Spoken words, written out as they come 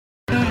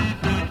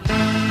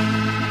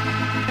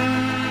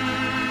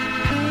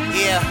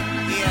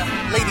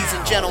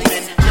gentlemen,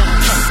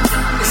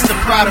 it's the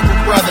Prodigal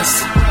Brothers.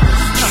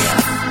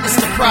 It's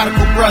the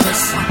Prodigal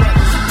Brothers.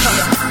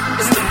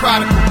 It's the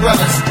Prodigal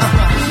Brothers.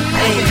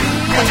 Hey,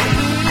 hey,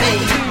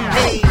 hey,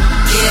 hey,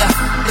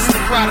 yeah, it's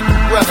the Prodigal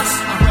Brothers.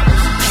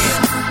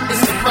 It's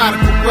the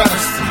Prodigal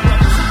Brothers.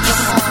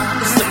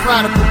 It's the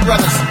Prodigal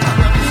Brothers.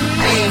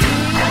 Hey,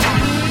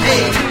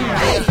 hey,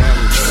 hey.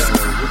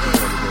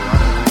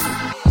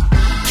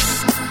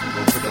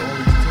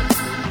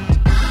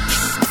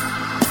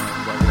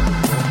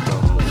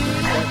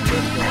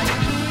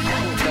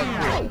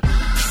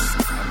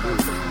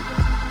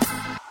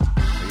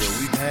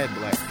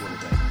 Black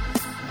quarterback.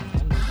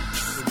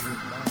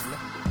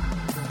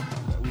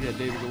 We had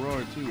David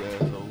Garrard too,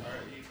 asshole.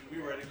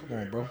 Come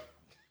on, bro.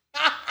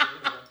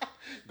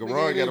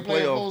 Garrard got a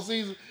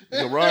playoff.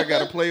 Garrard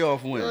got a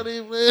playoff win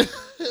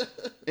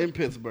in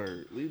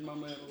Pittsburgh. Leave my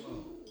man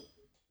alone.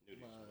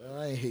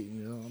 I ain't hating,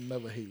 you know. I'm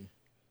never hating.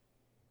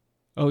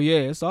 Oh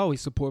yeah, it's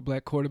always support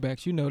black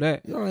quarterbacks. You know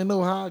that. You already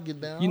know how I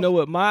get down. You know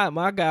what?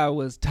 My guy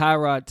was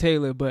Tyrod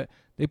Taylor, but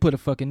they put a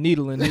fucking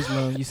needle in his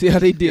lung. You see how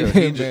they did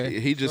him, man?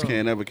 He just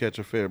can't ever catch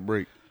a fair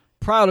break.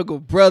 Prodigal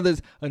Brothers,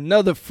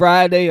 another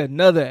Friday,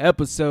 another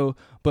episode.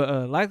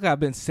 But like I've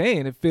been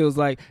saying, it feels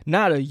like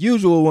not a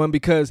usual one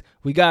because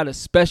we got a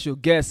special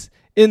guest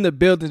in the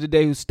building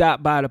today who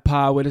stopped by the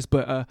pod with us.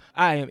 But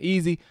I am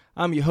Easy.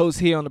 I'm your host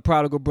here on the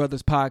Prodigal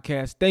Brothers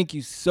podcast. Thank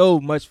you so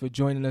much for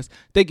joining us.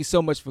 Thank you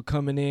so much for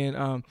coming in.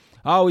 I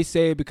always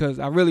say it because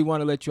I really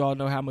want to let you all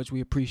know how much we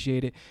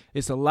appreciate it.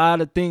 It's a lot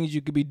of things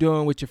you could be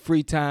doing with your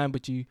free time,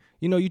 but you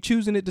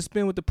choosing it to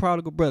spend with the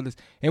Prodigal Brothers.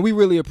 And we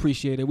really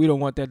appreciate it. We don't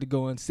want that to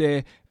go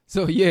unsaid.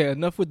 So, yeah,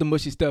 enough with the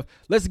mushy stuff.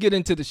 Let's get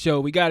into the show.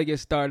 We got to get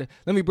started.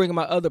 Let me bring in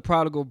my other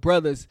Prodigal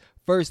Brothers.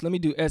 First, let me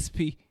do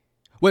SP.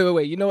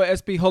 Wait. You know what,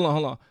 SP? Hold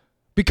on.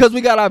 Because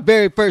we got our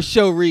very first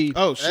show read.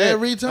 Oh, shit. Hey,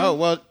 read time?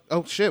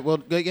 Oh, shit.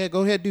 Well, yeah,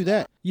 go ahead, do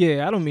that.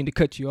 Yeah, I don't mean to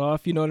cut you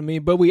off, you know what I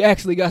mean? But we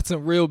actually got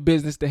some real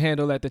business to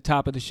handle at the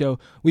top of the show.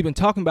 We've been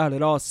talking about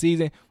it all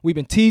season. We've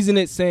been teasing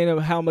it, saying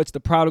how much the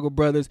Prodigal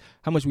Brothers,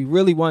 how much we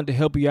really wanted to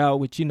help you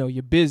out with,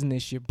 your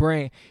business, your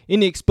brand.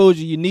 Any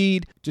exposure you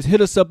need, just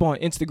hit us up on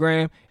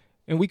Instagram,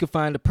 and we can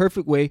find the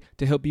perfect way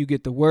to help you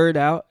get the word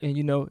out and,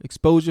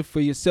 exposure for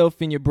yourself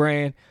and your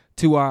brand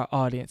to our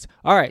audience.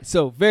 All right,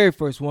 so very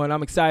first one.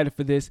 I'm excited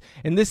for this,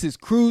 and this is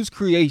Cruz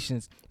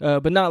Creations,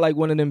 but not like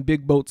one of them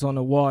big boats on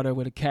the water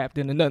with a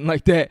captain or nothing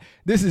like that.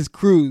 This is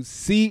Cruz,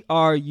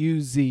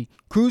 C-R-U-Z.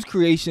 Cruz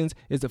Creations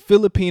is a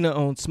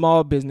Filipino-owned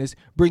small business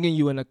bringing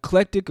you an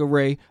eclectic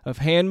array of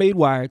handmade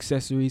wire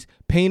accessories,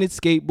 painted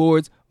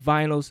skateboards,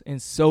 vinyls,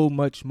 and so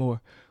much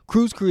more.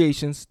 Cruz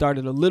Creations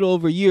started a little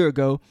over a year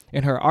ago,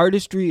 and her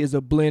artistry is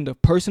a blend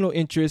of personal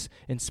interests,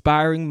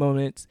 inspiring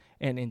moments,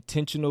 and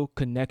intentional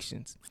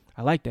connections.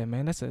 I like that,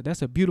 man.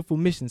 That's a beautiful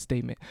mission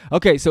statement.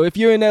 Okay, so if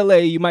you're in LA,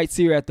 you might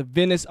see her at the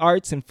Venice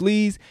Arts and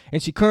Fleas,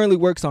 and she currently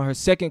works on her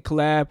second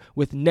collab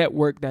with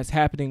Network that's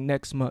happening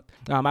next month.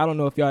 I don't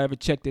know if y'all ever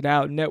checked it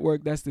out.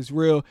 Network,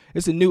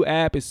 it's a new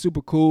app. It's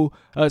super cool.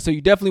 So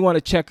you definitely want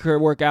to check her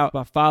work out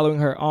by following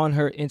her on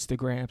her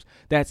Instagrams.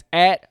 That's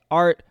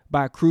 @Art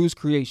by Cruz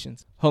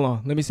Creations. Hold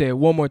on, let me say it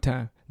one more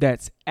time.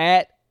 That's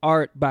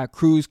 @Art by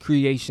Cruz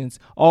Creations,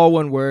 all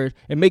one word.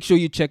 And make sure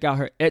you check out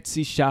her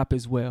Etsy shop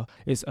as well.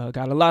 It's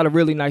got a lot of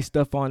really nice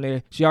stuff on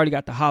there. She already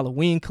got the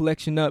Halloween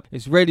collection up.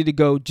 It's ready to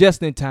go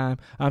just in time.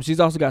 She's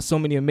also got so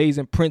many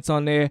amazing prints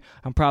on there.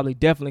 I'm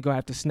definitely going to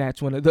have to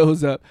snatch one of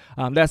those up.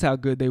 That's how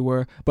good they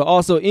were. But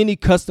also any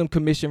custom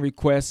commission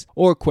requests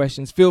or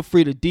questions, feel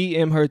free to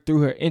DM her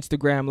through her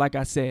Instagram, like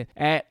I said,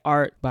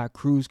 @Art by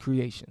Cruz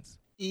Creations.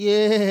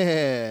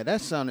 Yeah, that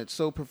sounded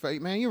so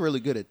perfect, man. You're really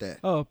good at that.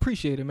 Oh,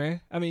 appreciate it,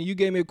 man. I mean, you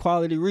gave me a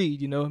quality read,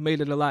 it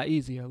made it a lot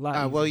easier.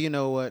 Well, you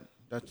know what?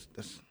 That's.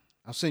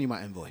 I'll send you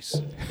my invoice.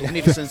 I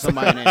need to send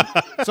somebody an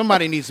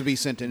Somebody needs to be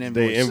sent an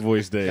invoice.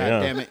 Invoice day,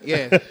 God damn it,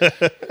 yeah.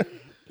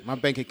 My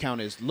bank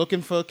account is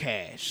looking for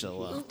cash,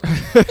 so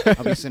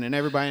I'll be sending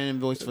everybody an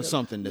invoice for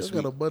something this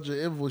week. Got a bunch of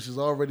invoices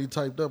already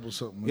typed up or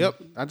something. Man.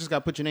 Yep, I just got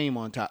to put your name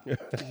on top.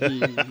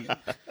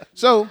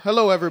 So,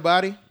 hello,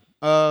 everybody.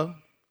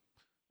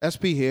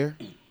 SP here.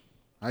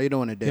 How you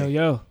doing today?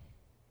 Yo.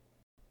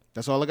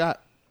 That's all I got.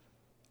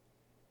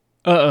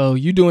 Uh-oh,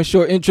 you doing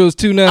short intros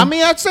too now? I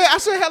mean, I said,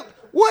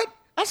 what?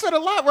 I said a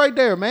lot right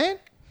there, man.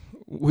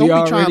 We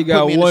Don't be trying already to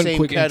got put me in one the same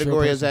quick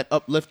category intro as that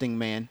uplifting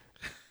man.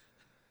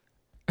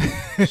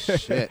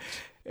 Shit.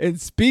 And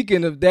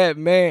speaking of that,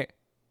 man,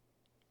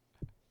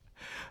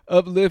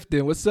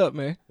 uplifting. What's up,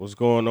 man? What's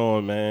going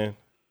on, man?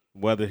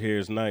 Weather here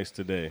is nice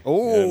today.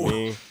 Oh. You know what I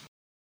mean?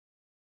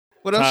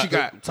 What else you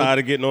got? Tired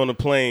of getting on the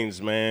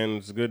planes, man.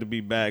 It's good to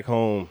be back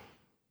home.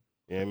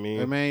 You know what I mean?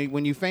 Hey, man,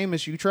 when you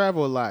famous, you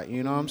travel a lot.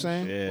 You know what I'm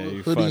saying? Yeah,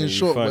 you Hoodie funny. and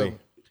short funny. weather.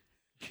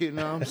 You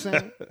know what I'm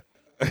saying?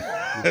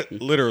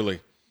 Literally.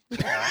 You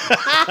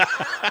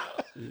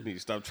need to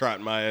stop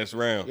trotting my ass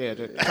around. Yeah,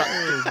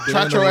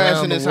 trot your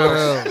ass in this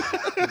house.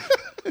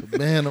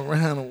 Man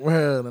around the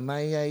world, and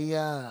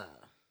yeah.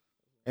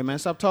 Hey, man,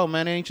 stop talking,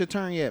 man. It ain't your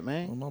turn yet,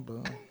 man. Oh, my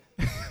bad.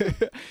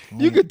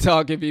 You can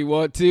talk if you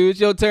want to. It's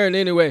your turn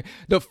anyway.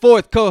 The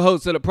fourth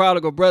co-host of the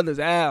Prodigal Brothers,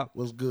 Al.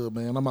 What's good,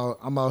 man?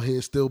 I'm out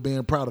here still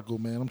being prodigal,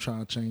 man. I'm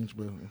trying to change,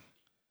 but I'm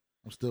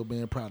still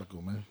being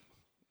prodigal, man.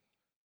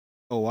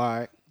 Oh, all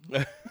right.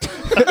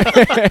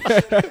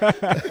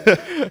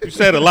 You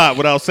said a lot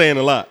without saying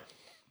a lot.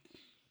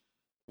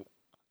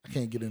 I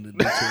can't get into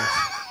details.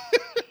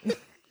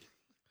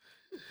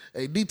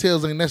 Hey,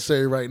 details ain't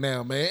necessary right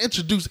now, man.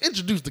 Introduce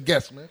the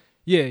guest, man.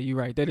 Yeah, you're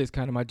right. That is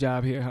kind of my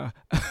job here, huh?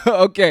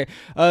 Okay.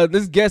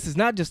 This guest is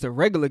not just a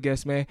regular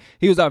guest, man.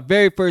 He was our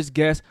very first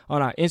guest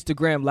on our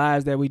Instagram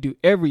lives that we do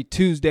every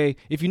Tuesday.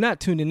 If you're not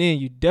tuning in,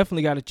 you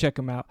definitely got to check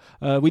him out.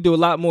 We do a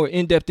lot more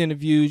in-depth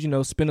interviews,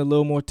 spend a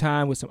little more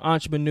time with some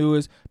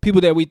entrepreneurs, people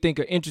that we think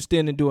are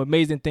interested and do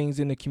amazing things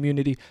in the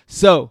community.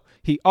 So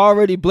he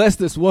already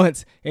blessed us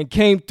once and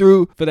came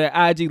through for that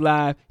IG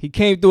Live. He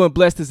came through and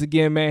blessed us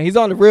again, man. He's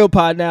on the Real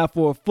Pod now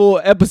for a full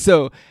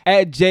episode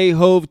at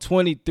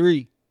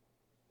JHove23.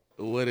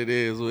 What it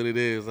is.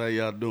 How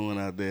y'all doing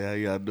out there? How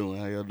y'all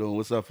doing?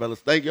 What's up, fellas?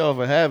 Thank y'all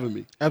for having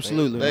me.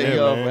 Absolutely. Thank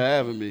y'all for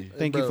having me.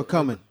 Thank you for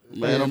coming.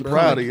 Man, I'm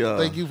proud of y'all.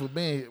 Thank you for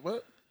being here.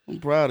 What? I'm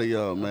proud of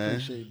y'all, man.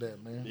 Appreciate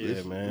that, man.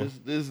 Yeah, man.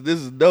 This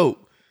is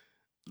dope.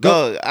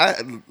 Dog, I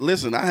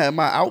had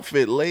my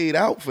outfit laid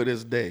out for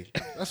this day.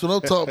 That's what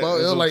I'm talking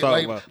about. Yo, That's what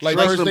I'm like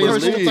talking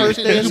first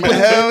day of school.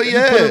 Hell You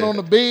yeah. put it on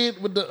the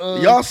bed with the.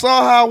 Y'all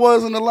saw how I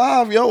was in the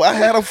live, yo. I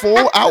had a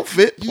full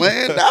outfit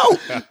planned out.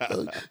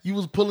 You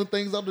was pulling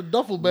things out the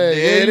duffel bag.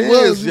 There Yeah, it you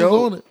was. is, You yo.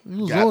 was on it. You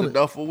was Got on the it.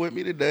 duffel with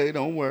me today.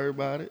 Don't worry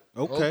about it.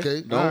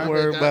 Okay. Don't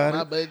worry about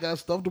My it. bag got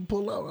stuff to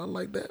pull out. I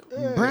like that.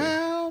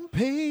 Brown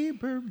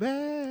paper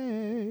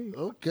bag.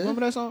 Okay.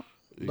 Remember that song?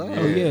 Nah.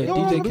 Oh, yeah, Yo,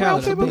 DJ the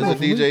Khaled. Brown It was a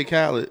DJ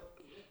Khaled.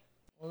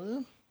 Oh,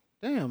 yeah?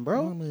 Damn,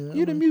 bro. I mean,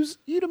 You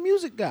the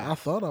music guy. I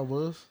thought I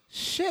was.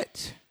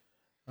 Shit.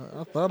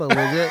 I thought I was.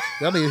 Yeah.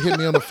 Y'all need to hit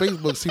me on the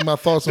Facebook, see my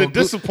thoughts The on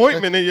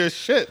disappointment in your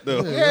shit,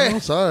 though. Yeah,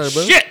 I'm sorry,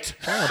 bro. Shit!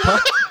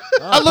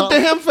 I looked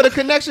at him for the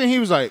connection. He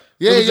was like,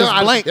 Yeah, it was yo,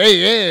 just blank.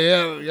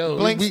 yo.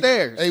 Blank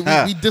stares. Hey, we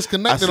I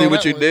disconnected. see on what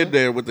that you one, did yo.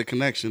 there with the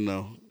connection,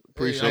 though.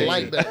 Appreciate I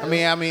like it. that.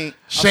 I mean,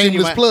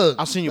 Shameless plug.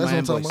 I'll send you That's my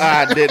what I'm invoice.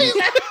 talking I'm I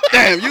didn't.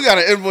 Damn, you got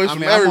an invoice I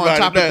from mean, I'm on everybody.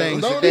 top of now.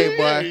 things Don't today, you?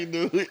 boy. You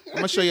knew it.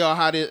 gonna show y'all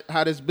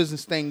how this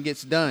business thing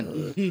gets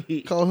done.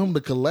 Call him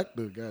the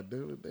collector. God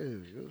damn it. There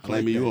you go.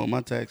 Claiming you on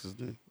my taxes,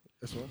 then.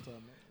 That's what I'm talking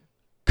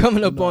about.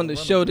 Coming up on the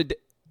show today.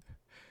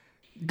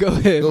 Go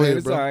ahead, man. ahead,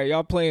 It's bro. all right.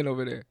 Y'all playing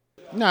over there.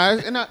 Nah,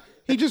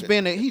 he just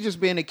being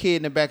a kid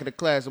in the back of the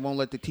class that won't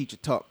let the teacher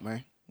talk,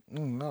 man. I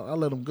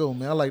let him go,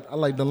 man. I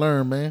like to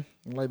learn, man.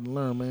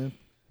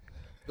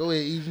 Go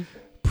ahead, Easy.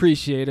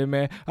 Appreciate it,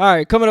 man. All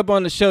right, coming up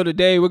on the show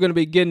today, we're going to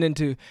be getting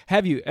into,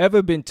 have you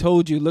ever been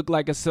told you look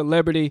like a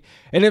celebrity?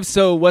 And if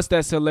so, what's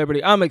that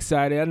celebrity? I'm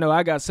excited. I know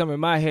I got some in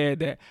my head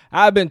that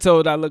I've been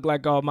told I look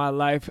like all my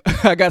life.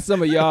 I got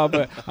some of y'all,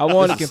 but I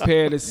want to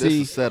compare to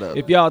see is setup.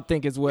 if y'all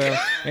think as well.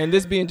 And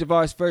this being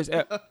Javar's first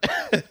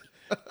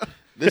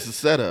This is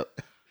setup.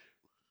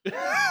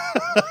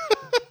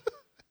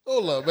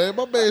 Hold up, man.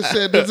 My man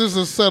said this is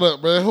a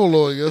setup, man. Hold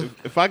on, yo.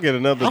 If I get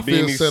another I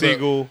feel Beanie set up.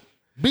 Siegel,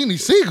 Beanie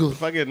Siegel.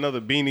 if I get another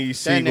Beanie That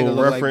Siegel nigga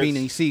look like reference,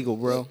 Beanie Siegel,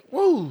 bro.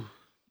 Woo.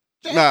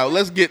 Now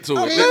let's get to it.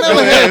 ain't Let's never go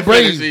ahead had and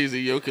finish braids.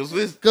 easy, yo, because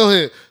this Go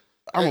ahead.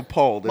 I'm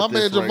appalled. My at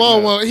man this right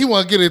Javon now.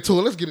 want to get into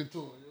it. Let's get into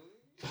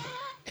it.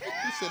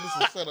 He said this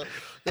is a setup.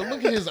 Yo,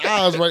 look at his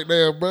eyes right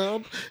now,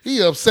 bro.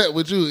 He upset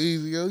with you,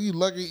 Easy. Yo, you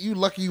lucky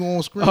you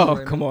on screen. Oh,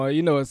 right come now. on.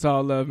 You know it's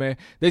all love, man.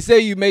 They say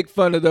you make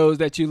fun of those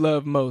that you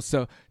love most,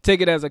 so take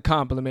it as a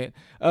compliment.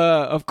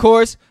 Of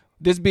course,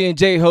 this being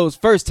J-Ho's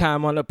first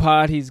time on the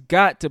pod, he's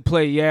got to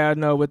play Yeah, I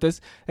Know with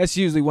us. That's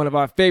usually one of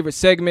our favorite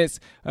segments.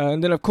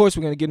 And then, of course,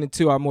 we're going to get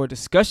into our more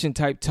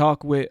discussion-type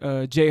talk with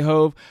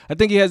J-Hove. I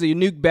think he has a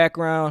unique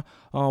background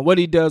on what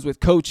he does with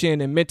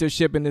coaching and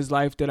mentorship in his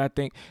life that I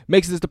think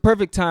makes this the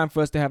perfect time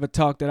for us to have a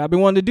talk that I've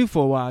been wanting to do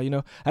for a while. You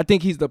know, I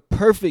think he's the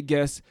perfect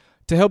guest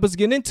to help us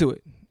get into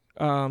it.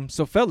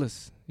 So,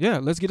 fellas, yeah,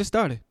 let's get it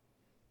started.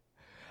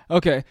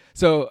 Okay,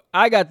 so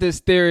I got this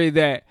theory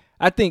that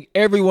I think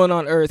everyone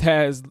on earth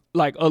has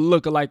like a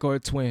lookalike or a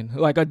twin,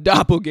 like a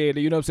doppelganger.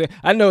 You know what I'm saying?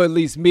 I know at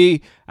least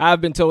me. I've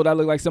been told I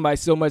look like somebody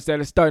so much that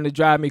it's starting to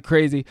drive me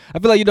crazy. I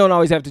feel like you don't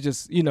always have to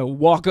just,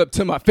 walk up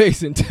to my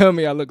face and tell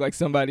me I look like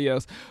somebody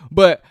else.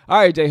 But all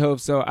right, J-Hope.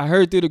 So I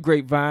heard through the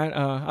grapevine.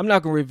 I'm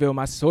not going to reveal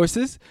my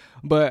sources,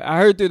 but I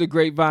heard through the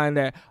grapevine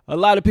that a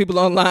lot of people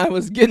online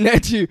was getting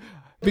at you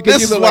because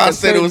This you is look why like I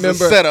said it was a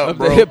member setup, of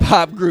bro. the hip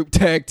hop group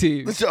Tag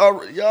Team. But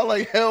y'all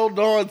like held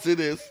on to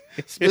this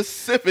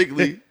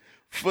specifically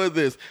for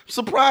this.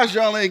 Surprised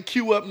y'all ain't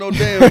cue up no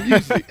damn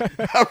music.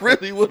 I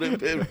really would have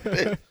been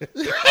pissed.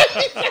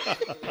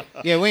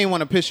 Yeah, we ain't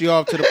want to piss you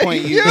off to the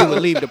point you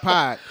would leave the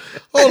pod.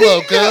 Hold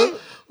up, cuz.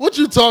 What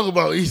you talking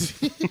about,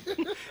 Easy?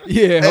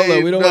 Yeah, hold Hey,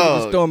 on. We don't want to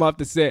dog. storm off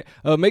the set.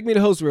 Make me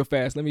the host real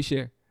fast. Let me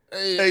share.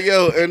 Hey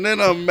yo, and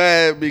then I'm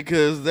mad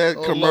because that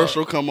Oh,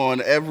 commercial come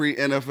on every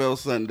NFL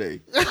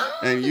Sunday,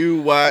 and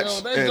you watch,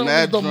 Yo, that and joint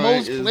that is the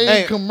most joint is played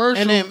Hey,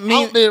 commercial and then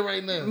out there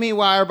right now.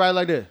 Meanwhile, everybody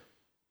like this.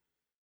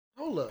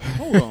 Hold hold up.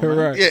 Hold on, man.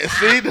 Right. Yeah,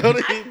 see, don't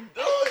even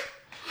do it.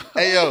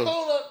 Hey, yo,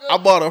 I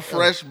bought a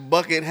fresh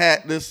bucket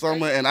hat this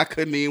summer, and I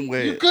couldn't even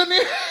wear You it. couldn't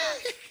even.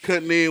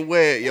 Couldn't even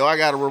wear it. Yo, I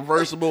got a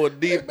reversible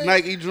deep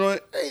Nike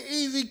joint. Hey,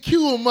 easy,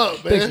 cue him up,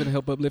 Thanks for the man.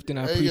 help uplifting.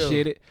 I Hey, yo.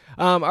 appreciate it.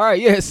 All right,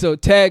 yeah. So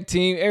tag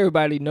team,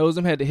 everybody knows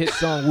them. Had the hit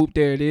song "Whoop."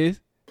 There it is.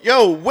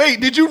 Yo, wait,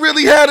 did you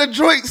really have the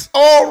joints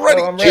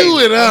already? Cue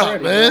it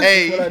up, man.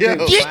 Hey,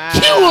 yo. Cue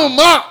him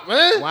up,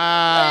 man.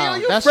 Wow, Hey, yo,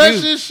 you that's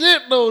fresh you. as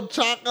shit, though.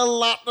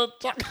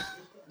 Chocolate.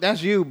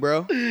 That's you,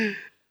 bro.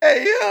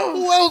 Hey, yo.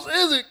 Who else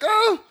is it,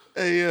 girl?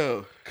 Hey,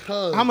 yo.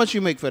 How much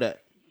you make for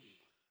that?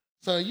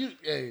 Son,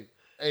 hey,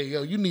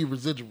 yo, you need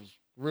residuals.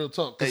 Real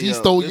talk, because Hey, he yo,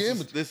 stole this your is-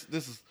 image.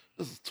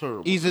 This is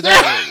terrible. Either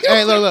that.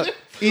 Hey, look.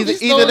 Either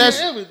stole your that's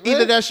image, man.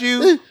 either that's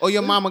you or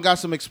your mama got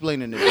some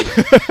explaining to do.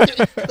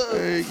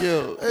 Hey,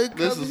 yo. Hey,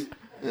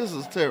 This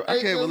is terrible. I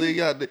Hey, can't cousin. believe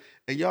y'all did.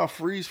 And y'all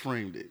freeze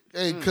framed it.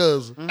 Hey,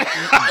 cuz. Hey,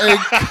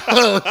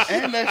 cuz.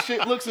 And that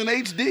shit looks in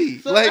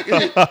HD. Like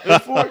in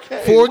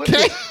 4K.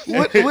 4K.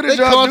 What They did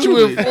y'all caught do?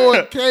 you in to me?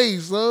 4K,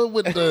 son,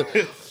 with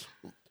the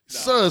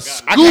son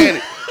I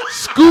can't-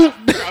 scoop.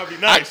 That'd be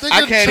nice.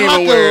 I can't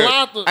even wear.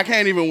 I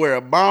can't even wear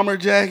a bomber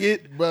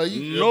jacket, Bro,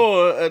 you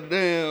nor a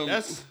damn.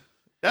 That's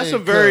Hey, a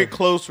very cuz.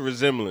 close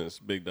resemblance,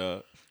 big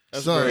dog.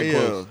 That's Son, very yeah.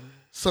 close.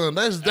 son.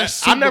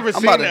 That's I never I'm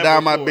seen about to that dye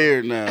my before.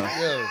 beard now.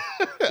 yo,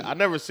 I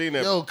never seen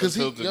that yo, cause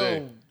he, until today.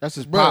 yo, That's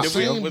his bro, pop. Did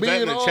we- same was that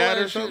beard, in the all chat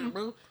or that shit, something?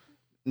 bro.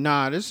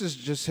 Nah, this is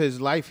just his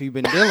life. He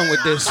been dealing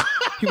with this.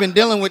 He been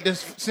dealing with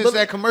this since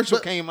that commercial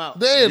came out.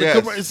 Yeah,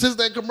 Yes. since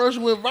that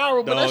commercial went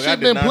viral, but Dog, that I shit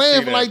did been not playing see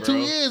for that, like 2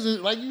 bro. years.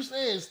 And like you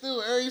said,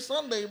 still every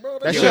Sunday, bro.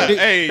 That Yeah. should be.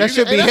 Hey, that you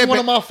should got- be That's hip. one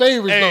of my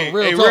favorites, Hey, though.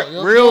 Real hey, talk. re-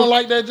 Yo. real- You don't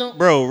like that jump?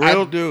 Bro,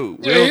 real I do.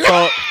 real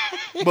talk.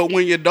 But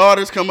when your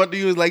daughters come up to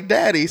you, it's like,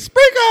 "Daddy,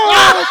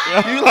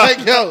 sprinkle." You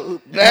like,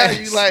 yo, now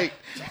you like,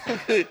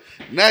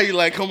 now you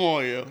like, come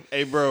on, yo.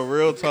 Hey, bro,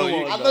 real talk. Come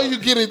You- on, I know you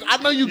get it. I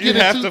know you get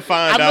it have too. to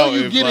find I know out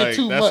you if, get like, it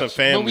too that's a much. But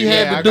family. we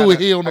had Yeah, to do gotta- it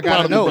here on the I gotta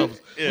Prodigal know.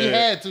 Brothers. We Yeah.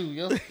 had to,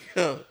 yo.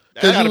 Yo.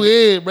 Because gotta you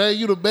be- in, man.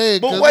 You the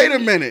bag. But wait a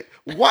minute.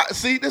 Why?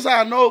 See, this is how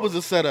I know it was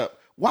a setup.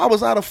 Why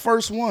was I the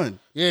first one?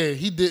 Yeah,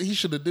 he did. He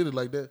should have did it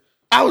like that.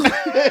 I was.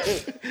 This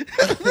is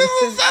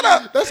a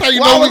setup. That's how you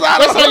Why know. was I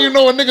That's the how you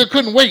know a nigga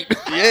couldn't wait.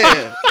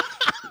 Yeah.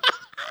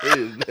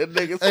 That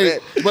nigga Hey,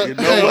 said, but you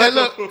know hey,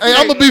 what? hey,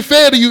 I'm gonna be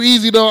fair to you,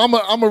 Easy though.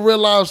 I'm a real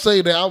live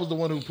say that I was the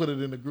one who put it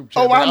in the group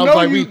chat. Oh, I was know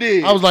like, you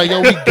did. I was like, yo,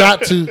 we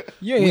got to.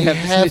 You ain't we have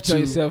to snitch on to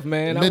yourself,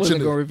 man. I mention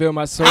wasn't it. gonna reveal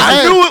my source.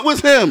 I knew it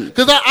was him.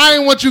 Cause I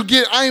ain't want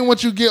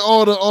you get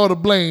all the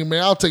blame,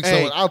 man. I'll take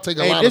some. I'll take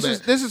a lot this of is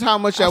that. this is how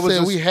much I that was.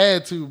 said A, we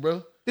had to,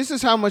 bro. this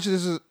is how much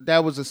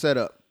that was a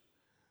setup.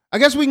 I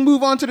guess we can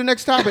move on to the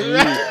next topic.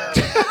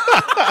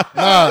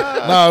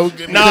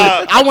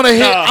 Nah. I want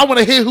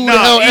to hear who the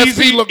hell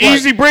easy, SP look like.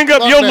 easy. Bring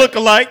up Fuck your that.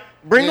 lookalike.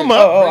 Bring Yeah. them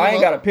up. Oh, I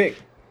ain't got a pick,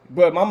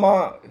 but my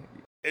mom.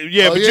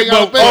 Yeah, Oh, but you you ain't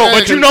gotta but, pick oh, that.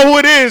 but you know who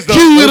it is though.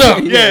 Cue it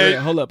up. Yeah.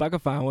 Hold up, I can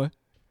find one.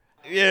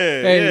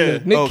 Yeah, Hey, yeah.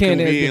 look, Nick Oh, Cannon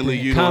has conveniently,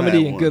 been you don't comedy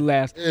have and one. good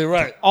laughs. Yeah,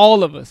 right.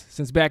 All of us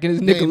since back in his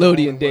ain't the only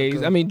Nickelodeon one, days.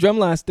 cuz. I mean,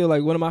 Drumline's still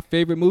like one of my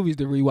favorite movies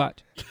to rewatch.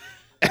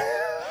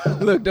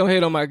 Look, don't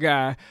hate on my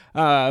guy,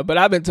 but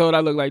I've been told I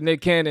look like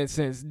Nick Cannon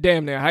since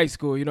damn near high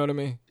school. You know what I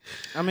mean?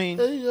 I mean,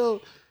 Hey,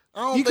 yo, I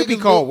don't he think could be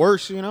it's called good.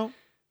 worse. You know,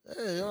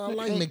 Hey, yo, I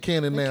like Nick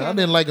Cannon now. I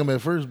didn't like him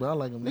at first, but I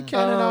like him now. Nick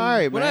Cannon, all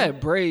right, When I man. had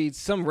braids,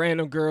 some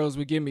random girls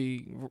would give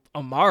me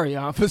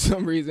Omarion for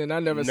some reason. I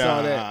never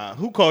saw that. Nah,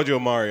 who called you a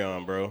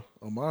Marion, bro?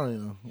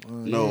 Omarion.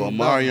 No,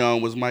 Omarion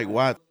was Mike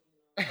Watts.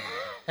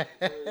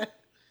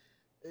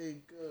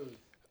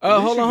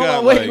 Hold you on,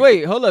 got, wait, like-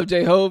 wait, hold up,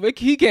 J Hove.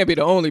 He can't be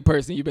the only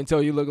person you've been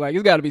told you look like.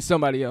 It's got to be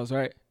somebody else,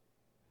 right?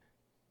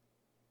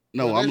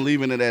 No, I'm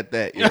leaving it at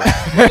that. Yo.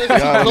 Close Y'all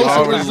to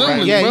already resemblance,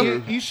 ran Yeah, me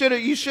through-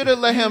 you should have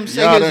let him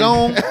say Y'all his done-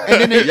 own,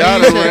 and then Y'all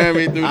he done said- ran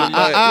me through the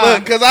mud.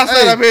 Look, because I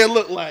sat up here and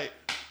looked like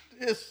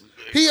this.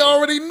 He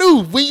already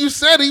knew when you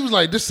said it. He was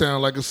like, "This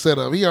sounds like a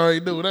setup." He already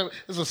knew.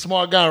 It's a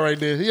smart guy right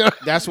there.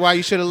 That's why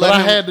you should have But let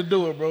I him. had to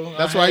do it, bro.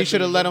 That's I why had you should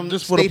to, have let bro. him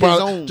just for state the his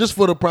own. just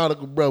for the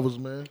Prodigal Brothers,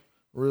 man.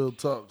 Real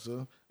talk,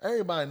 son.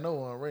 Everybody know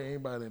on Ray.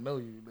 Anybody that know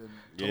you. That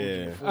told you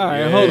Yeah. before. All right,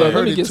 Yeah. hold I up. Let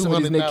heard me it get some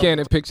of these Nick 200,000.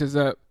 Cannon pictures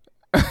up.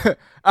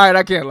 All right,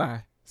 I can't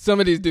lie. Some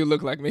of these do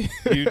look like me.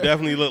 You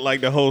definitely look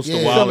like the host Yeah.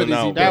 of Some Wild of and these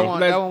Out, you that bro. one,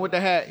 Let's- that one with the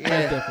hat.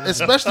 Yeah,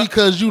 Especially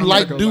because you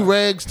like gonna do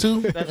rags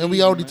too, and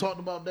we already talked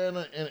about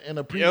that in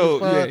a previous Yo,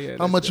 pod. yeah,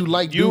 how much you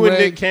like You do and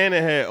Nick rags.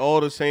 Cannon had all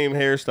the same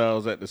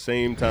hairstyles at the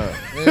same time.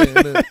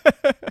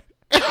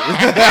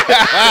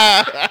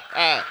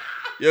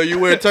 Yo, you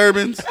wear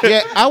turbans?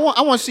 yeah. I want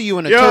to see you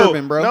in a Yo,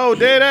 turban, bro. no,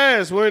 dead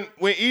ass. When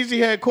Easy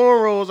had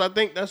cornrows, I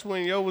think that's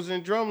when Yo was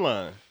in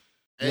Drumline.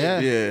 Yeah,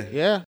 Yeah.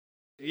 yeah.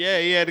 Yeah,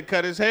 he had to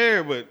cut his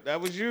hair, but that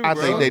was you, I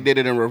bro. think they did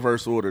it in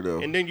reverse order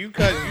though. And then you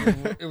cut.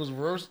 It was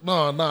reverse.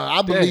 No,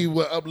 I believe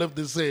what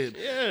Uplifted said.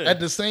 Yeah.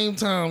 At the same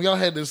time, y'all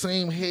had the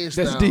same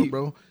hairstyle, deep.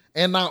 bro.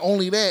 And not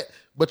only that,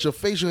 but your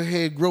facial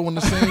hair grow in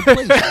the same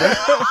place,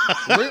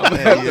 bro. Real. I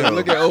have to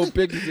look at old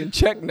pictures and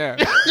check now.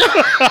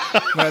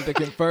 I have to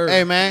confirm.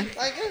 Hey, man.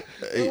 Like,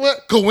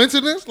 what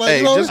coincidence? Like, Hey,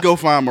 you know, just go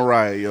find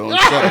Mariah, yo.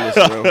 And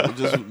settle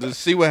this, bro. Just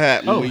see what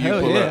happens Oh, when you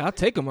hell pull yeah. up. I'll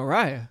take a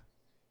Mariah.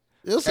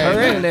 it's Her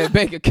like, and that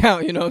bank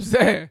account, you know what I'm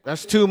saying?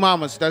 That's two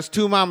mamas. That's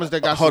two mamas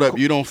that got Hold some up,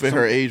 you don't fit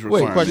her age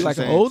Wait, requirements. she like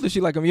I'm saying. old or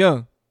she like I'm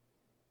young?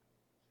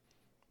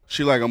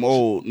 She like I'm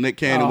old. Nick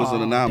Cannon was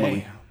an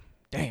anomaly.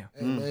 Damn.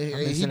 hey, man, hey,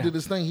 he missing did out.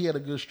 his thing. He had a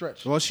good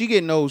stretch. Well, she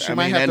getting old. She I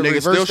might mean, have that to nigga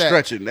reverse still that.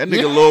 stretching. That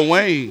nigga Lil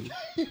Wayne.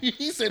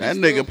 He said That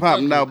he's nigga still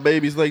popping fucking. out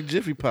babies like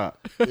Jiffy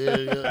Pop.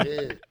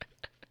 Yeah.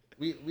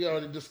 We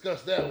already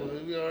discussed that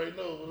one. We already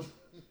know what's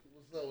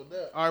up with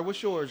that. All right,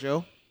 what's yours,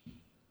 yo?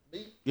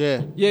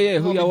 Yeah. Yeah.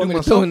 Who want me y'all to want do me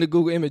to throw myself? in the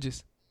Google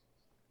Images?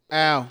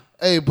 Al.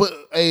 Hey,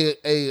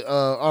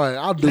 all right,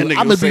 I'll do That it. nigga I'm gonna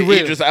gonna be say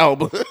real. Idris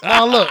Elba.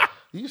 Now look,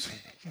 you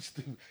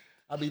stupid.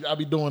 I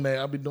be doing that.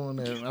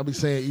 I be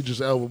saying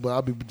Idris Elba, but I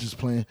be just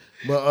playing.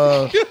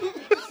 But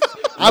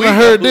I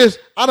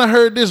done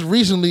heard this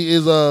recently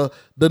is the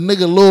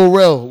nigga Lil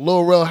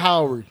Rel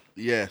Howery.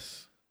 Yes.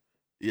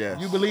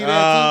 You believe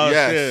that too?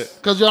 Yes.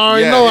 Cause you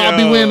already Yeah, know I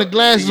be yo. wearing the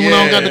glasses when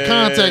I don't got the Yeah.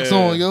 contacts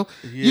on, yo.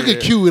 You can Yeah.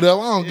 cue it up.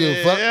 I don't give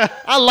a fuck. Yeah.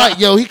 I like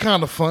he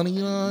kind of funny,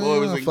 you know. Boy,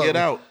 was I a fuck get with-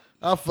 out.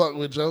 I fuck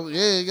with Joe.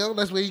 Yeah, yo,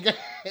 that's where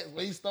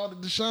he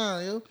started to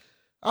shine, yo.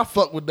 I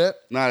fuck with that.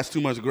 Nah, it's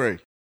too much gray.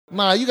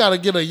 Nah, you gotta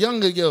get a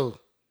younger yo.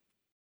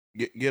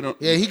 Get him.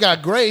 Yeah, he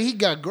got gray. He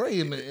got gray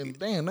in the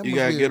damn. That You must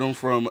gotta be get him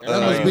from. That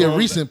must be a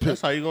recent pick.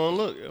 That's how you gonna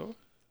look, yo.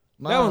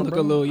 That one look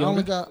a little I only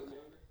younger. got.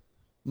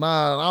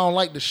 Nah, I don't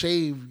like the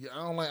shave.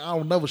 I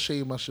don't never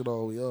shave my shit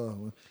all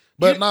man.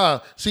 But nah,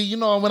 see, you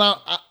know when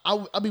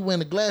I be wearing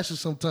the glasses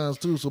sometimes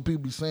too, so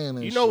people be saying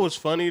that. You know shit. what's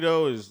funny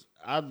though is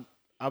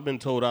I've been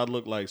told I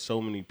look like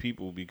so many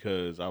people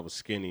because I was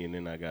skinny and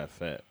then I got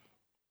fat.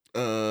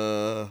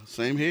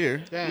 Same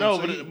here. Damn, No,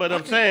 so but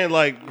I'm saying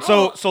like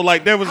so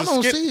like there was I a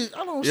don't skit. see.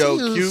 I don't Yo,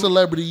 see a Q-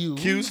 celebrity you.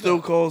 Q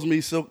still calls me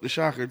Silk the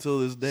Shocker till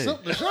this day.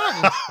 Silk the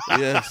Shocker.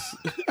 Yes.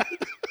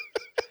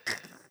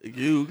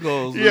 Q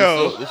calls me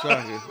Yo. Silk the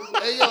Shocker.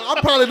 Hey, yo, I'm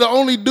probably the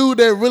only dude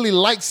that really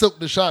likes Silk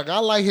the Shocker. I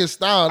like his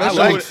style. That I shit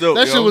like was, Silk,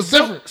 That yo. shit was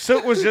different.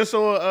 Silk was just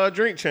on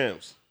Drink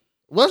Champs.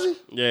 Was he?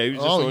 Yeah, he was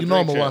just Oh, on you know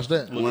I'm Drink gonna watch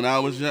Champs. that. When I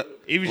was young,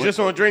 He was just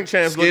on Drink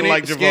Champs looking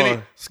like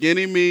Javon.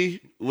 Skinny me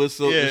was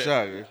Silk the Yeah.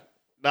 Shocker.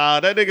 Nah,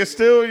 that nigga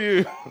still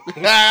you.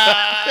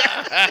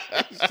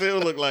 Still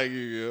look like you,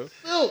 yo.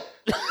 Silk.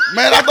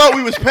 Man, I thought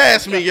we was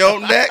past me, yo.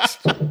 Next.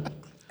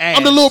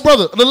 I'm the little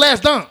brother, the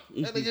last Don.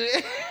 That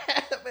nigga,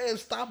 man,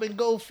 stop and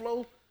go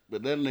flow.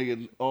 But that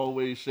nigga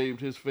always shaved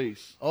his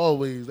face.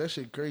 Always, that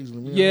shit crazy to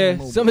me. I Yeah, don't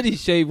know, some of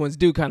these shaved ones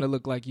do kind of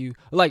look like you.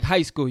 Like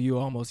high school you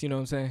almost, you know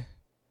what I'm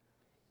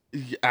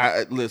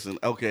saying? Listen,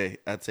 okay,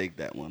 I take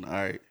that one. All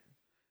right.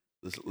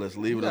 Let's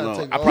leave it gotta alone.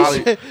 take I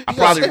all-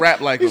 probably rap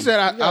like He him. said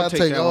You I'll gotta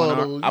take that all one.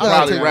 those. All You I gotta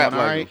probably take rap all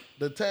like right. him.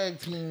 The tag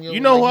team. Yo, You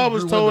know like who I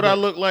was grew told under I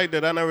that. looked like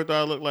that I never thought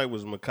I looked like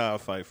was Mekhi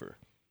Phifer.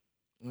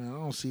 Man, I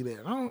don't see that.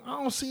 I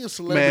don't see a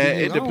celebrity. Man, nigga.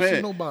 it I don't see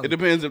depends. nobody. It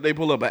depends if they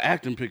pull up an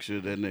acting picture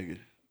of that nigga.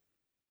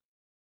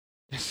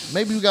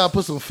 Maybe we gotta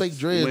put some fake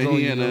dreads When on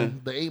he you. in Know?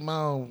 The 8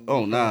 Mile.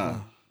 Oh, nah.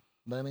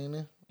 That ain't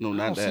it. No, I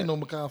not don't see that. no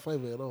Mekhi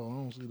Phifer at all. I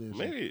don't see that. Shit.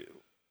 Maybe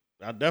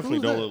I definitely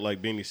Who's don't that? look like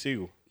Beanie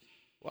Siegel.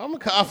 Why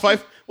Mekhi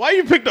Phifer? Why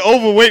you pick the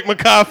overweight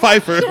Mekhi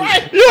Phifer? You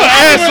an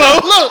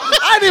asshole. Look,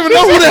 I didn't even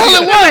know who the hell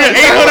it was.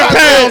 800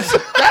 pounds.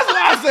 That's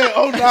why I said,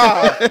 oh,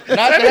 nah.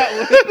 Not that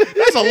one.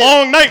 That's a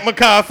long night,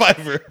 Mekhi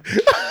Phifer.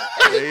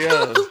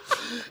 Yeah.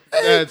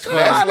 That's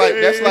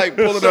That's like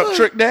pulling up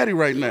Trick Daddy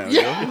right now.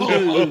 Yeah.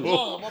 Yo.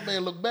 Oh, my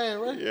man look bad,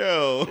 right?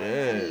 Yo,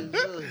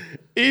 Yeah.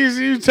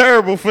 Easy, you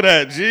terrible for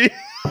that, G.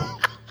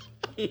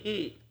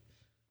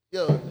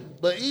 Yo,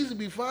 but Easy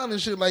be finding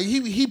shit like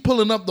he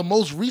pulling up the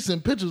most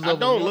recent pictures I of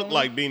don't him, look yo.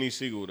 like Beanie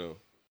Siegel though.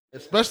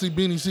 Especially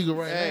Beanie Siegel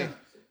right Hey. now.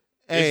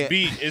 Hey,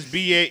 It's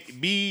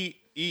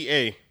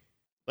B-E-A,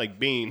 like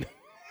bean.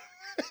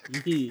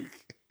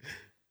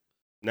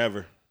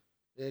 Never.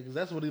 Yeah, because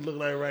that's what he look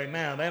like right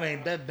now. That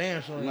ain't that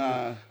damn sure.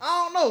 Nah.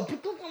 I don't know.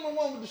 Click on the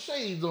one with the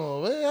shades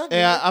on. Man.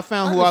 hey, I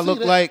found who can I see look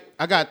that. like.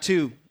 I got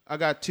two.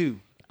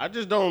 I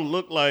just don't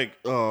look like.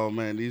 Oh,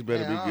 man, these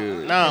better be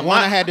good. Nah, One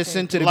I had to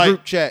send to the like,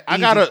 group chat. I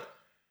Easy. gotta.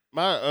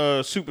 My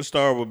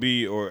superstar would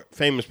be, or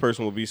famous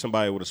person would be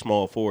somebody with a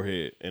small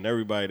forehead, and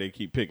everybody they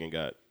keep picking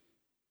got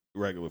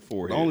regular The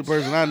foreheads. only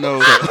person I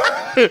know,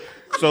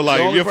 So like,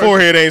 the if only your person-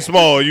 forehead ain't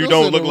small, you Those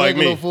don't are look the like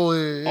regular me.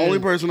 forehead, yeah. only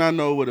person I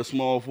know with a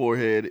small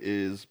forehead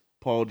is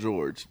Paul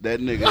George. That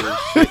nigga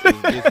shit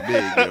is this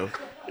big, yo.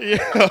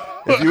 Yeah.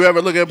 If you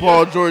ever look at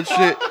Paul George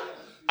shit,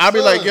 I be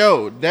like,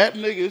 yo, that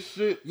nigga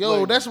shit. Yo,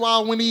 like, that's why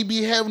when he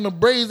be having the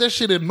braids, that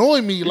shit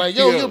annoy me. Like,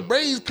 yo, Yo, your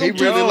braids he come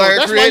too really far. like a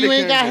That's why creative you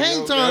ain't got character, hang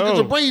yo. time because Yo.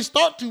 your braids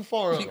start too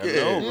far up. Yeah.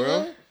 No, bro.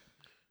 Yeah.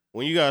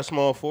 When you got a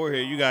small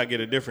forehead, you gotta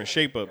get a different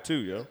shape up too,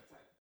 yo.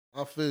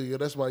 I feel you.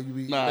 That's why you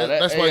be. Nah,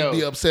 that's hey, why yo, you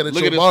be upset at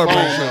look your his barber.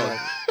 phone, and shit.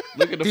 though.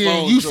 Look at the He phone.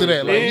 ain't used to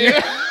that. choice,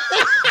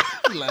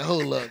 Like, Yeah. like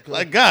hold up. cuz.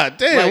 Like, god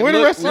damn, Like, where the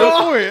look- rest of your look-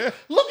 forehead?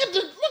 look at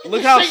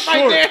Look the how shape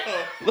short. right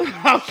there. Look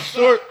how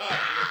short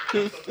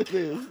this shit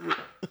is.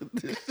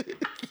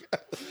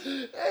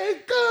 Hey,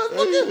 cuz,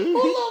 look at,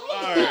 hold on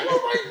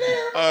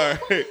right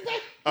there.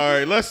 All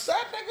right, let's. That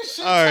nigga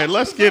shit. All right,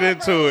 let's get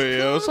into it,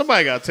 yo.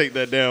 Somebody gotta take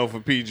that down for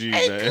PG,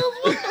 Hey, man. cuz,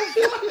 what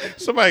the fuck?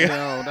 Somebody.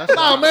 No, that's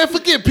Nah, man,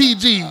 forget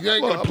PG. You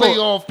ain't gonna play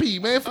off P,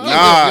 man. Forget Nah,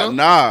 that, yo.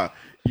 nah.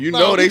 You Nah,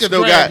 know we they can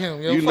still drag got.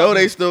 him, yo. You Fuck know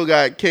they him. still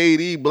got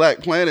KD Black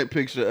Planet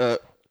picture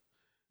up,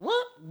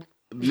 What?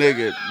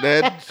 nigga.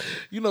 That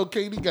You know,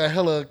 KD got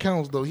hella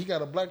accounts though. He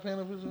got a Black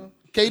Panther picture.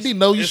 KD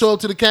know you show up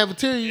to the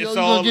cafeteria, yo, It's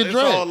you all. gonna get It's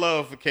all dragged.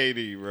 love for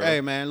KD, bro.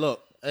 Hey, man,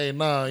 look. Hey,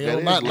 nah, yo, That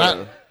is not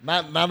love.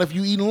 not if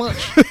you eating lunch.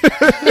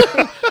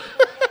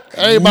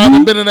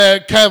 Everybody been in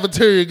that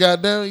cafeteria,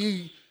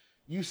 goddamn.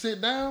 You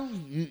sit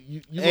down,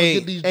 you gonna Hey,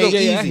 get these hey, jokes. Yeah,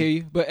 I easy. hear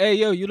you. But hey,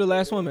 yo, you the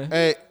last one, man.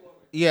 Hey,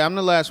 yeah, I'm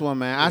the last one,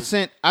 man. I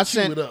sent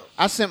it up.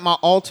 I sent my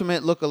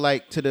ultimate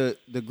lookalike to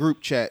the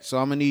group chat, so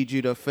I'm gonna need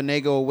you to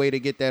finagle a way to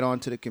get that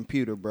onto the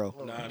computer, bro.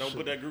 Nah, don't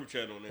put that group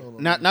chat on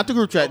there. Not the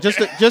group chat, just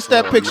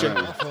that picture.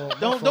 man.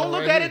 Don't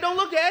look at it. Don't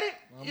look at it.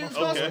 It's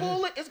gonna Okay.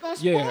 spoil it. It's gonna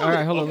spoil Yeah, all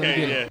right, it. hold on, let me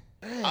Okay, get it.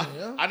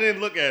 yeah. I didn't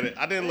look at it.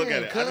 I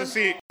just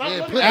see it.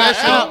 Yeah, put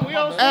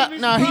that shit.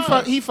 Nah,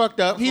 he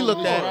fucked up. He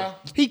looked at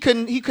it. He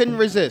couldn't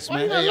resist,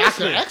 man. Hey, I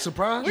can act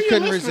surprised. Where your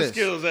couldn't listening resist.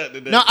 skills at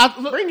today? No, I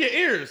look, Bring your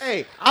ears.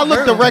 hey, I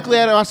looked directly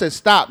at him. I said,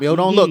 "Stop, yo,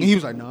 don't look." And he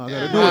was like, "No, I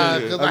gotta do Nah,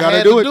 it. 'cause I I gotta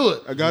had do to it. do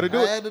it. I gotta do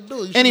I it." had to do it.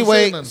 You shouldn't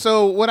Anyway, say nothing.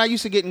 so what I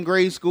used to get in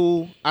grade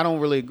school, I don't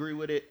really agree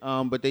with it.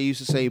 But they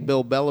used to say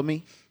Bill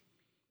Bellamy.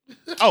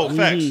 Oh,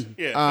 facts.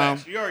 Yeah,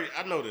 facts. You already.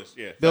 I know this.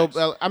 Yeah. Bill,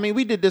 facts. I mean,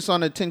 we did this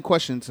on a 10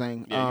 question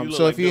thing. Yeah, you look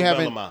so like if you Bill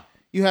haven't,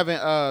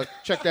 Bellamy.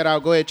 checked that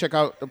out, go ahead check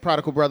out the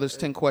Prodigal Brothers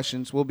 10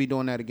 questions. We'll be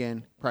doing that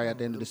again probably at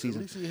the end of the At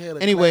season. least he had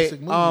a Anyway,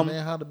 classic movie,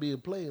 man, How to Be a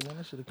Player, man.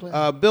 That should have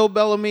classic. Bill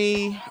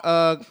Bellamy,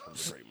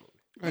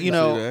 you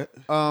know,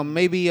 that.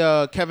 maybe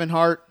Kevin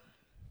Hart.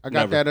 I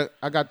got Never. that.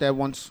 I got that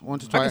once or I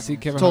twice. can see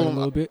Kevin told Hart a him,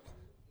 little bit.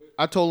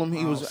 I told him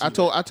he was. I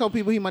told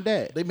people he my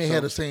dad. They may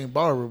have the same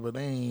barber, but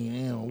they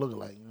don't look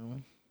alike. You know?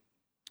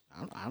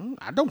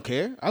 I don't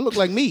care. I look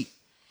like me.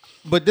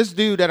 But this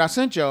dude that I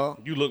sent y'all,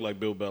 You look like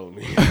Bill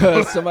Bellamy.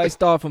 Somebody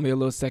stall for me a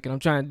little second. I'm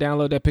trying to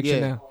download that picture Yeah.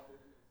 now.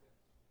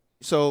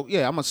 so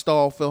yeah, I'm gonna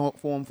stall for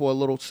him for a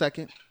little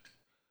second.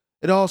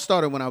 It all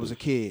started when I was a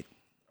kid.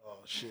 Oh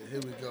shit,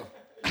 here we go.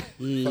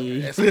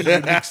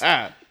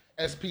 Fucking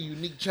SP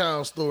unique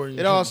child story.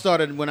 It all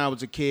started when I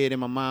was a kid,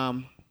 and my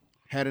mom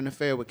had an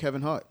affair with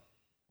Kevin Hart,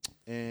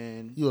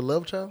 and You a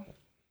love child?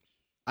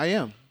 I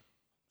am.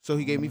 So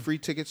he gave me free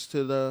tickets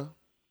to the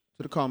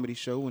comedy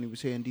show when he was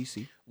here in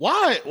DC.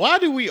 Why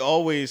do we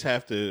always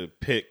have to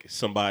pick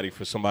somebody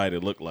for somebody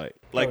to look like?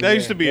 Like that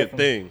used to be a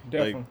thing.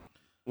 Definitely. Like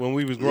when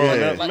we was growing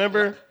Yeah. up.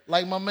 Remember?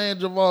 Like my man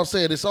Jamal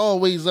said, it's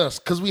always us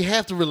because we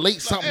have to relate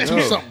something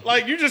to something.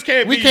 Like you just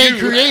can't We be can't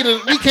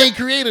you.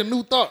 create a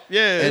new thought.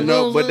 Yeah. And You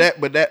know no, what I'm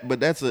but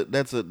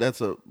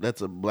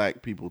that's a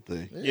black people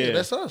thing. Yeah,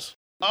 that's us.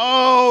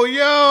 Oh,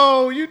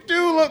 yo, you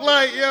do look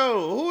like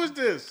who is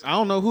this? I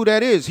don't know who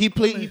that is. He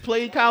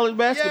played college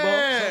basketball.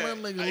 Yeah. Some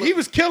of them niggas He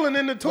was killing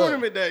in the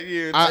tournament that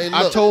year. I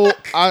look. told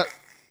Let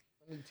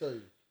me tell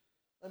you.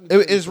 Let me tell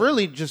you it's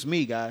really just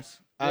me, guys.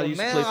 I Yo,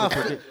 used to play for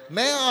Purdue.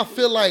 now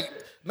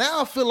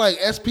I feel like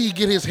SP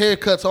get his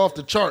haircuts off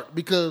the chart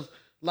because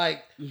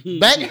like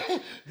back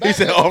he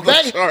said off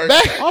the chart.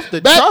 Off the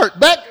chart.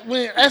 Back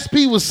when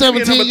SP was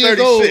 17 number years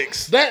old,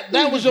 36.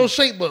 that was your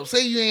shape up.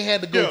 Say you ain't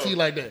had the goatee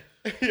like that.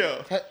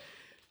 Yo.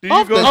 Do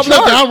Off the I'm,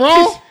 chart. I'm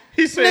wrong.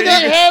 He said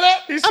Nigga ain't had that.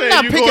 He said I'm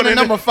not you picking going a in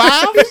number the-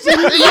 5. You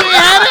ain't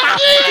had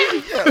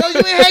it. Yo, you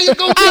ain't had your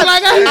goatee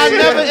like I that.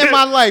 never in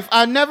my life.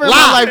 I never in Lie.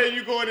 my life. Said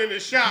you going in the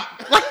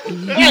shop.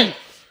 Hey,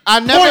 I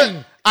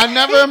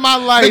never in my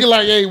life. nigga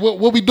like, hey,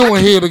 what we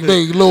doing here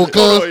today, little cuz?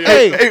 Oh,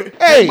 yeah.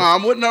 Hey,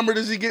 Mom, what number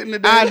does he get in the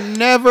day? I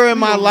never in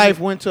my life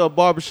went to a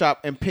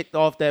barbershop and picked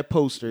off that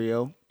poster,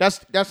 yo.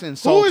 That's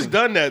insulting. Who has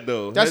done that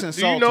though? That's Do you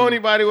insulting. know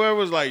anybody who ever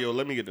was like, yo,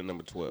 let me get the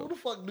number Who 12? the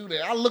fuck do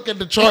that? I look at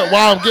the chart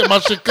while I'm getting my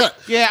shit cut.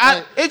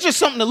 Yeah, it's just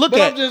something to look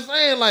But at. I'm just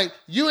saying, like,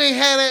 you ain't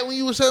had that when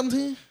you were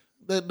 17?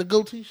 The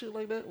goatee shit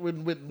like that? With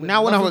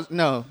Not when I nothing?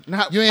 was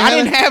not. You ain't I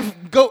had didn't have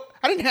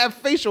I didn't have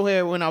facial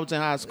hair when I was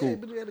in high Yeah, school.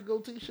 but you had a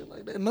goatee shit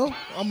like that. No,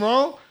 I'm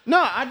wrong.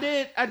 No, I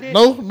did.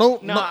 No.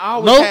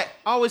 I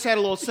always had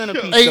a little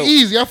centerpiece. Hey, though.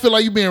 easy. I feel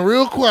like you being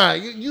real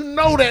quiet. You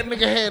know that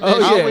nigga had that.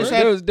 Oh, I yeah. always There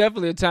had- was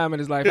definitely a time in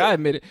his life, I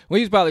admit it. When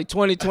he was probably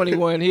 20,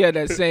 21, he had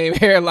that same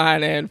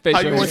hairline and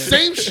facial you hair. want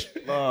Same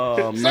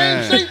Oh same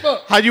man. shape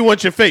up. How you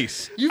want your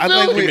face? You I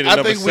feel think me? me the I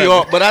number think we 7.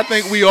 all, but I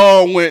think we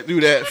all went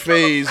through that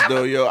phase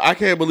though, yo. I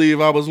can't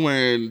believe I was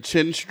wearing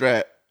chin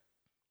strap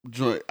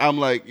joint. I'm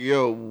like,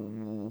 yo,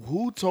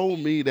 who told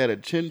me that a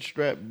chin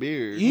strap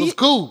beard? It was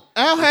cool.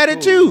 Al had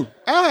it too.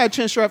 Al had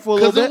chin strap for a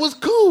little Because bit. it was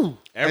cool.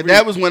 And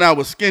that was when I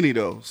was skinny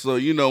though. So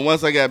you know,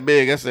 once I got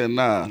big, I said,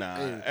 nah.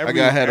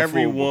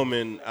 Every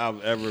woman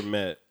I've ever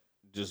met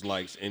just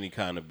likes any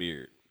kind of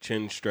beard.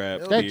 Chin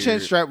strap. that beard. chin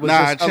strap was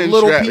Nah, just a chin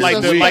little strap piece is Like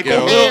of the weak, like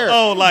yo. a hair.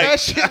 little like That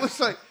shit was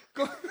like.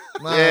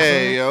 Nah,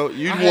 Yeah, son. yo,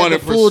 you I had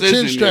wanted the full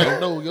precision, chin strap. yo.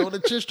 No, yo, the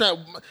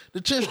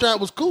chin strap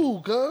was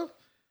cool, cuz.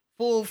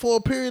 for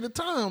a period of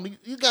time.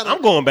 You got.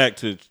 I'm going back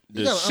to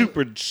the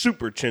gotta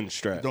super chin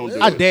strap. Don't do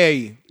I it. dare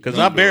you. Because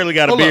I barely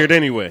got a Hold up. beard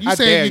anyway. You I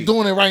dare saying you. you're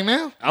doing it right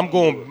now? I'm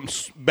going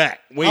back,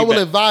 way I would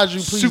back. advise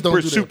you, please don't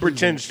do that. Super Please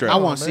chin don't. strap. I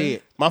want to man. see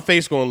it. My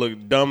face going to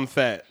look dumb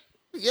fat.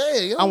 Yeah,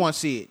 yo. I want to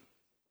see it.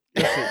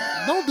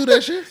 Don't do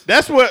that shit.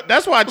 That's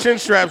why chin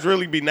straps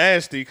really be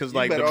nasty, because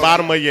like the better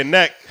bottom of your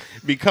neck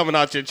be coming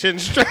out your chin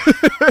strap.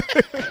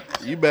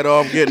 You better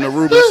off getting a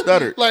Ruben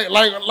Studdard.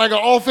 like an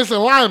offensive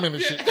lineman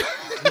and shit.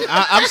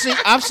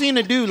 I've seen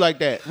a dude like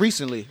that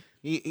recently.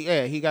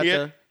 He got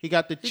Yeah.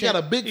 the chin. He got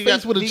a big he face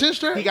got- with a he- chin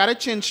strap. He got a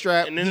chin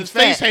strap. And then He's his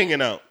face fat.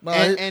 hanging out. Nah,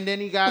 And then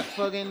he got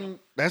fucking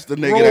That's the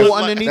roll nigga.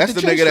 underneath That's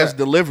the the chin nigga that's strap.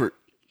 delivered.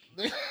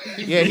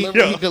 Yeah, he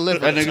That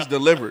delivered. nigga's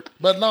delivered.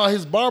 but no,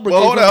 his barber Well,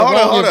 gave hold him on, the hold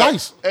on, wrong hold on.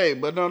 advice. Hey,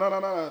 but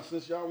no.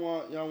 Since y'all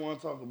want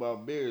to talk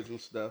about beards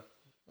and stuff,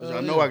 'cause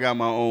I know I got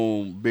my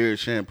own beard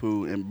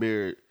shampoo and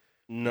beard.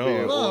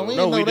 No, No, we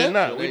no, ain't we know did that.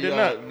 not. We did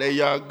not. There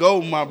y'all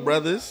go, my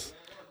brothers.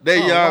 There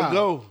y'all wow.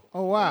 go.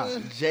 Oh wow.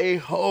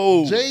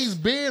 J-Ho. Jay's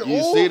beard You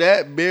oil. see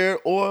that? Beard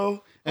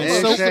oil and Hold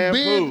on, just a shampoo.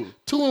 beard,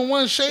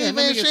 2-in-1 shave Yeah, let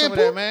me and get some shampoo. of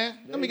that, man.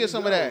 Let me get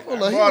some of that.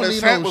 Hold on, he Brought don't the need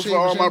samples no for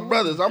all shave my shampoo.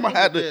 brothers. I'm gonna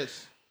have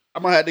This.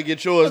 to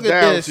get yours Look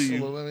at down this. to you.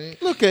 Hold on, man.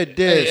 Look at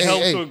this. It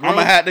helps hey, with I'm growth.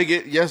 gonna have to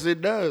get. Yes,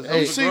 it does.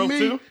 Hey, you see growth me?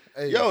 too?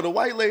 Hey. Yo, the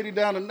white lady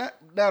down in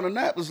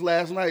Annapolis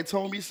last night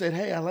told me, said,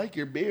 "Hey, I like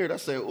your beard." I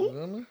said,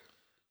 "Ooh,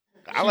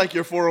 I like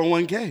your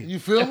 401k." You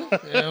feel me?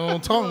 Yeah,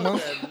 don't talk,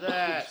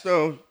 man.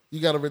 So, You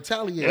got to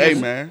retaliate. hey,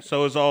 man,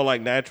 So it's all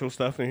like natural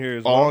stuff in here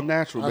as well. all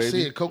natural, I baby.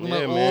 see it.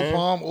 Coconut Yeah, oil, man.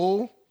 palm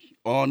oil.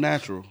 All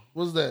natural,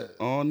 What's that?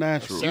 all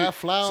natural.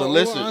 Safflower So oil?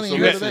 listen, I ain't so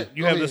heard of listen. that.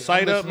 You Go have the ahead,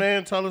 site I'm up, listening.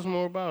 man. Tell us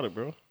more about it,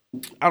 bro.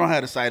 I don't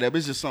have the site up.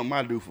 It's just something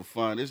I do for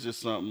fun. It's just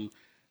something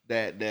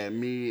that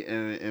me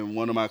and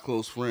one of my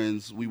close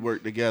friends, we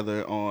work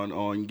together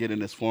on getting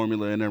this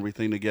formula and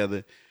everything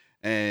together,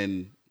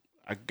 and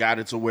I got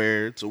it to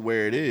where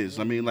it is.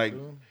 I mean, like,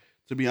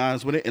 to be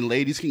honest with it, and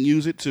ladies can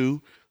use it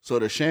too. So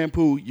the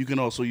shampoo you can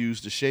also use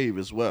to shave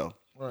as well,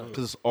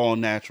 because it's all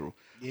natural.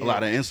 A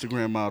lot of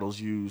Instagram models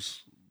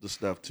use the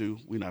stuff too.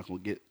 We're not gonna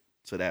get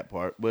to that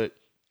part, but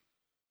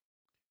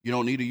you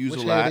don't need to use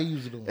Which a hair lot. they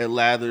use it on? It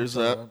lathers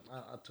up.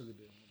 I took it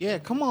there. Yeah,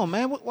 come on,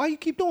 man. Why you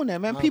keep doing that,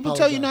 man? I People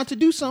tell you apologize. not to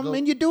do something,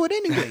 and you do it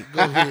anyway. Go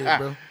ahead,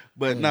 bro.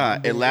 But nah,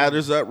 it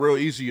lathers up real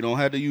easy. You don't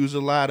have to use a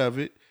lot of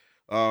it.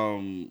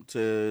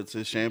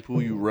 To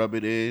shampoo, you rub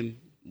it in.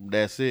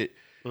 That's it.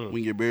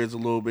 When your beard's a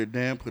little bit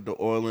damp, put the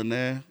oil in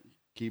there.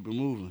 Keep it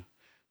moving.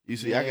 You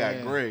see, I got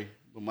Yeah. gray,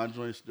 but my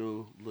joints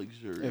still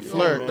luxurious. It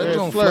flirt. That It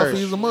joint flourish.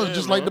 fluffy as a mug,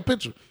 just like the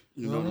picture.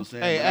 You know what I'm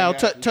saying? Hey, But I Al,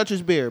 got you. touch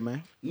his beard,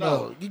 man.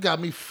 No, you got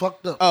me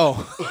fucked up.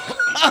 Oh.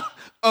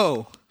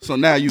 Oh. So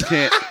now you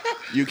can't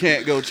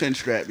go chin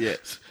strap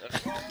yet.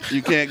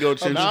 You can't go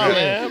chin Nah, strap.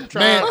 man. I'm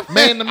trying.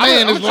 Man to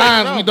man I'm is checking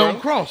lines out, we bro.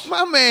 don't cross.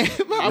 My man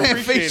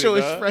appreciate facial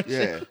it, dog.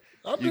 expression.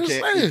 Yeah, I'm you just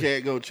can't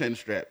saying. go chin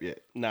strap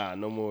yet. Nah,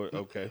 no more.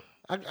 Okay.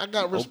 I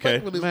got respect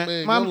Okay. for this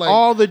man. Man, yo, like,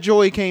 all the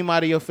joy came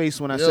out of your face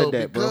when I yo, said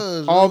that, bro.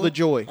 because, All yo, the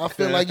joy. I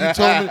feel like you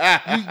told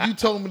me you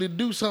told me to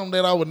do something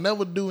that I would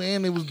never do,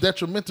 and it was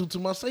detrimental to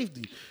my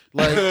safety.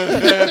 Like,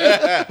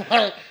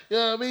 like, you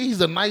know what I mean?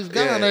 He's a nice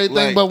guy Yeah, and everything,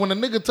 like- but when a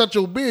nigga touch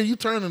your beard, you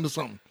turn into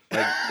something.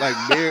 Like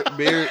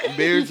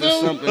beards is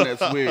something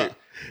that's weird.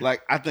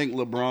 Like, I think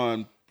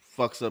LeBron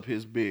fucks up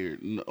his beard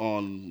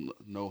on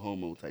no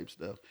homo type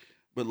stuff.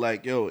 But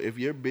like, yo, if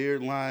your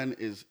beard line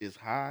is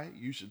high,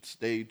 you should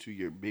stay to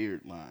your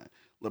beard line.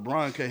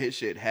 LeBron cut his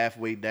shit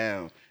halfway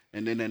down,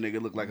 and then that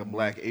nigga look like a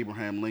black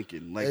Abraham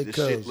Lincoln. Like, Hey, the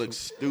shit cuz, looks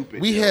stupid.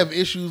 We yo. have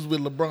issues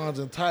with LeBron's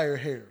entire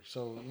hair,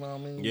 so you know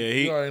what I mean. Yeah,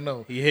 you already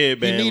know. he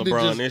headband need to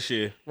LeBron just- this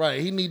year. Right,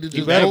 he need to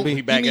just better go, be.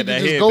 He back need at to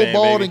that just go headband,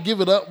 bald baby. and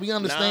give it up. We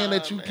understand Nah,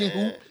 that you can man.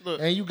 hoop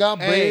Look. and you got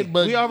bread, Hey,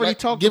 but we already like,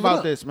 talked give it about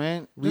up. this,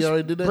 man. We Just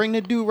already did that. Bring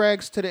the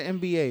do-rags to the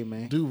NBA,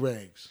 man. Do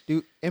rags.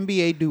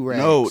 NBA do-rags.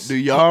 No, do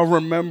y'all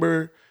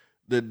remember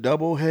the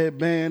double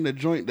headband, the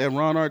joint that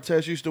Ron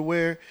Artest used to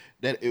wear?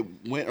 That it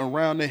went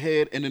around the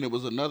head, and then it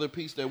was another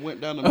piece that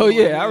went down the middle. Oh of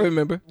the yeah, I head?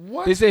 remember.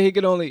 What? They said he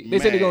could only. They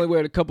said he could Man. only wear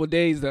it a couple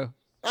days though.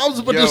 I was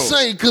about Yo, to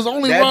say because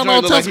only That Ron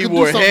joint looked like Artest he could do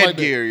wore something like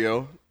that. headgear,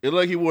 yo. It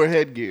looked like he wore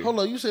headgear. Hold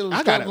on, you said it was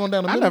I start got going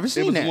down the I middle. never It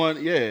seen was that.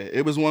 one, yeah.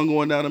 It was one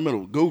going down the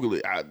middle. Google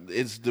it.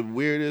 It's the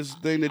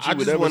weirdest thing that you I would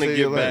just ever want say to in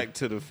get your life. back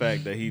to the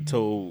fact that he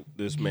told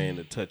this man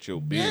to touch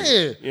your beard. Yeah.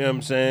 You know what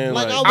I'm saying?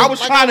 Like, Like, I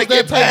was trying to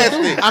get past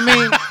dude. it. I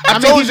mean, I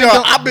told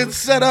y'all I've been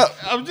set up.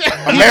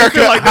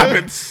 America, I've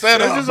been set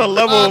this up. is a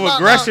level Nah, of nah,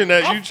 aggression nah.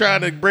 that you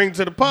trying to bring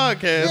to the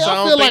podcast. Yeah, I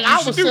don't feel think like you I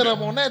should was do set that.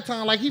 up on that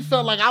time. Like he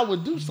felt like I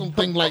would do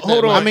something like Hold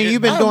that. on. Like, I mean,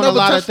 you've been I've doing a never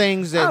lot of touched-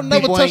 things that I've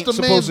never people touched ain't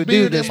a man's supposed to do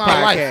beard this in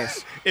my life.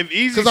 podcast. If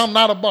Easy, because I'm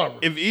not a barber.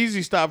 if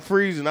Easy stopped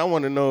freezing, I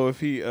want to know if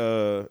he,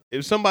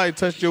 if somebody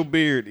touched your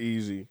beard,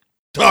 Easy.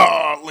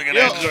 Oh, look at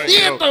that joint.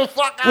 Get yo. the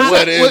fuck out!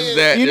 What is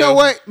that? You yo? know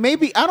what?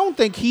 Maybe I don't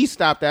think he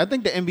stopped that. I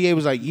think the NBA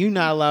was like, "You're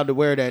not allowed to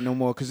wear that no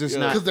more because it's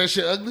not." Because that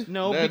shit ugly.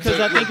 No, That because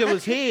I joint- think it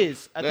was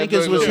his. I That think it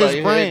joint was look his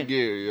like brand,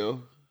 headgear,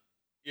 yo.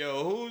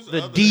 Yo, who's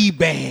the D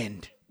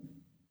band.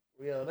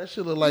 Yeah, that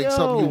shit look like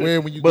something you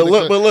wear when you But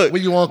look,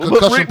 when you on but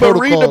concussion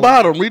protocol. read the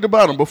bottom. Read the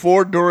bottom.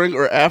 Before, during,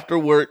 or after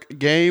work,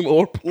 game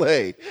or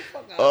play.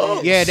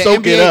 Oh, Yeah, the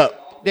soak NBA, it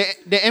up.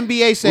 The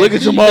NBA said. Look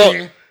at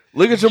Jamal.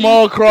 Look at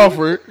Jamal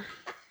Crawford.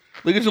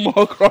 Look at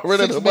Jamal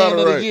Crawford at the Man bottom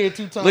of the right. year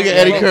 2 times. Look at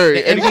Eddie Curry.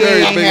 The Eddie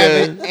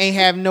NBA Curry, ain't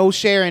have no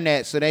share in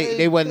that, so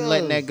they wasn't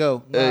letting that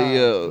go. Hey,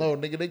 yo. No,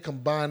 nigga, they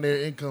combine their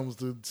incomes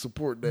to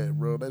support that,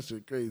 bro. That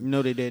shit crazy.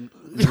 No, they didn't.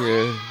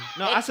 Yeah.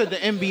 No, I said the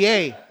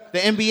NBA. The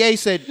NBA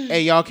said,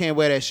 "Hey, y'all can't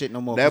wear that shit no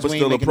more." That 'cause was we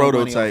ain't still a making no money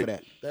off of prototype.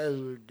 that." That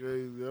shit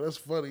crazy. Yo, that's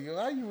funny. Yo,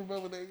 how you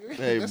remember that?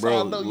 Hey, That's bro, how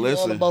I know you all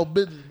listen. about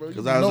business, bro.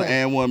 Because I was an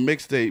and one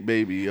mixtape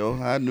baby, yo.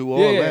 I knew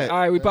all Yeah. that. All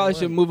right, we probably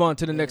should move on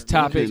to the next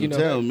topic. You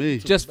tell me.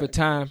 just for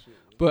time.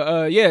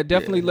 But yeah,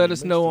 definitely let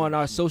us know on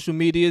our social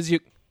medias.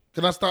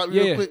 Can I stop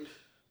Yeah. real quick?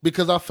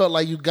 Because I felt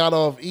like you got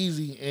off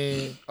easy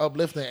and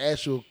Uplifting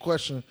asked you a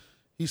question.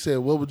 He said,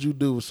 "What would you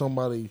do if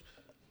somebody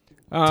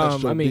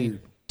touched your I mean,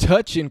 beard?"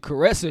 touch and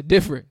caress are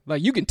different.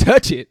 Like you can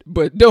touch it,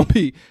 but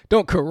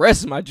don't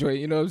caress my joint.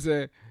 You know what I'm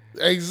saying?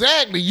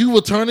 Exactly. You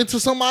will turn into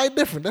somebody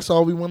different. That's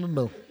all we want to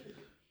know.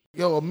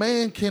 Yo, a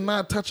man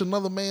cannot touch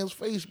another man's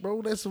face,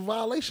 bro. That's a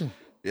violation.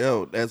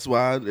 Yo, that's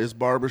why it's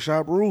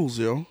barbershop rules,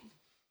 yo.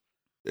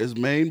 It's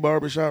main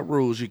barbershop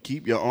rules. You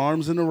keep your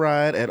arms in the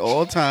ride at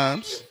all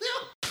times.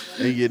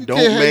 And you don't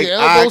can't have make your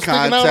eye elbows sticking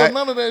out or contact.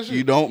 none of that shit.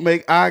 You don't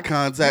make eye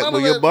contact None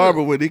with of your that barber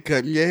shit. when he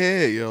cutting your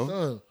hair, yo.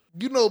 Son,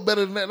 you know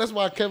better than that. That's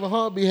why Kevin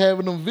Hart be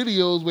having them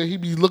videos where he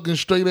be looking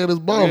straight at his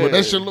barber. Yeah.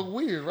 That shit look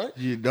weird, right?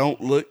 You don't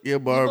look your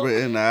barber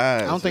in the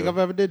eyes. I don't think I've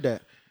ever did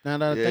that. Now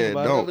that I Yeah, think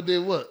about don't. Ever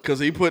did what? Cause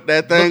he put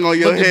that thing on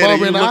your look your head and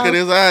barber you in the look eye? at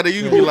his eye, then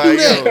you can be Who like, do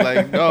that? yo,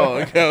 like,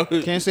 dog, yo.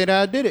 it. Can't say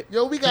that I did it.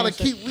 Yo, we gotta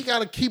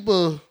keep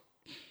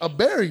a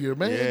barrier,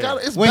 man. Yeah.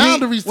 It's When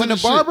boundaries when to the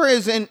shit. barber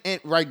is in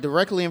right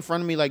directly in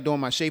front of me, like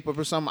doing my shape up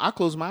or something, I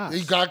close my eyes.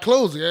 You gotta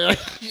close it. Yeah.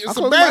 It's I a close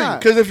my barrier.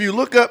 eyes. Cause if you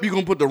look up, you're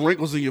gonna put the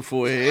wrinkles in your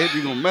forehead.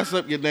 You're gonna mess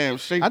up your damn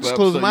shape. I just up,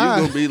 close so my you're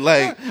eyes. gonna be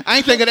like, I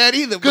ain't think of that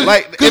either. But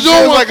like, Because it you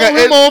don't feels want to like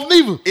throw him off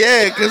neither.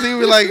 yeah. Cause he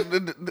was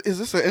like, is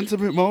this an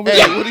intimate moment?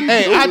 Hey, Like, what are you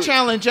hey, doing? I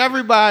challenge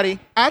everybody.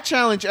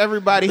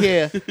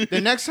 here.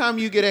 The next time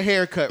you get a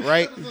haircut,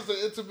 right? This is an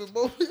intimate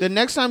moment. The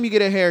next time you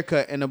get a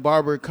haircut and the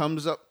barber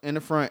comes up in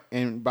the front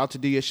and about to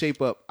do your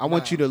shape up, I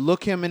want you to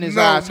look him in his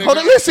No, eyes. nigga. Hold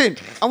on, listen.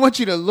 I want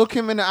you to look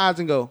him in the eyes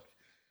and go,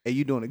 "Hey,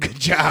 you doing a good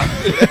job.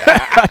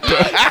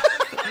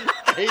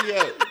 Hey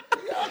yo,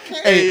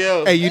 hey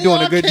yo, Hey, you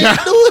doing a good job."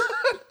 Can't do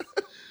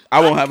it. I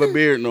won't have a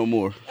beard no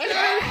more.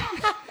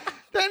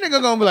 That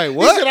nigga gonna be like, He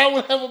 "What?" said I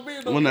wouldn't have a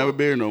beard. I won't have a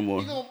beard no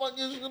more. You gonna fuck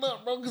your shit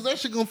up, bro? Because that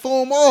shit gonna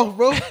throw him off,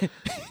 bro.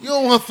 You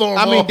don't want to throw him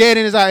I off. mean, dead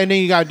in his eye, and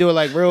then you gotta do it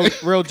like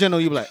real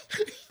gentle. You be like,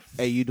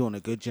 "Hey, you doing a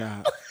good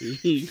job."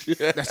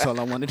 That's all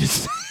I wanted to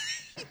say.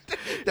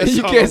 That's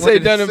You all I can't say wanted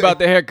to nothing about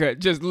the haircut.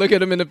 Just look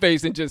at him in the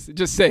face and just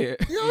say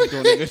it. You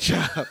doing a good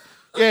job.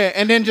 Yeah,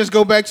 and then just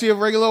go back to your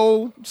regular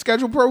old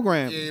scheduled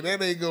program. Yeah,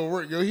 that ain't gonna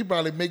work, yo. He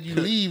probably make you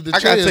leave the I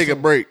chair. gotta take a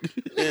break.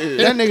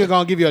 That nigga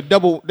gonna give you a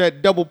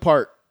double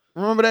part.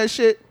 Remember that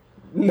shit?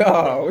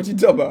 No, what you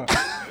talking about?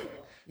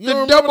 You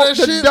don't remember that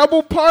The shit?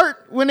 double part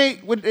when they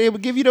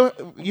would give you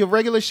your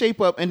regular shape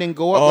up and then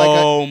go up Oh,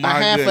 like a my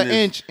half an goodness.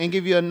 inch and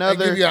give you They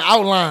another give you an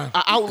outline.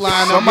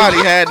 outline. Somebody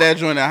had that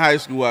joint in high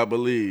school, I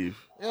believe.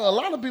 Yeah, a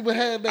lot of people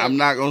had that. I'm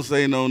not gonna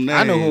say no names.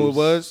 I know who it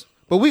was,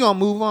 but we gonna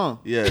move on.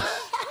 Yes.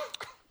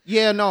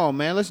 Yeah, no,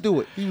 man, let's do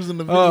it. He was in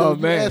the video. Oh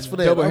You man, asked for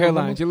that. double I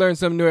remember. hairlines. You learn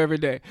something new every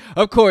day.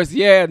 Of course,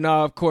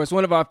 of course.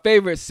 One of our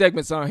favorite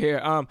segments on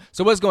here.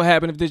 So what's gonna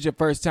happen if this is your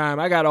first time?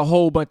 I got a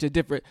whole bunch of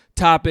different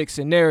topics,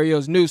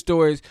 scenarios, news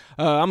stories.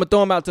 I'm gonna throw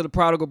them out to the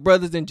Prodigal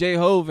Brothers and J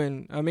Hove,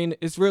 and I mean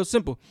it's real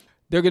simple.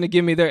 They're gonna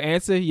give me their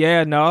answer,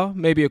 yeah, no,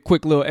 maybe a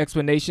quick little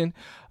explanation.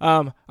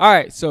 All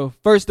right, so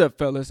first up,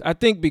 fellas, I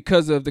think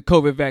because of the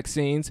COVID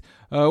vaccines,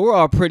 we're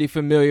all pretty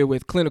familiar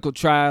with clinical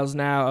trials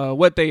now,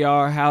 what they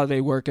are, how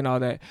they work, and all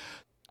that.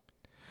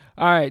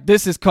 All right,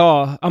 this is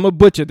called, I'm going to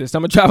butcher this.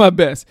 I'm going to try my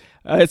best.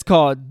 It's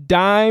called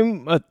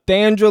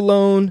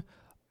dimethandrolone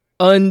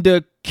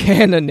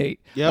undecanoate,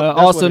 Yep, that's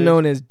also what it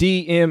known as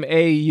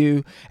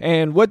DMAU.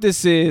 And what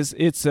this is,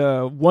 it's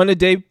a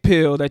one-a-day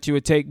pill that you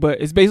would take,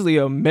 but it's basically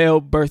a male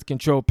birth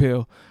control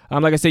pill.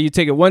 Like I said, you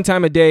take it one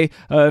time a day. It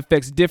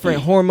affects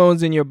different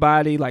hormones in your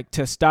body, like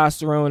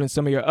testosterone and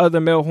some of your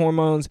other male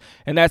hormones.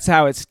 And that's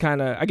how it's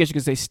kind of, I guess you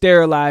could say,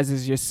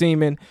 sterilizes your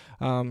semen.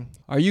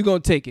 Are you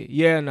going to take it?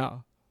 Yeah or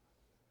no?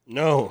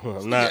 No,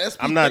 I'm not. SP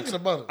I'm not. thinking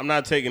about it. I'm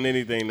not taking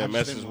anything that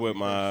messes with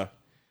my.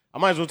 I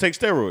might as well take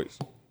steroids.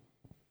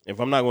 If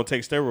I'm not going to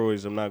take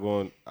steroids, I'm not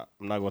going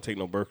to take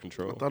no birth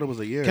control. I thought it was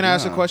a year. Can I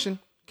ask a question?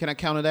 Can I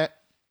counter that?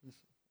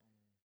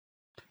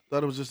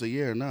 Thought it was just a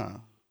year. Nah.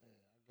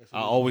 I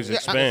always It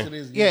expand.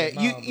 is, Yeah,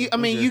 nah, I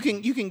mean, you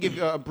can give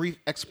a brief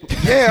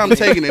explanation. Yeah, I'm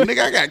taking it,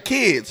 nigga. I got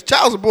kids.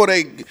 Child support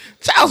is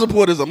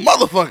a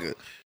motherfucker.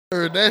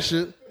 heard that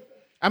shit.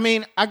 I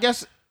mean, I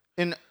guess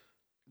in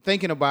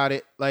thinking about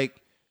it,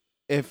 like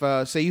if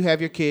say you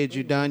have your kids,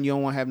 you're done, you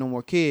don't want to have no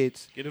more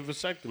kids. Get a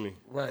vasectomy.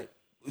 Right.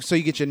 So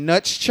you get your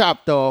nuts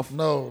chopped off.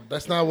 No,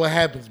 that's not what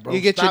happens, bro. You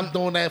get Stop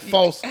doing that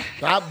false.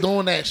 Stop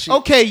doing that shit.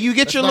 Okay, you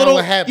get That's your not little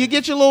what happens. you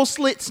get your little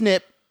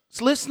snip.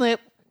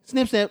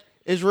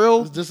 It's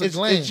real. It's just a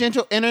gland. It's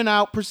gentle in and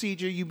out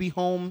procedure. You be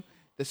home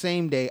the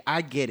same day.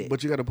 I get it.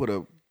 But you got to put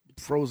a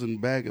frozen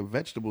bag of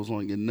vegetables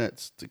on your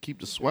nuts to keep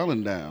the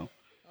swelling down.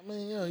 I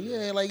mean,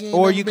 yeah, like you ain't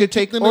or never you been could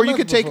take, kicked in the or you nuts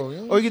could take, before. You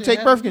know or you what could take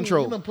I'm birth saying?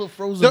 control. You done put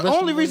frozen The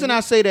vegetables only on reason your-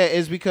 I say that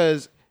is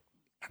because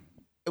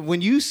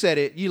when you said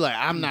it, you like,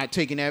 I'm not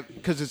taking that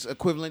because it's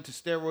equivalent to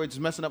steroids,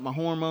 messing up my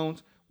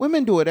hormones.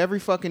 Women do it every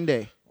fucking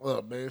day.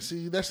 Well, man,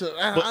 see,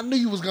 I knew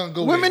you was gonna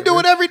go. Women there, do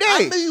man. it every day.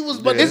 I knew you was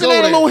about to Isn't go that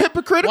a there. little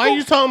hypocritical? Why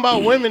you talking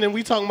about women and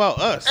we talking about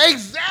us?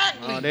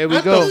 Exactly. Oh, there we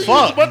I go. knew you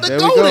was about to There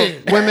go we go.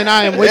 there. Women,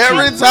 I am with you.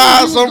 Every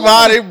time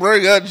somebody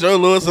bring up Joe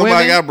Lewis, somebody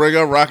Women- got to bring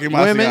up Rocky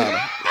Women-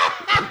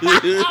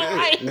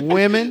 Marciano.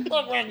 Women,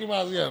 Fuck Rocky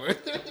Marciano.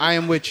 I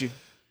am with you.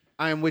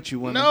 I am with you,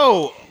 women.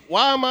 No,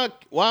 why am I?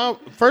 Why?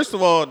 First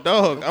of all,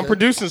 dog, I'm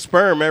producing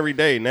sperm every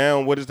day.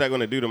 Now, what is that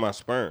going to do to my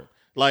sperm?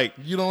 Like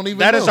You don't even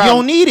that know. is You our,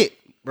 don't need it.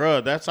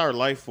 bruh, that's our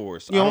life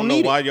force. You I don't don't know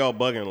need why y'all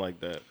bugging like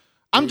that.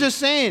 I'm just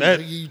saying.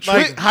 That You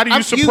like, tripping. how do you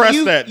I'm- suppress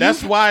you- that?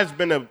 That's you- why it's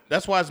been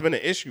an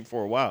issue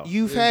for a while.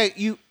 You've had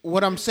you.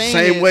 What I'm saying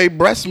Same is, way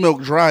breast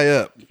milk dry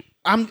up.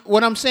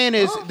 what I'm saying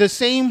is the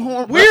same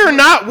hormone. We're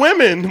not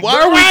women.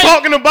 Why are we Right.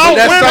 talking about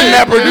That's women? something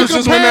that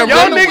produces when they're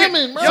Y'all Men women. and niggas,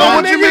 women, bro. y'all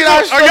What you mean I niggas,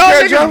 are stroke y'all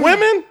that, niggas Joe?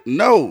 women?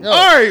 No.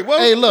 All right, well,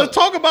 Hey, look. let's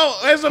talk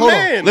about as a Hold on.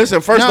 man.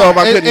 Listen, first No, off,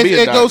 I couldn't be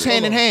a it goes doctor.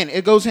 hand in hand.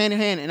 It goes hand in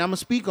hand, and I'm gonna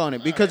speak on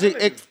it because it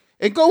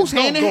goes It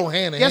don't hand in go hand.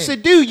 hand in Yes, hand.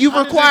 it do. You How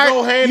does it require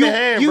go hand you, in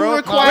hand, you bro?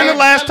 require. When the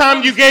last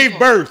time you gave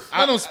birth?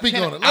 Let him speak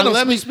on it.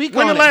 Let me speak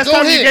When on the it. last Go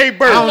time you ahead. gave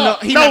birth? I don't know.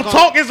 He No, not gonna-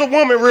 talk as a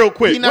woman real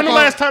quick. He not When the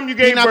gonna- last time you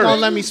he gave not birth?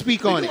 gonna let me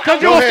speak on it.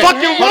 Because you're Go a ahead.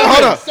 fucking woman.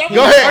 Hold up.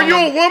 Go ahead. Are you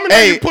a woman?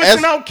 Hey, Are you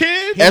pushing out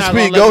kids? He not SP,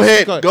 gonna let go me ahead.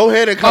 speak on it. Go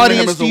ahead and come to him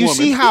Audience, as a do you woman.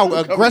 see how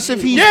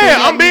aggressive he's being Yeah,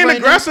 at I'm me being right now?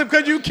 aggressive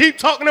because you keep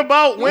talking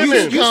about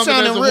women. You coming as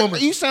sounding a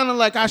woman. you sounding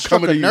like I struck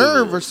coming a to you.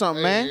 nerve or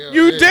something, man.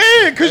 You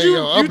did because Hey, you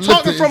yo, you Uplifted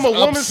talking from a is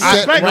woman's upset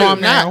perspective. No, right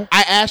I'm now. not.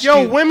 I asked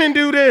Yo, you, women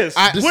do this.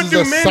 This What is do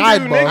a men do,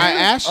 sidebar. nigga? I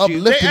asked you.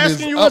 Uplifting They is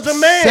asking you as a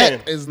man. upset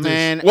as this.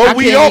 man. Well, I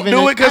we can't don't even-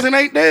 do it because it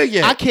ain't there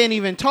yet. I can't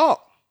even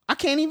talk. I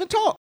can't even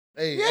talk.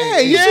 Hey, Yeah,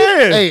 hey, you hey,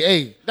 see- Hey,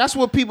 hey. That's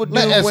what people do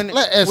Let when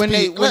SP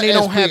they let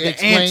don't SP have the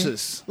explain.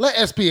 answers. Let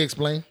SP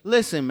explain.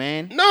 Listen,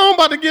 man. No, I'm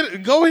about to get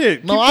it. Go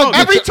ahead. No, Keep I talking.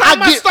 get Every you.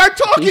 time I get- start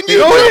talking, you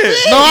Go jump ahead.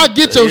 in. No, I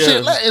get your Yeah.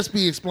 shit. Let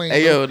SP explain.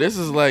 Hey, bro. yo, this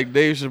is like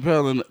Dave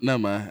Chappelle and never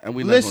mind. And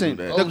we not Listen,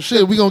 gonna do that. Oh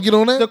shit, we gonna get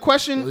on that? The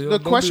question, Don't the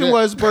do question that.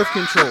 was birth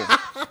control.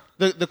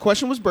 The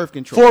question was birth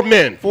control For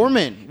men. For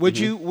men. Would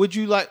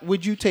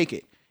you take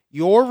it?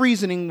 Your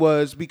reasoning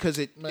was because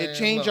it Man,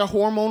 changed look.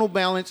 your hormonal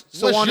balance.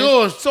 So What's on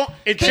yours? And, so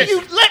It can cha-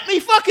 you let me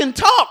fucking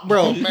talk,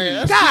 bro? man,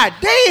 that's- God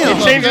damn.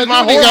 It changes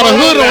my He got a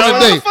hormones hood on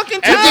balance. today. Fucking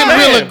He's time. getting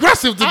real Man.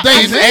 aggressive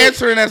today. He's man.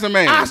 answering as a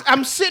man.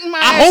 I'm sitting my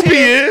I ass hope he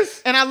here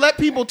is. and I let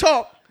people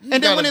talk. And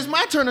then gotta- when it's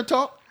my turn to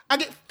talk, I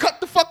get cut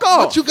the fuck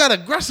off. But you got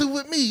aggressive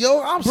with me,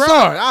 yo. I'm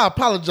sorry. I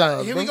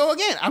apologize. Here bro. we go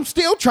again. I'm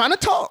still trying to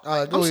talk. All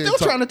right, go I'm ahead still and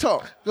talk. trying to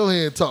talk. Go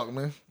ahead and talk,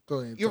 man. Go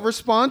ahead. And Your talk.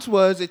 response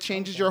was it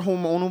changes your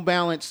hormonal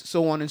balance,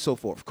 so on and so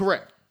forth.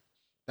 Correct.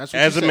 That's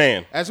what As you a said.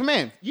 man. As a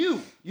man.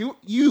 You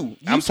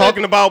I'm said-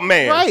 talking about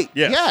man. Right.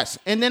 Yes. Yes.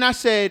 And then I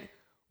said,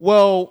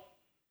 well,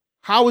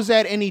 how is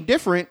that any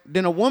different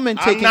than a woman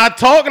taking? I'm not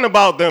talking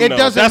about them. It though.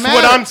 doesn't That's matter.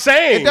 what I'm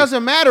saying. It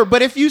doesn't matter.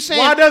 But if you say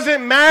Why does it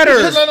matter?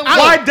 Just let him go.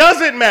 Why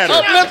does it matter?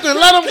 Uplifting,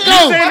 let him You're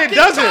go. saying it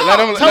doesn't. Let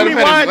him Tell me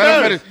finish. why it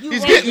Let him does. finish.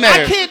 He's getting I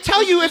there. can't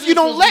tell you if you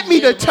don't let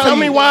me to tell you. Tell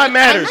me why it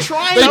matters. I'm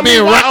trying. They Tell me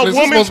being why reckless. a It's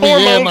woman's supposed to be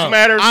hand hormones out.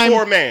 matters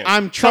for a man.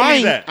 I'm Tell me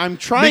trying. that. I'm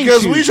trying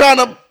Because to. we trying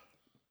to.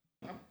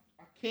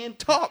 can't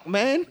talk,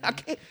 man. I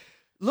can't.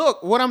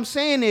 Look, what I'm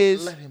saying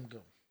is, Let him go.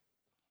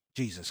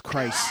 Jesus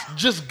Christ.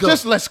 Just go.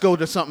 Just let's go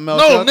to something else.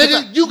 no, yo, 'cause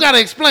nigga, you gotta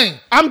explain.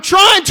 I'm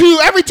trying to.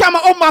 Every time I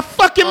open my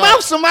fucking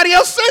mouth, somebody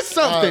else says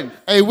something.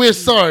 Hey, we're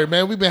sorry,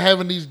 man. We've been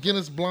having these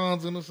Guinness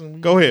blondes in us. And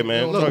we, Go ahead,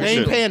 man. we Look, don't Talk they ain't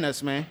shit. paying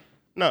us, man.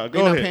 No, They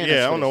go not ahead. paying us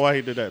Yeah, I for don't know this. why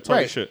he did that. Talk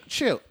Right. shit.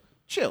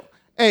 Chill.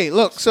 Hey,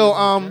 look. So,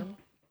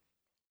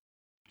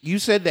 you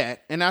said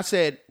that, and I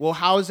said, well,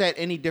 how is that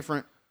any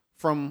different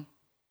from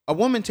a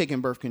woman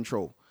taking birth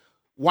control?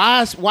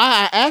 Why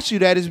I asked you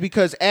that is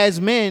because as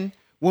men,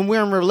 when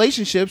we're in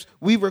relationships,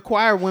 we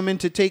require women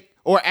to take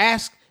or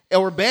ask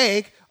or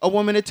beg a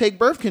woman to take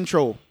birth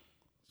control.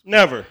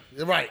 Never.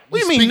 You're right. What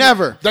do you mean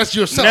never? That's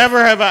yourself.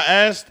 Never have I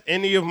asked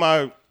any of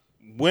my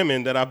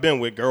women that I've been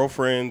with,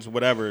 girlfriends,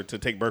 whatever, to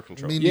take birth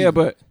control. Me Yeah,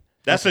 but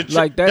That's a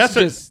like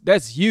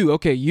that's you.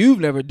 Okay, you've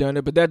never done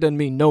it, but that doesn't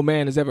mean no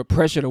man has ever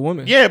pressured a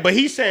woman. yeah, but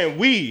he's saying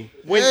we.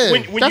 When Yeah.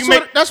 when That's you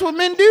make that's what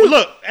men do.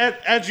 look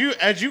as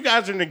you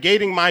guys are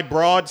negating my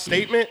broad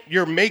statement,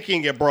 you're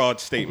making a broad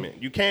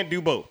statement. You can't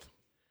do both.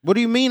 What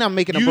do you mean? I'm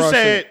making a broad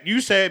statement? You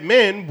said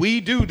men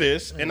we do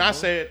this, and I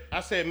said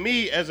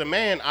me as a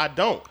man I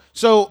don't.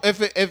 So if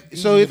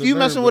get you a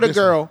messing nerve with a with this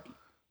girl,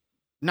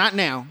 not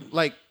now,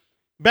 like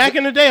Back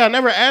in the day, I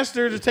never asked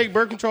her to take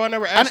birth control. I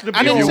never asked her to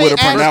I be didn't If on you say would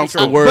have ask- pronounced the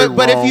but- word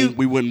but if wrong, you-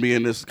 we wouldn't be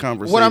in this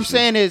conversation. What I'm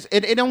saying is,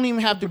 it don't even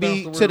have to be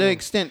pronounced the to the word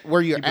extent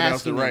where you're You pronounced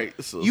asking. it me. right,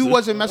 so- You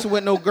wasn't messing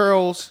with no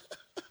girls.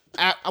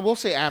 I will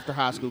say after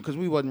high school because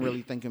we wasn't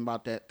really thinking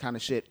about that kind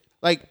of shit.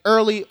 Like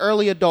early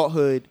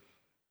adulthood.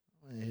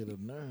 I hit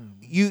a nerve.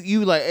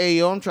 You like, hey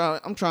yo, I'm trying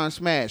to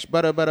smash,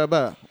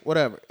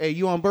 whatever. Hey,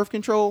 you on birth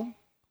control?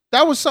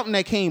 That was something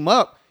that came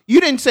up. You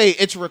didn't say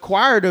it's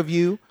required of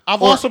you.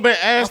 I've or- also been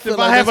asked feel if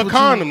like I have that's a what you-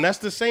 condom. That's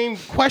the same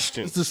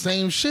question. It's the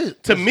same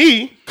shit. To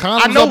me,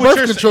 Condoms I know are what birth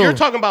you're control. You're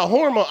talking about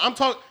hormone. I'm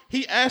talking.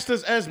 He asked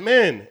us as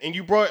men, and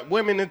you brought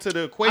women into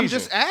the equation. I'm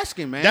just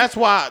asking, man. That's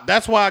why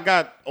I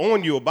got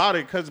on you about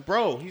it, because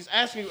bro, he's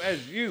asking you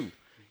as you.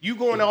 You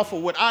going off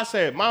of what I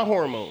said, my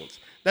hormones.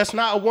 That's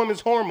not a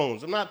woman's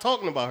hormones. I'm not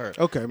talking about her.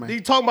 Okay, man. You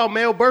talking about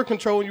male birth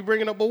control and you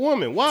bringing up a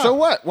woman. Why? So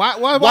what? Why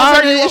Why is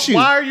that are an you issue?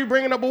 Why are you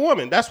bringing up a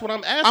woman? That's what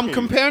I'm asking. I'm you.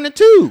 comparing the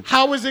two.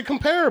 How is it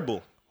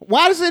comparable?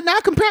 Why does it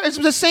not compare? It's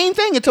the same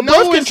thing. It's a No,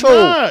 birth it's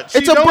control. not. She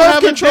It's a don't birth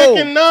have control. a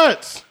dick and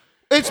nuts.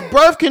 It's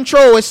birth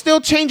control. It's still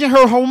changing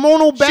her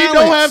hormonal balance. She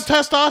don't have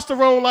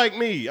testosterone like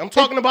me. I'm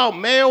talking about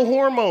male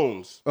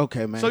hormones.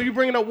 Okay, man. So you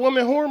bringing up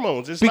woman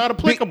hormones? It's not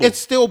applicable. It's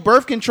still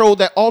birth control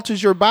that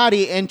alters your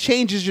body and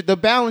changes the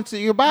balance of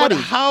your body.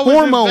 But how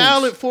Hormones. is it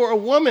valid for a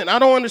woman? I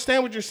don't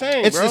understand what you're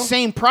saying, It's bro. the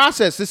same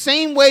process. The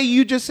same way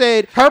you just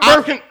said. Her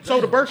birth I-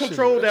 so the birth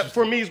control that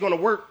for me is going to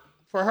work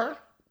for her.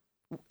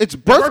 It's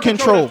birth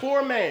control. that's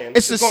for a man.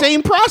 It's the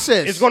same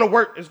process. It's going to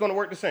work. It's going to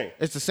work the same.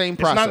 It's the same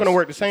It's not process. gonna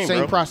work the same,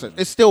 bro. process.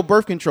 It's still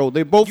birth control.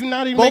 They both. You're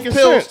not even both making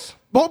pills. sense.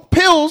 Both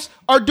pills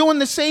are doing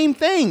the same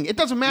thing. It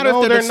doesn't matter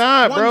No, if they're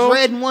not, one's bro.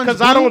 red and one's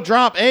Because blue. I don't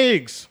drop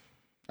eggs.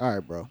 All right,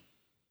 bro.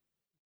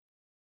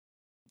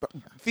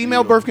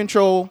 Female birth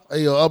control.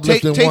 Hey, yo,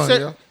 uplifting one,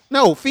 yo.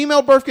 No,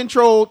 female birth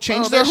control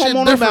change Oh, their that shit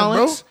hormonal different,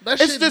 balance. bro.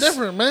 That shit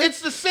different, man.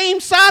 It's the same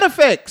side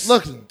effects.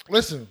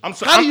 Listen.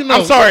 How do you know?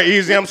 I'm sorry,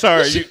 Easy. I'm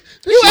sorry.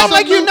 You act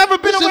like you've never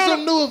been this is around.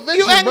 some new invention,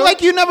 You act bro.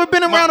 like you never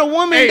been around a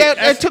woman Hey,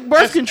 that took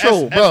birth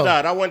control. bro.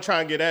 I wasn't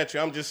trying to get at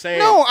you. I'm just saying.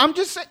 No, I'm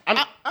just saying.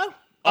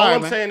 All right,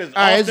 I'm man. saying is,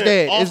 All right, often, it's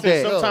dead. It's often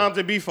dead. sometimes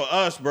it be for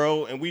us,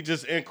 bro, and we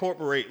just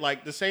incorporate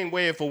like the same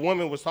way. If a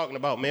woman was talking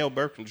about male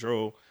birth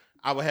control,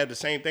 I would have the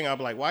same thing. I'd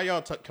be like, why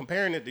y'all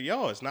comparing it to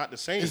y'all? It's not the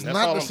same. It's That's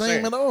not all the I'm same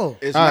saying. at all.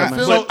 It's All right, not.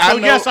 man. So, I so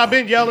know- yes, I've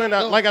been yelling.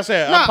 Like I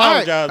said, No, I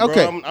apologize, all right,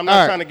 okay. bro. I'm All not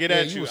right. trying to get Yeah,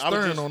 at you you. was I was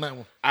stern just, on that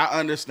one. I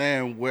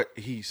understand what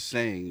he's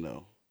saying,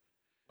 though.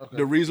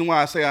 The reason why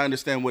I say I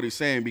understand what he's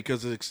saying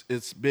because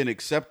it's been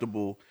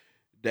acceptable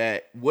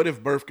that what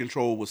if birth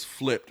control was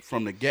flipped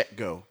from the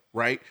get-go,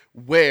 right?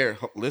 Where,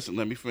 listen,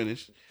 let me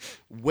finish.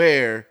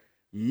 Where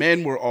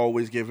men were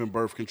always given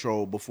birth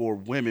control before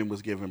women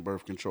was given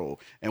birth control.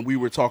 And we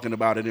were talking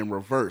about it in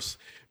reverse.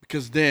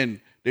 Because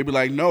then they'd be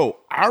like, no,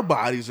 our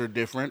bodies are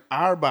different.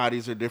 Our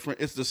bodies are different.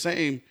 It's the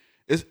same.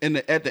 At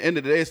the end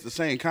of the day, it's the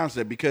same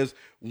concept because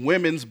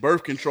women's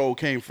birth control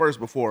came first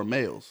before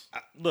males.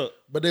 look,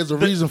 But there's a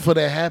reason for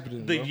that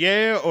happening. the bro.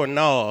 yeah or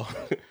no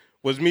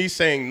was me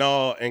saying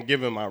no and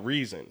giving my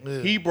reason.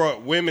 He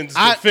brought women's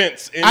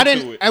defense into I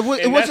didn't- it. it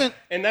And wasn't-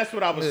 and that's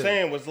what I was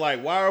saying was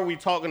like, why are we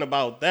talking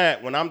about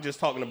that when I'm just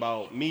talking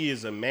about me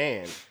as a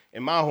man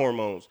and my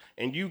hormones,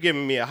 and you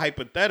giving me a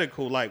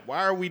hypothetical? Like,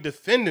 why are we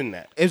defending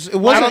that? It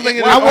wasn't. don't think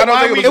it I is- would- I don't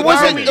think it it was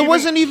wasn't. defending. It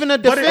wasn't even a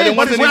But defense. it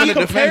wasn't When even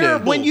you- a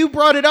defending. When you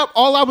brought it up,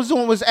 all I was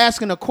doing was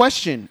asking a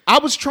question. I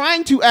was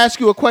trying to ask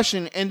you a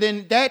question, and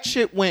then that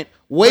shit went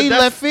way But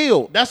that's- left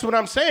field. That's what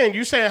I'm saying.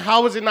 You saying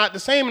how is it not the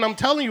same? And I'm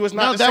telling you, it's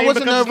not No, the that same.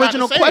 wasn't because the it's not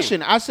original same.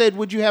 question. I said,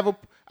 would you have a?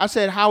 I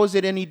said, how is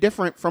it any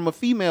different from a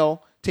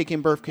female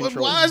taking birth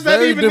control? Why is that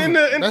Very even in the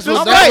different. That's discussion?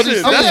 what- that's what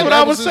he's That's saying. what That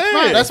I was was his saying.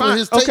 point. That's what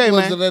his take Okay,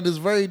 was. man. That is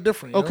very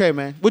different. yo. Okay,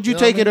 man. Would you You know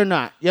what take I it or mean?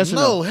 not? Yes or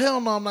No, no?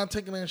 hell no, I'm not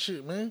taking that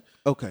shit, man.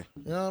 Okay.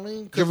 You know what I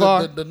mean? 'Cause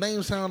Javar. the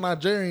name sound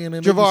Nigerian.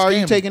 And Javar, are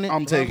you scamming. taking it?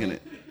 I'm taking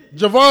it.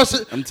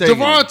 Javar, I'm taking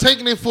Javar it.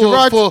 taking it for,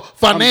 Javar- for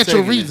financial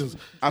taking it. reasons.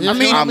 I'm- You I know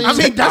mean, what I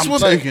mean, that's I'm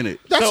what. taking it.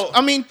 That's. So- I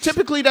mean,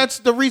 typically that's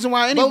the reason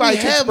why But anybody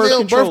we takes have birth male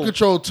control. birth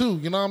control too.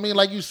 You know what I mean?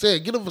 Like you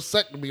said, get a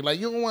vasectomy. Like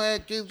you don't want to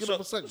have kids, get a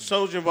vasectomy.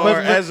 So Javar, But-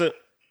 as a,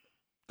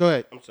 Go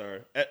ahead. I'm sorry,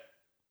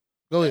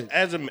 Go ahead.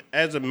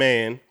 as a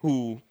man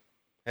who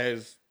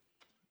has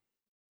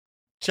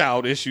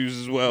child issues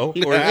as well,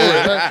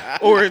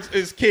 or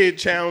it's kid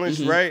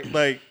challenged, right?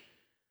 Like,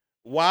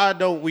 why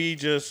don't we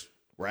just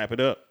wrap it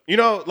up? You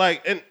know,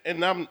 like,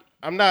 and I'm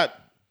not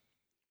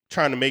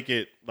trying to make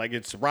it like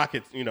it's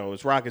rocket,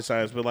 it's rocket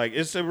science, but like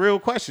it's a real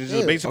question. It's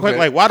just a Yeah. basic Okay. question.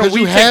 Like, why don't Because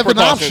we you take have an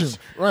option, precautions?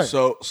 right?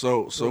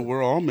 So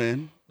we're all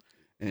men,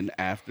 and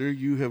after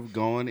you have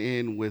gone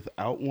in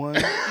without one,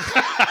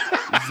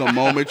 the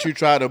moment you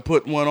try to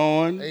put one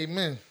on,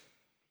 Amen.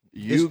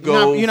 you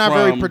go. You're not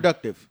very from-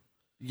 productive.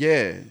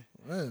 Yeah,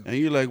 Yeah. and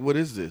you're like, what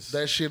is this?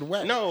 That shit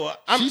whack. No,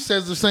 She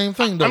says the same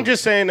thing though. I'm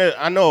just saying that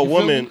I know a feel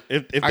woman, me?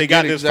 if I they get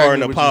got this far exactly in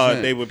the what you're pod,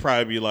 saying. they would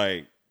probably be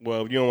like,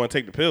 well, if you don't want to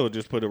take the pill,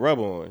 just put a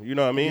rubber on. You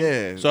know what I mean?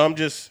 Yeah. So I'm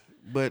just,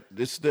 But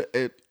it's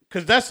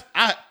because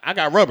I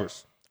got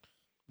rubbers.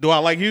 Do I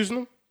like using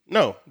them?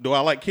 No. Do I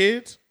like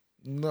kids?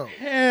 No.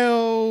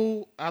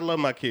 Hell, I love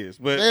my kids,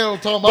 but They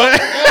don't talk about.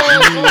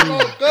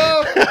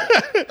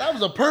 That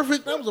was a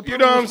perfect. That was a perfect. you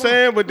know what I'm response.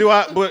 saying? But do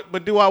I?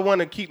 But do I want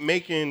to keep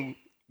making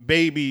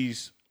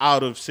babies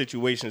out of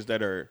situations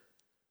that are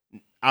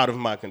out of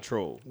my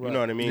control? You know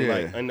what I mean?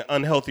 Yeah. Like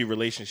unhealthy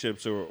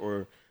relationships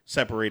or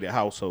separated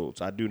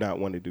households. I do not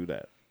want to do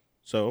that.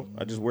 So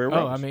I just wear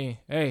Oh, rubs. I mean,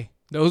 hey,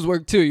 those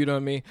work too. You know what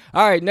I mean?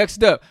 All right,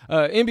 next up,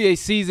 NBA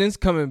season's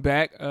coming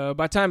back. By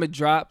the time it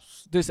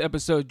drops, this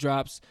episode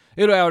drops,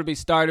 it'll already be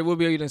started. We'll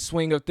be in the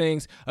swing of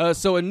things.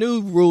 So a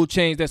new rule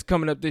change that's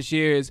coming up this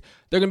year is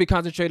they're going to be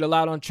concentrating a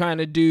lot on trying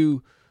to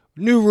do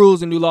new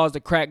rules and new laws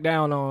to crack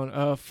down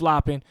on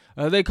flopping.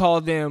 They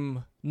call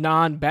them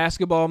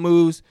non-basketball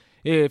moves.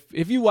 If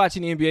you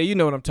watching the NBA, you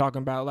know what I'm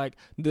talking about. Like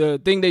the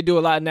thing they do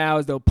a lot now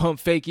is they'll pump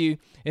fake you,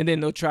 and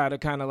then they'll try to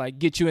kind of like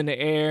get you in the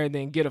air and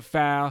then get a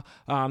foul.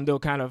 They'll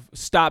kind of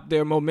stop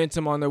their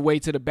momentum on their way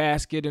to the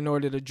basket in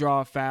order to draw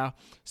a foul.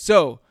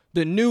 So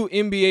the new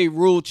NBA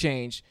rule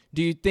change,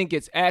 do you think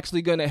it's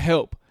actually going to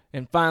help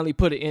and finally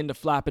put an end to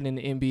flopping in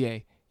the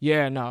NBA?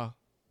 Yeah or no?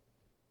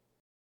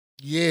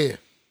 Yeah.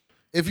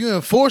 If you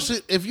enforce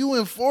it,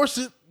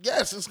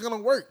 yes, it's gonna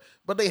work.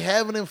 But they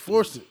haven't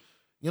enforced it.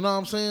 You know what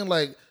I'm saying?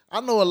 Like, I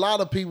know a lot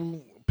of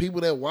people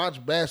that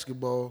watch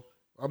basketball.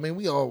 I mean,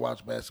 we all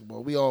watch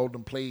basketball. We all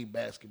done played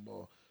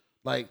basketball.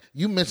 Like,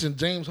 you mentioned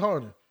James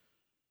Harden.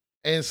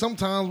 And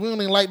sometimes we don't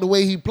even like the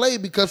way he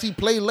played because he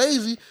play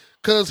lazy,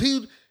 because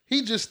he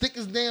just stick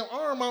his damn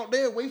arm out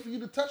there, wait for you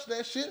to touch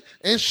that shit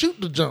and shoot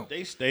the jump.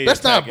 They stay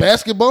That's not attacking-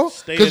 basketball.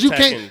 stay Because you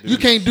attacking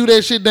can't dudes. do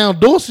that shit down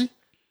Dorsey.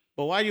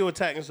 But why you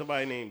attacking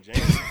somebody named James?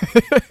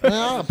 Man,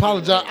 I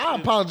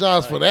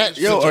apologize for that.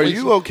 Yo, are situation.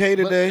 you okay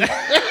today?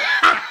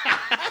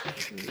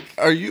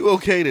 Are you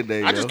okay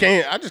today? I just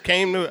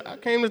came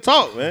to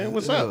talk, man.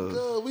 What's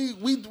up?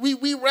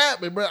 We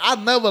rapping, bro. I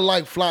never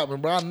liked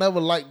flopping, bro. I never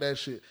liked that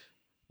shit.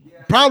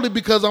 Probably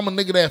because I'm a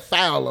nigga that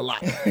foul a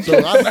lot.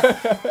 So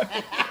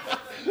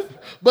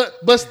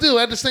but still,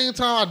 at the same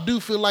time, I do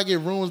feel like it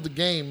ruins the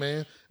game,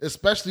 man.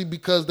 Especially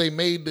because they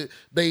made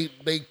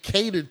they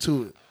catered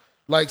to it.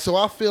 Like, so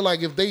I feel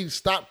like if they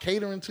stop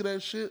catering to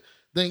that shit,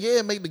 then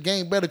yeah, make the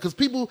game better. Because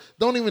people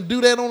don't even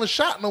do that on a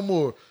shot no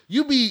more.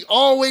 You be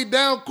all the way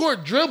down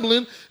court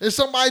dribbling, and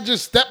somebody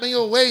just step in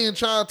your way and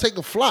try to take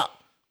a flop.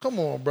 Come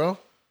on, bro.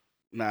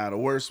 Nah, the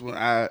worst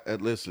one.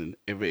 Listen.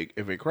 If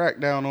it crack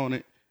down on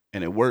it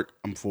and it work,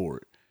 I'm for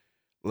it.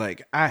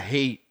 Like, I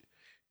hate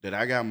that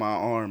I got my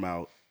arm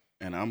out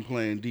and I'm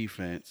playing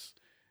defense,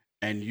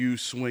 and you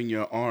swing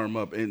your arm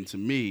up into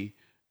me,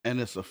 and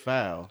it's a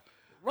foul.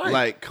 Right.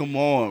 Like, come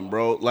on,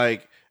 bro.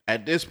 Like,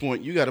 at this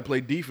point, you got to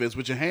play defense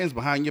with your hands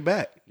behind your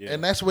back. Yeah.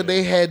 And that's what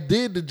they had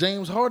did to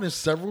James Harden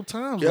several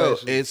times Yo,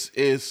 last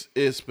year.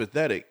 it's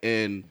pathetic,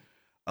 and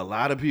a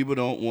lot of people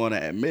don't want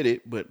to admit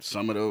it, but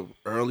some of the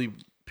early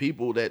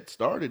people that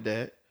started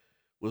that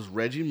was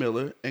Reggie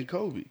Miller and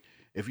Kobe.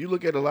 If you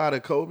look at a lot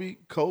of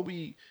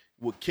Kobe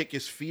would kick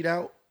his feet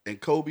out, and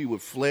Kobe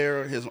would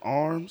flare his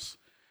arms,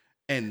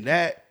 and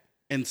that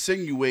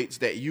insinuates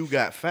that you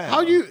got fouled.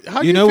 How you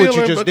You know what you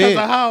feeling just because did?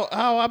 of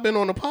how I've been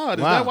on the pod?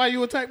 Is Wow. that why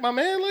you attack my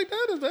man like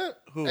that? Is that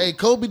Hey,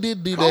 Kobe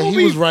did do that. Kobe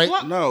He was right.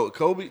 flop- No,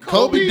 Kobe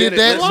Did it.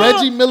 that. Listen,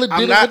 Reggie Miller did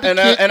I'm it not, with the and,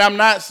 kick. and I'm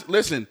not.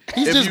 Listen,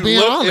 He's if just you being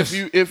look, honest.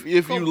 If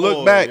you Come look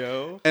on, back,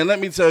 yo. and let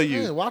me tell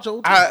you, Man, watch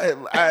OT.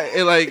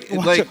 I like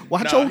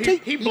Watch Nah, OT.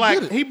 he did black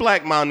it. he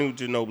black Manu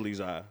Ginobili's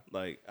eye.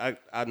 Like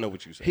I know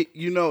what you said.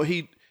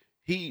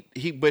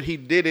 but he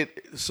did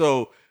it.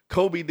 So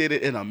Kobe did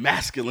it in a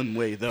masculine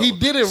way, though. He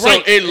did it so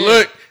right. It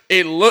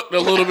looked a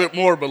little bit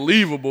more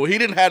believable. He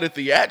didn't have the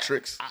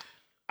theatrics.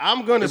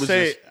 I'm gonna was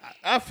say just-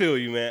 I feel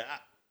you, man.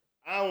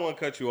 I don't want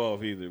to cut you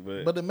off either,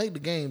 But it made the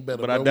game better.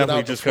 but bro, I definitely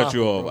without the just cut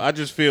you flopping, off. bro. I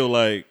just feel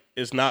like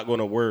it's not going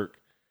to work.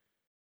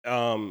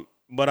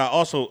 But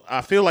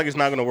I feel like it's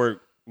not going to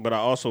work. But I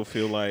also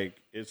feel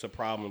like it's a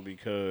problem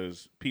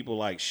because people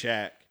like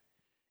Shaq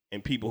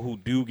and people who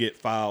do get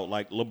fouled,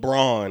 like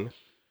LeBron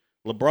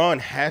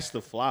has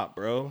to flop,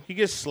 bro. He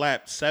gets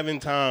slapped 7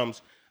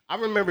 times. I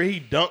remember he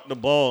dunked the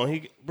ball.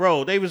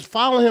 They was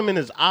following him in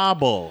his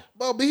eyeball.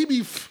 But he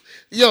be,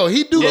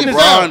 he do get LeBron-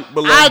 fouled.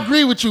 but I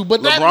agree with you,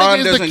 but that LeBron nigga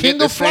is doesn't the get king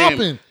the of same,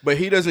 flopping. but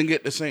he doesn't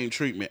get the same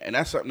treatment, and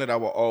that's something that I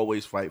will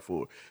always fight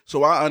for.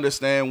 So I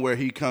understand where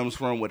he comes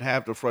from with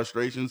half the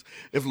frustrations.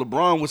 If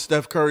LeBron was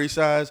Steph Curry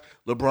size,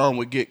 LeBron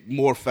would get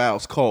more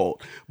fouls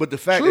called. But the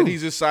fact True. that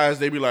he's his size,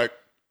 they be like,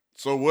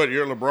 "So what?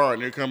 You're LeBron.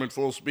 You're coming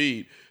full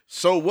speed.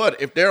 So what?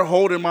 If they're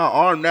holding my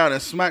arm down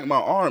and smack my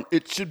arm,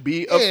 it should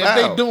be a Yeah, foul.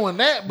 if they doing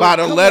that, By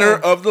but the come letter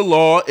on. of the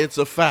law, it's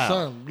a foul.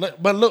 Son,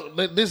 but look,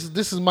 this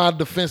is my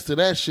defense to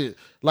that shit.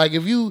 Like,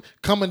 if you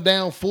coming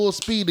down full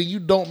speed and you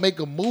don't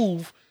make a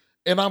move,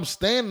 and I'm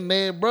standing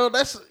there, bro,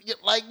 that's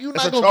like you're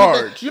That's not a gonna get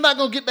that. charge. You're not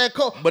gonna get that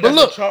call. But that's a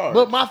look, charge.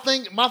 but my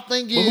thing But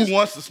is, who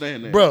wants to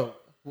stand there, bro,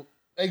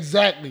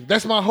 exactly.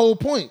 That's my whole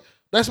point.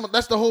 That's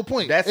the whole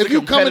point. That's if the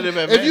you come in,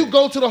 competitive if you advantage.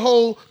 go to the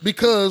hole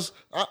because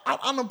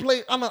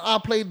I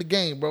played the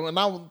game, bro, and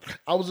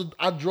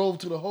I drove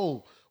to the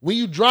hole. When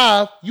you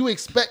drive, you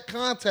expect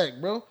contact,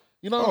 bro.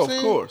 You know what I'm Of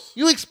saying? course.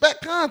 You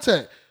expect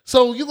contact.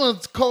 So you're gonna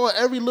call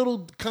every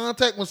little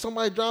contact when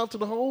somebody drives to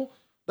the hole?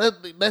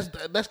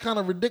 That's kind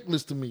of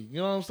ridiculous to me.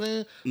 You know what I'm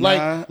saying?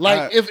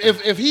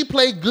 If he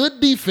played good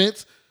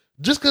defense,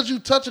 just because you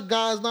touch a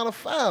guy is not a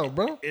foul,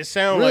 bro. It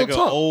sounds Real like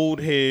talk. an old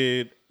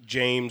head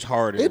James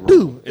Harden. It rule.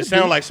 do. It It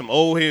sounds do. like some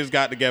old heads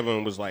got together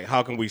and was like,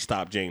 "How can we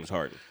stop James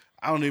Harden?"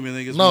 I don't even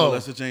think it's more or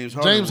less a James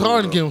Harden. James rule,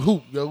 Harden though. can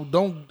hoop,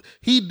 yo.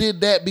 He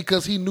did that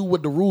because he knew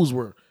what the rules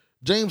were.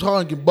 James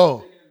Harden can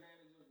ball.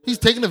 He's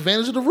taking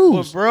advantage of the But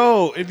rules.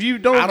 bro, if you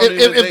don't, I don't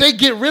If they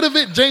get rid of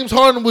it, James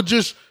Harden would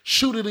just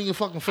shoot it in your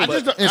fucking face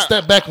and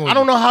step back on you. I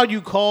don't know how you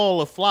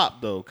call a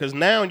flop though, because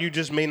now you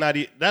just may not.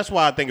 That's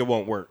why I think it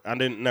won't work. I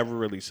never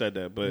really said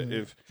that, but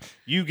if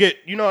you get,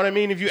 you know what I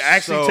mean. If you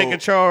actually So- take a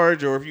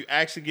charge, or if you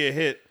actually get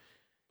hit,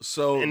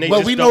 So, And they But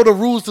just we don't- know the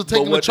rules to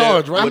taking the what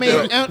charge, they're- right? I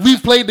mean, and-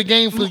 We've played the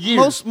game for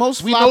years.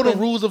 most we know the flopping-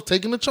 rules of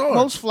taking the charge.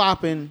 Most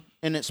flopping,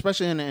 and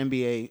especially in the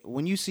NBA,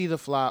 when you see the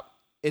flop,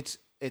 it's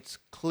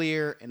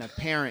clear and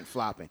apparent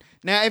flopping.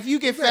 Now, if you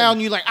get fouled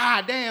and you're like,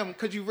 damn,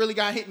 because you really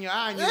got hit in your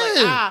eye, and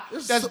you're like,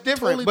 it's that's so different.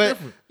 totally But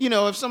different. you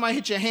know, if somebody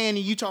hit your hand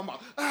and you talking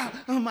about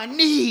on my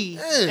knee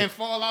Yeah. and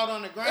fall out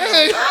on the ground,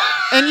 Yeah.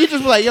 and you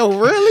just be like, yo,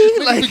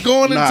 really? Niggas be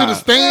going into Nah. the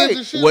stands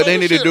and shit. what all they that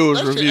need to shit. do is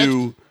That shit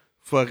review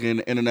fucking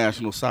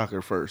international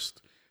soccer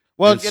first.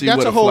 well, and see that's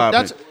what a whole flopping-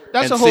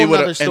 that's and a whole see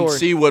what other story. And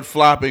see what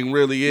flopping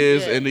really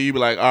is, Yeah. and then you be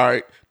like, all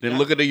right, then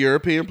look at the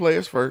European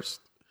players first,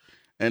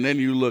 and then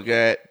you look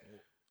at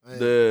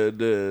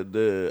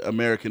the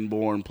American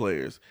born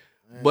players.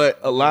 But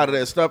a lot of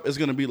that stuff is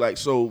gonna be like,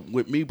 so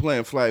with me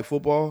playing flag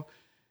football,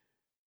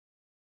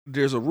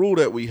 there's a rule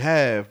that we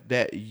have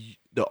that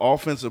the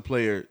offensive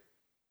player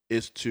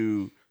is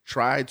to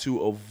try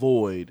to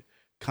avoid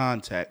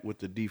contact with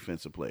the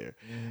defensive player.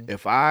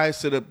 If I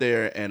sit up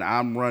there and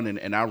I'm running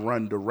and I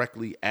run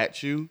directly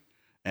at you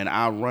and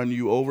I run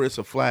you over, it's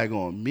a flag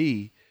on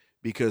me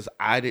because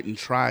I didn't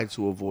try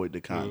to avoid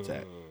the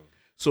contact.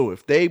 So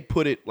if they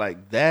put it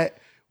like that,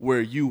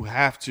 where you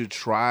have to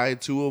try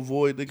to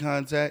avoid the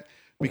contact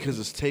because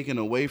it's taken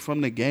away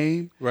from the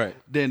game, right?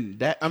 then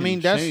that I can mean,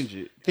 that's change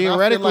it.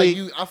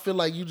 theoretically. I feel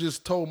like you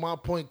just told my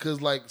point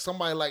because like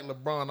somebody like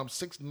LeBron, I'm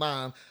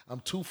 6'9", I'm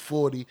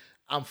 240,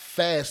 I'm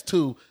fast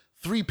too.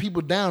 3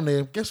 people down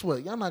there, guess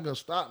what? Y'all not gonna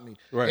stop me,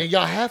 Right. and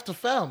y'all have to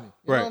foul me.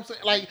 You Right. know what I'm saying?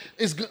 Like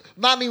it's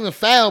not even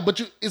foul, but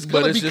it's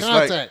gonna it's be just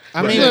like- contact.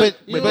 I mean, You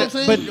know what I'm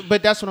saying?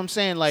 but that's what I'm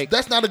saying. Like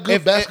That's not a good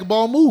if-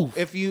 basketball move.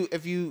 if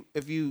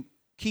you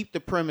keep the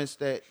premise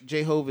that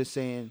J-Hove is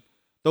saying,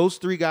 those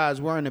 3 guys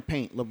were in the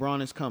paint.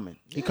 LeBron is coming.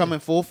 He coming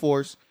full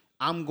force.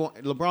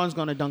 LeBron's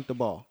going to dunk the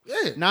ball.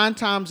 Yeah. 9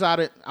 times out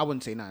of, I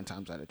wouldn't say 9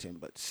 times out of 10,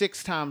 but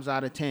 6 times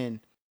out of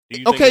 10. Do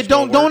you think Okay, it's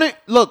gonna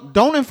work?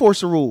 don't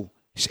enforce a rule.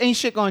 Ain't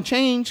shit going to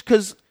change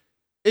because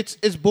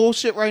it's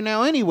bullshit right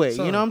now anyway. You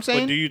know what I'm But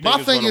saying? do you think My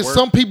it's thing gonna is work?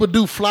 some people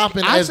do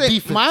flopping I as say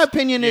defense. my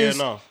opinion Yeah, is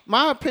no.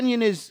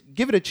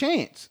 give it a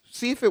chance.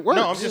 See if it works.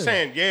 No, I'm just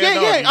saying. Yeah, Yeah,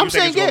 no, yeah. do you I'm think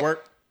saying it's gonna yeah.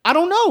 work? I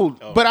don't know,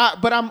 Oh.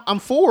 but I'm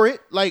for it.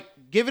 Like,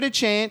 give it a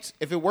chance.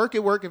 If it work,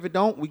 it work. If it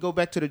don't, we go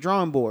back to the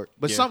drawing board.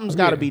 But something's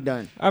got to be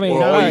done. I mean,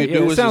 Or all you yeah,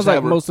 do it is sounds just like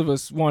have a- most of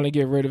us want to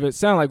get rid of it.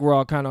 Sound like we're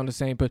all kind of on the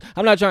same page.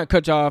 I'm not trying to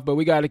cut you off, but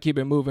we got to keep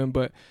it moving.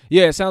 But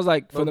yeah, it sounds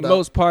like for the doubt.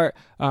 most part,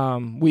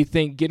 we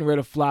think getting rid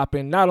of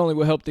flopping not only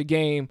will help the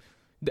game,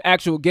 the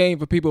actual game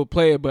for people to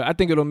play it, but I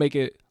think it'll make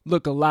it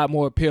look a lot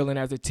more appealing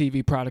as a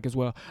TV product as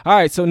well. All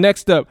right, so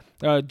next up,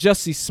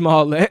 Jussie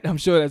Smollett. I'm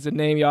sure that's a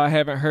name y'all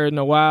haven't heard in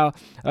a while.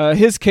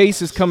 His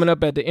case is coming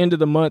up at the end of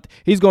the month.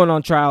 He's going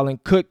on trial in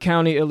Cook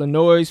County,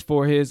 Illinois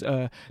for his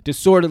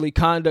disorderly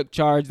conduct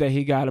charge that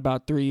he got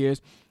about 3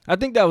 years. I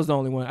think that was the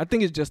only one. I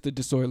think it's just the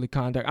disorderly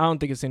conduct. I don't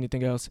think it's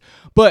anything else.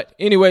 But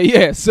anyway,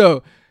 yeah,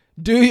 so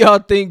do y'all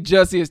think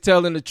Jussie is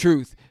telling the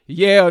truth?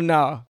 Yeah or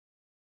no?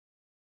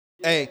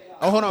 Hey,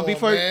 hold on,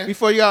 man.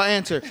 before y'all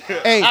answer.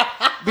 Hey,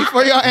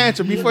 before y'all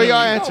answer.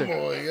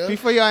 yeah.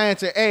 Before y'all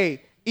answer.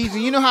 Hey,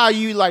 Easy, you know how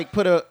you like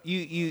put a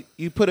you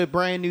put a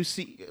brand new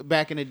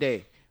back in the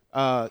day.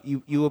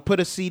 You would put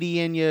a CD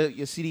in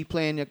your CD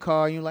player in your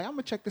car, and you're like, I'm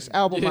gonna check this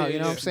album out. You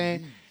know what I'm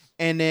saying?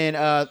 And then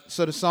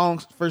so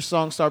the first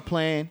song start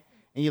playing,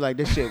 and you're like,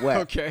 this shit whack.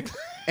 Okay.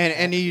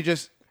 And then you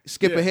just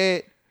skip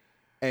ahead.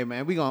 Hey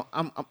man,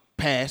 I'm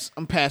pass.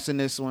 I'm passing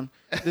this one.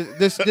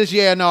 This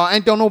yeah, no,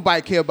 ain't don't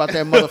nobody care about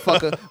that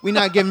motherfucker. We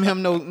not giving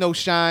him no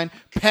shine.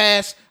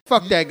 Pass.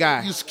 Fuck that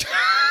guy.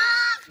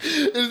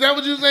 Is that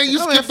what you're saying? You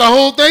skipped the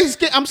whole thing?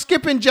 I'm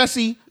skipping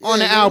Jesse on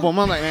the Yeah, album.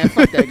 I'm like, man,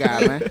 fuck that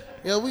guy, man.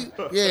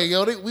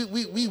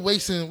 We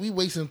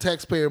wasting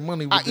taxpayer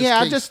money with this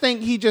I case. just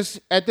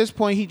think at this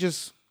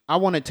point I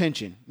want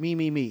attention.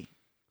 Me.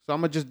 So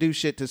I'm gonna just do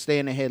shit to stay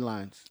in the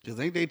headlines. Cause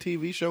ain't they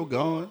TV show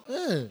gone?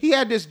 Yeah. He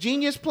had this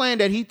genius plan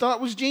that he thought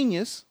was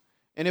genius,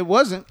 and it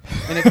wasn't,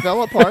 and it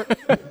fell apart.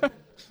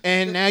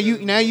 And now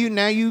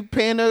you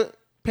paying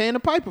the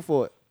piper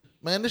for it.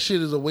 Man, this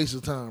shit is a waste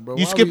of time, bro.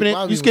 You Why skipping we it?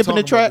 You even skipping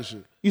the talking about track? this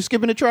shit? You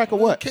skipping the track or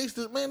what? Case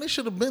that, man, they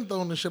should have been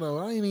throwing this shit out.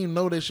 I didn't even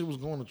know that shit was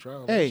going to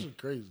trial. Hey. This is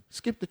crazy.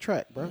 Skip the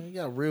track, bro.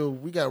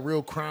 Man, we got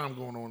real crime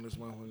going on in this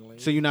motherfucker. Like,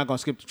 So you're not gonna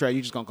skip the track.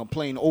 You're just gonna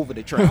complain over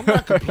the track. I'm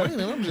not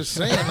complaining. I'm just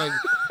saying,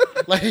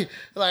 like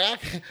I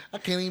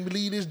can't even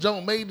believe this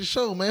junk made the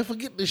show, man.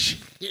 Forget this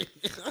shit.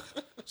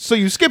 So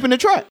you skipping the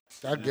track?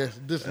 I guess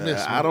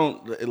dismiss. I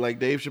don't like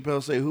Dave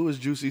Chappelle say. Who is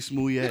Juicy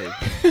Smouye?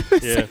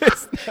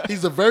 Yeah.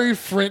 He's a very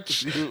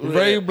French,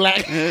 very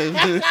black.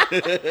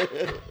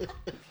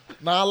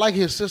 Nah, I like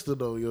his sister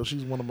though, yo.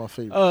 She's one of my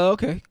favorites.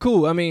 Okay,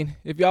 cool. I mean,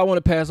 if y'all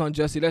want to pass on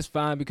Jussie, that's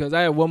fine because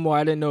I had one more.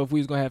 I didn't know if we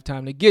was gonna have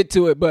time to get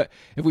to it, but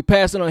if we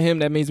pass it on him,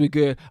 that means we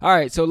good. All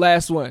right, so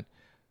last one.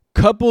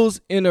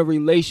 Couples in a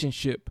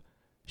relationship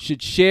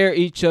should share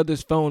each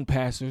other's phone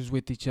passwords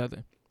with each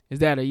other. Is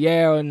that a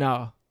yeah or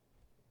no?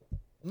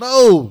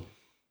 No,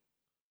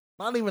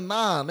 not even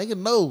nah, nigga.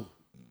 No.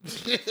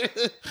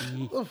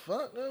 The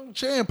fuck? Man?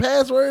 Sharing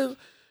passwords?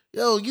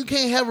 Yo, you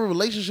can't have a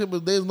relationship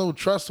if there's no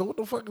trust. So what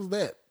the fuck is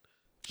that?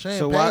 Sharing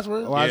So why-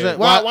 passwords? why is Yeah.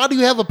 that? Why do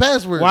you have a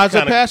password? Why is that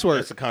Kinda- password?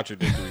 It's a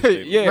contradictory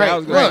statement. Yeah, Right, I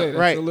was gonna right, say that's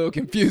right. a little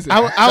confusing.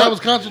 That was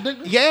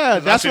contradictory? Yeah, I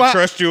that's should why.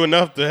 trust you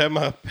enough to have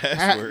my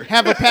password.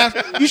 Have a pass.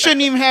 You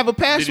shouldn't even have a Did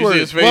you see password.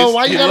 his face? Well,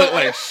 why you He gotta looked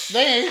like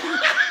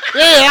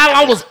Yeah,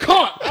 I was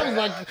caught. I was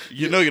like,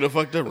 you know you'd have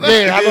fucked up. Right?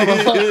 yeah, I know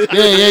the fuck.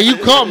 Yeah, you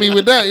caught me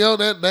with that, yo.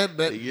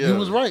 That Yeah. you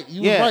was right.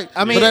 You Yeah, was right.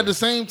 I mean- but at the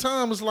same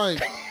time, it's like,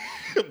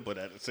 But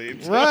at the same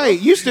time, Right,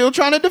 you still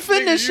trying to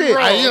defend this you shit.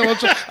 wrong.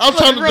 I'm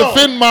trying to wrong.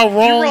 defend my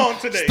wrong wrong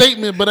today.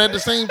 statement, but at the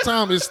same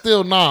time, it's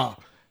still nah.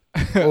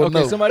 Or Okay,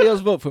 no. somebody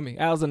else vote for me.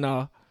 Al's a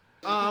no.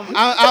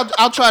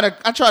 I'll try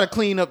to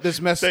clean up this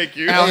mess. Thank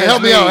you. Al Hey, has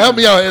help me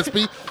made. out,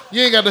 SP.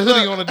 You ain't got the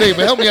hoodie on today,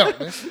 but help me out,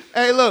 man.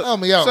 Hey, look. Help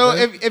me out, So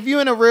man. if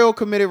you're in a real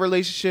committed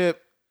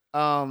relationship,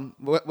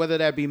 whether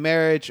that be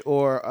marriage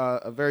or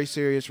a very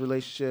serious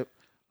relationship,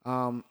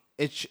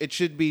 it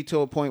should be to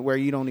a point where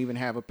you don't even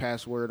have a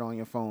password on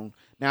your phone.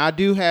 Now, I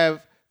do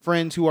have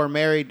friends who are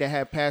married that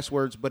have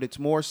passwords, but it's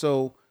more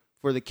so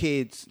for the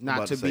kids not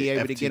about to to be say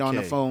able to get on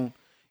the FTK. phone.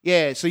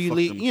 Yeah, so you Fuck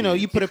leave, them you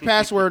kids. you put a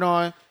password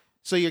on,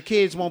 so your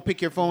kids won't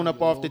pick your phone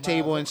up off the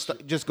table and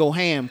just go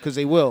ham because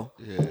they will.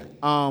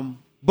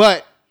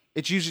 But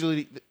it's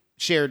usually a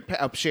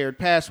shared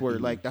password.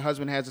 Mm-hmm. Like the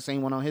husband has the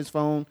same one on his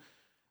phone.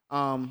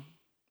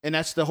 And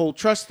that's the whole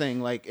trust thing.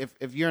 Like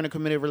if you're in a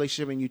committed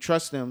relationship and you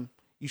trust them,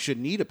 you should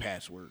need a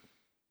password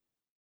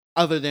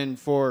other than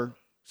for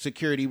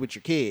security with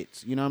your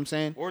kids. You know what I'm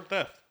saying? or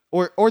theft.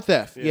 Or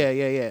theft.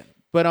 Yeah.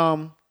 But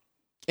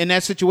in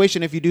that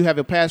situation, if you do have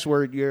a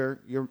password, your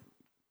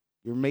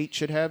mate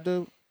should have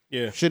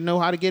should know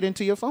how to get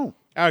into your phone.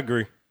 I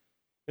agree.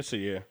 It's a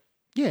yeah.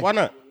 Yeah. Why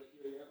not?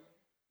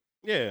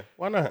 Yeah,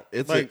 why not?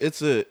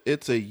 It's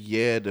a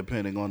yeah,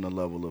 depending on the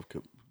level of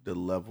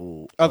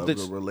Of the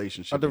the-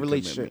 relationship. of the and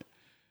relationship.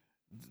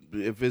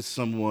 commitment. If it's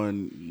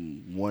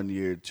someone 1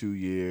 year, 2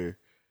 year,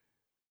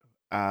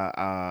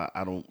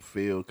 I don't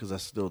feel, because I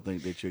still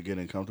think that you're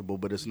getting comfortable,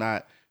 but it's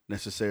not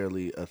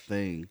necessarily a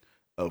thing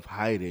of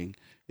hiding.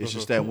 It's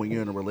just that when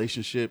you're in a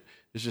relationship,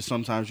 it's just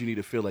sometimes you need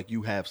to feel like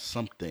you have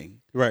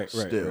something. right.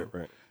 Still.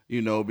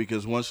 You know,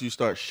 because once you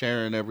start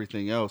sharing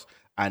everything else,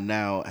 I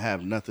now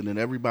have nothing, and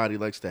everybody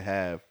likes to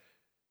have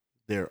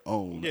their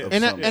own. Yeah. Of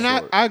And some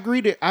sort.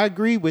 I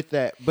agree with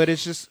that, but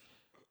it's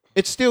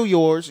still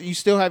yours. You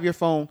still have your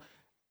phone.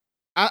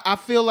 I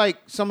feel like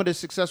some of the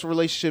successful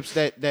relationships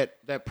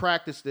that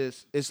practice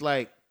this is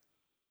like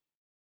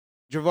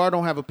Javar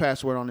don't have a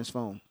password on his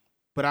phone,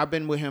 but I've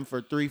been with him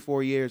for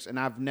 3-4 years, and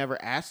I've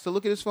never asked to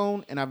look at his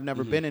phone, and I've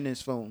never been in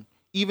his phone,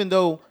 even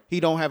though he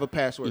don't have a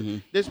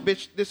password.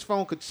 This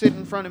phone could sit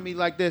in front of me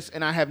like this,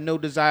 and I have no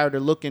desire to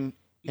look into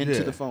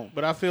Yeah. the phone.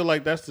 But I feel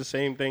like that's the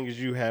same thing as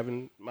you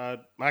having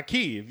my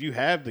key. If you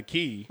have the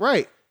key,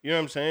 Right, you know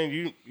what I'm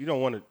saying? You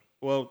don't want to.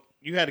 Well,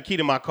 you had the key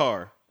to my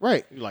car.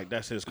 right. You're like,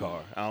 that's his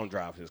car. I don't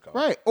drive his car.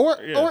 Right, or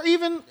Yeah. or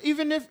even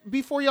if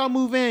before y'all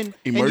move in,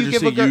 and you Emergency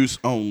give a girl, use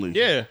only.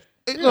 Yeah.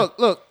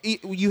 look,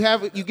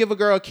 you give a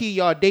girl a key,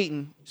 y'all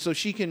dating, so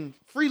she can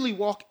freely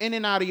walk in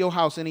and out of your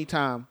house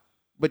anytime,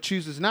 but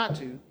chooses not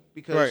to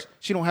because Right.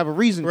 she don't have a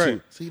reason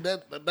Right. to. See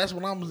that's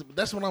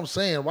what I'm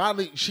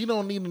saying. She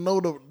don't need to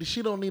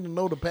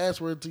know the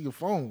password to your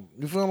phone.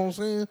 You feel what I'm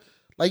saying?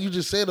 Like you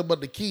just said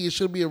about the key, it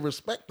should be a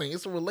respect thing.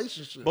 It's a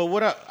relationship. But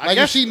what I like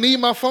guess if she need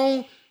my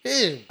phone,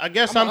 here. I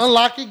guess I'm I'm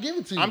unlock it, give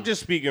it to you. I'm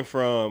just speaking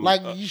from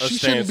like a she stance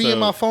shouldn't be in of,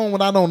 my phone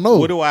when I don't know.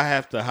 What do I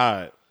have to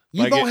hide?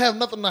 You Like don't it- have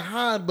nothing to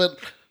hide, but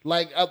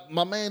like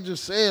my man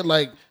just said,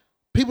 like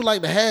people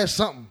like to have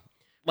something.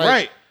 Like,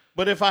 right.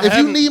 But if I If you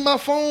haven't- need my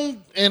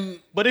phone and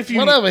But if you-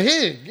 whatever,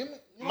 here, give me.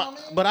 You know what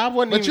I mean? But I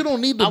wouldn't. But even- you don't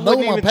need to I know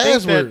wouldn't my even think that-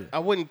 password. I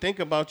wouldn't think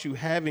about you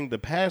having the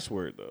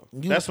password though.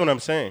 You- That's what I'm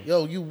saying.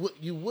 Yo, you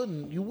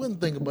wouldn't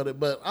think about it,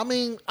 but I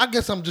mean, I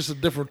guess I'm just a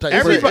different type.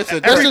 Everybody- of person.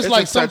 it's a- That's it's just a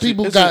like some touchy-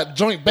 people it's got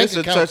joint bank It's a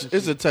accounts. touch.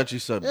 It's a touchy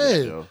subject. Yeah.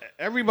 Yo.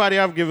 Everybody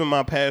I've given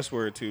my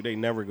password to, they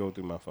never go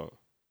through my phone.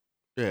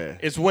 Yeah.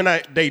 It's when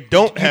they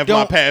don't have my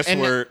don't- and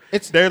password.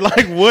 it's- They're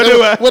like, what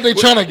do I? What they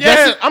trying to guess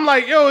Yeah, it? I'm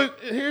like, yo,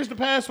 here's the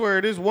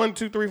password. It's 1,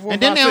 2, 3, 4,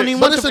 And then 5, they don't 6. even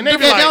But want it's the a they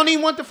different- don't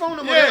even want the phone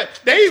number. Yeah,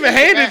 they even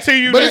hand it to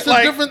you. But But it's a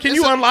like, different- can it's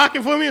you a- unlock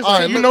it for me? It's All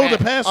like, right, you look, know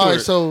the password. All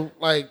right, so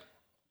like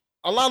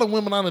a lot of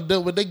women I done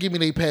dealt with, they give me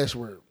their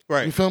password.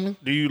 Right. You feel me?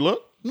 Do you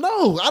look?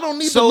 No, I don't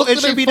need to So look it at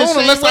should their be the phone same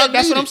unless way. I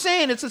That's need what I'm it.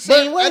 saying. It's the But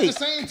same way. at the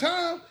same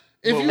time,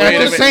 if But you wait want a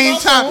to minute. Same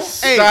time.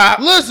 Hey, Stop.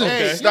 listen, Hey,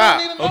 you don't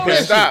Stop. need to know Okay,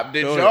 that stop. shit.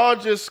 Did Go y'all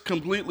just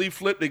completely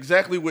flip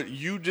exactly what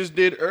you just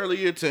did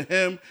earlier to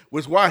him?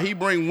 Was why he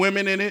bring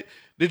women in it?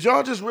 Did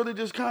y'all just really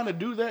just kind of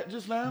do that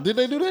just now? Did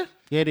they do that?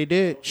 Yeah, they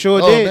did.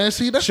 Sure Oh did. man,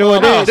 see that's Sure why-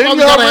 did. that's why Didn't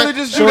we y'all gotta really have-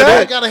 just do sure that?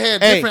 did. Gotta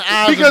have Hey, different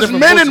eyes. Because different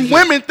men voices. and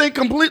women think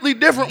completely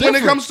different when it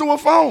Different. comes to a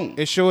phone.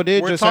 It sure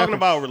did. We're just talking happen.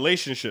 about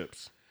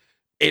relationships.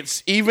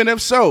 It's even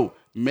if so,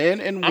 men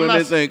and I'm women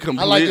not- think I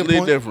like your completely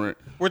point. different.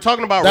 We're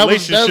talking about That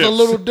was relationships. a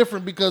little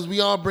different because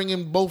we all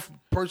bringing both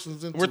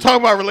persons into. We're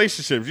talking about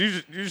relationships.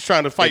 You're just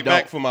trying to fight don't.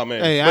 back for my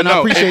man. Hey, But and I no,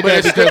 appreciate but that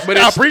it's- because but I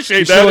it's-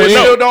 appreciate it that. It but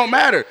no. still don't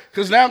matter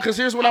because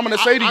here's what I'm going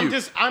to say to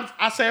you.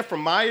 I said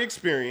from my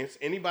experience,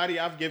 anybody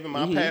I've given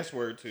my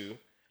password to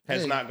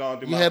has Yeah, not gone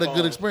through you my had a phone.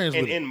 good experience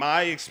And with it. in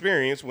my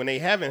experience, when they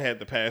haven't had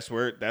the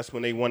password, that's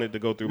when they wanted to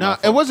go through my no,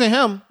 phone. it wasn't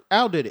him.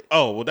 Al did it.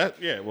 Oh, well,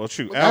 well,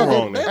 shoot. They Al don't-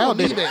 wrong They then. don't Al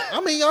did need it. that.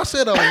 I mean, y'all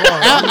said I was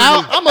wrong.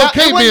 Al- I'm Al-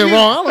 okay it wasn't being you.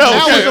 wrong. I Al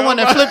don't, was the one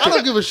that flipped I it.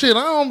 don't give a shit.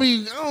 I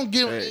don't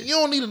give. You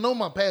don't need to know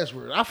my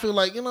password. I feel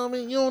like, you know what I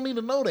mean. You don't need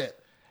to know that.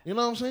 You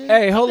know what I'm saying?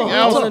 Hey, hold on. I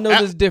Al- want to know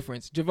Al- this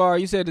difference. Javar,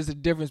 you said there's a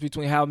difference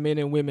between how men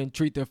and women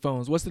treat their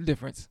phones. What's the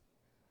difference?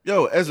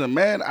 Yo, as a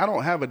man, I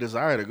don't have a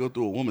desire to go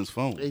through a woman's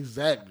phone.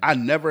 Exactly. I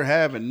never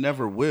have and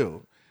never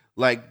will.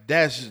 Like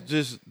that's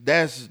It's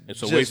a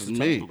just waste of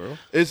me. time, bro.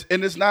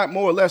 It's not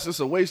more or less. It's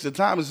a waste of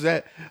time. Is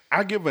that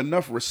I give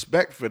enough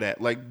respect for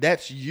that. Like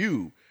that's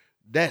you.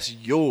 That's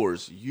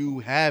yours. You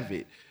have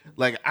it.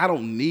 Like I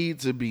don't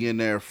need to be in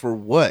there for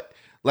what.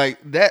 Like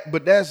that.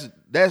 But that's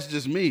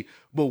just me.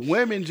 But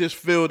women just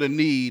feel the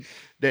need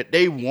that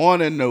they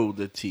want to know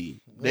the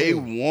tea. They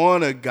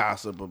want to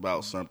gossip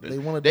about something. They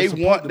wanna They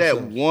disappoint want that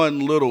themselves. one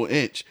little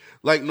inch.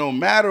 Like no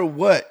matter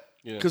what.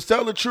 Because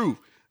tell the truth,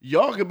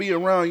 y'all could be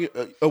around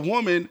a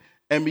woman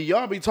and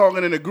y'all be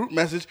talking in a group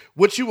message.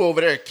 What you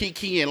over there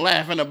kiki and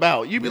laughing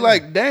about? You be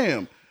like,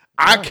 damn,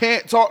 I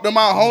can't talk to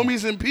my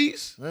homies in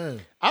peace.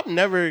 Man, I've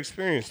never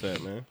experienced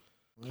that, man.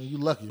 you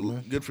lucky,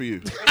 man. Good for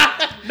you.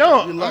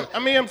 No, I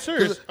mean, I'm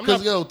serious. I'm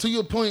Because not- yo, to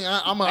your point,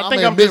 I'm I a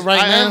think I'm admit just-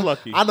 right I am now.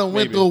 lucky, I done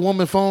went maybe. through a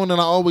woman phone and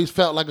I always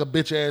felt like a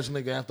bitch ass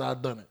nigga after I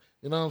done it.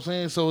 You know what I'm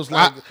saying? So it's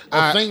like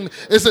a thing.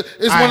 It's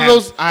one of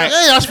those.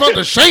 I felt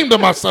ashamed of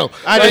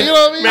myself. Like, you know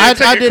what I mean? Man, I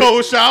taking did it.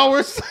 cold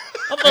showers.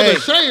 I felt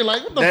ashamed.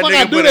 Like what the fuck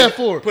I nigga do put that his-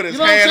 for? Put his You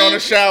know what I'm hand on the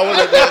saying?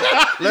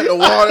 shower, let the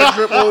water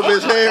drip over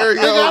his hair.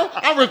 Yo. Nigga,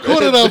 I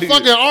recorded a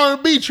fucking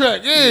R&B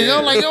track. Yeah,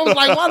 yo, like yo,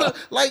 like why the,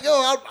 like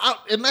yo,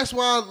 and that's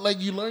why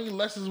like you learn your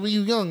lessons when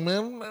you young,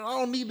 man. I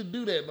don't need to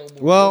do that no more.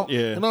 Well, bro.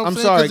 Yeah. You know what I'm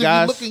saying? sorry, 'Cause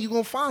guys. If you're looking, you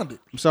gonna find it.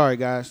 I'm sorry,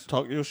 guys.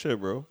 Talk your shit,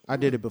 bro. I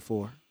did it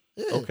before,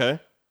 Okay.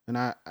 and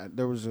I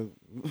there was a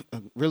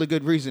really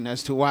good reason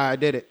as to why I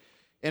did it,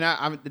 and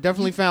I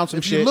definitely found some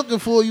If shit. you're looking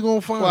for it, you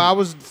gonna find well, I it.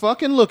 was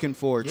fucking looking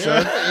for it,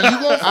 son. And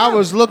you gonna I find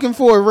was looking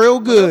for it real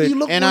good, you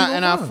look and for, you I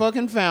gonna find.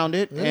 fucking found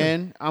it,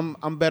 and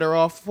I'm better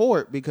off for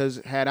it because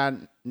had I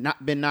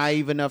not been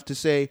naive enough to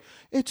say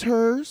it's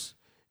hers,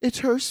 it's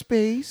her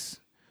space,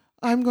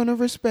 I'm gonna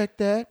respect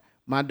that.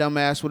 My dumb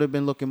ass would have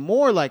been looking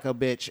more like a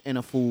bitch and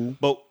a fool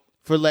But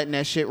for letting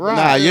that shit ride.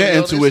 Nah, your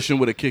yo, this- intuition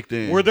would have kicked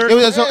in. were there? It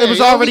was Hey,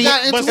 yo, already. we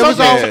got but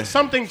intuition.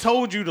 something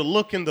told you to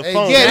look in the Hey,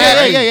 phone.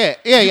 Yeah.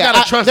 You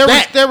gotta trust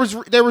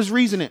that. There was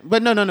reasoning,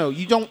 but no.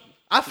 You don't.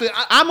 I feel.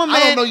 I'm a man. I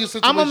don't know your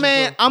situation.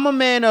 so- I'm a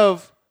man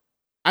of.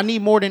 I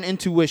need more than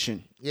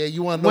intuition. Yeah,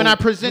 you want to know When I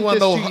present you wanna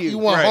this know, to you. You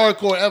want Right.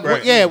 hardcore evidence.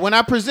 Right. Yeah, when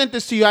I present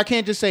this to you, I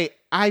can't just say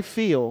I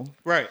feel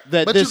Right.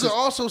 that But you this can is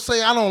also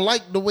say I don't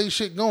like the way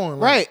shit going.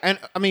 Like, right. And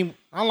I mean,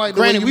 I don't like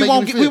the way granted, you we make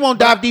won't me we feel. won't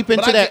But dive I- deep but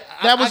into I that. get-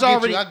 That I was get you,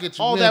 already I get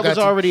you. all We that got was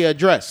you. already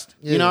addressed.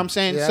 Yeah. You know what I'm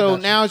saying? Yeah, I So got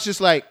you. now it's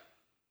just like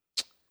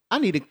I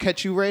need to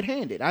catch you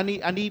red-handed. I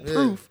need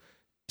proof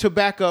to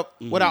back up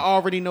what I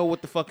already know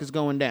what the fuck is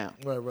going down.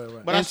 Right.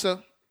 But And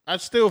so I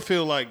still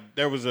feel like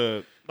there was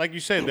like you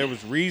said, there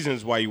was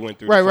reasons why you went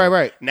through. Right, the phone.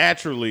 right.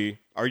 Naturally,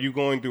 are you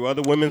going through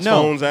other women's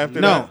no, phones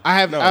after no,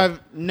 that? I've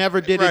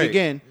never did Right. it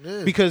again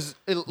because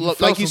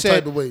felt like you some said,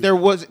 type of way.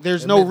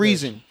 there's no Admit that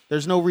reason. shit.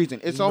 There's no reason.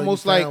 It's When you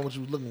almost found like what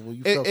you was looking for.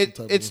 You felt some type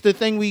of it's way. the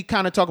thing we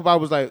kind of talk about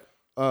was like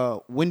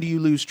when do you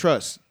lose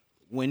trust?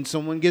 When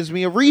someone gives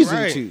me a reason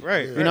Right, to.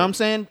 right, You know what I'm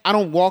saying? I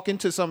don't walk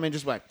into something and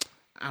just like,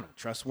 I don't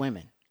trust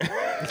women.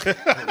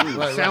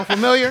 Sound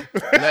familiar?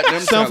 Let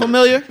them Sound tell it.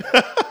 familiar?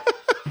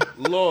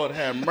 Lord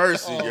have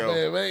mercy, Oh,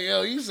 yo. man,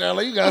 yo, you sound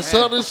like you got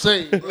something to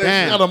say. You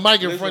Damn. got a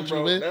mic in Listen, front of you,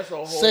 bro, man. that's a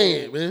whole- Say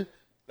it, man.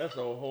 That's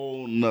a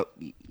whole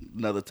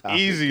another topic.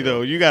 Easy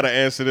though. You got to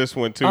answer this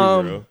one too,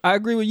 bro. I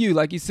agree with you.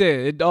 Like you said,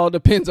 it all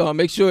depends on.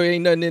 Make sure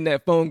ain't nothing in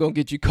that phone gonna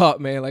get you caught,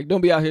 man. Like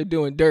don't be out here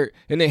doing dirt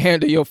and then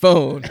handle your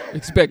phone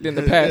expecting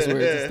the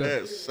passwords and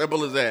stuff.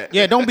 Simple as that.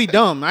 Yeah, don't be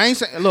dumb. I ain't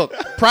saying. Look,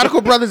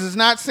 Prodigal Brothers is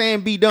not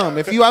saying be dumb.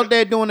 If you out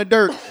there doing the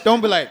dirt,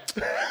 don't be like.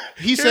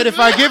 He said if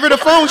I give her the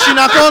phone, she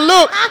not gonna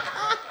look.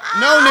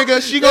 No,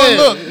 nigga, she gonna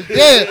look.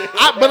 Yeah,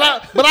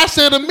 but I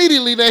said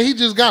immediately that he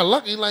just got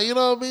lucky. Like, you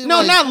know what I mean? No,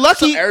 like, not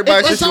lucky.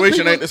 Everybody's But some situation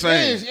people- ain't the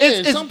same.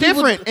 It's some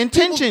different.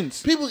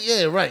 Intentions. People,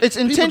 yeah, right. It's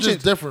People intentions.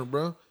 just different,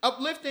 bro.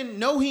 Uplifting,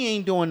 no, he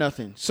ain't doing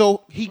nothing.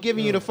 So he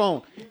giving you the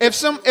phone. If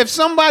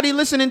somebody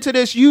listening to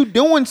this, you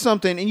doing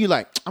something, and you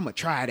like, I'm gonna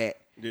try that,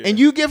 and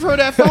you give her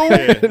that phone,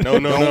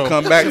 Don't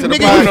come back to the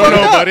nigga, you point. fucked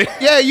up. buddy.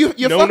 Yeah, you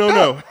fucked up.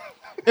 No.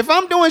 If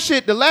I'm doing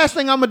shit, the last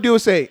thing I'm gonna do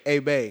is say, "Hey,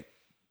 babe,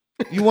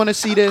 you want to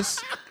see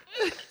this?"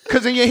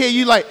 Because in your head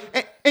you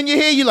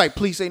like,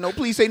 please say no,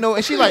 please say no,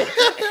 and she like,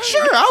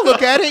 sure, I'll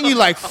look at it, and you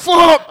like,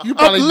 fuck, You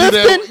probably do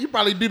uplifting. that. You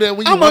probably do that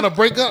when you want to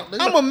break up.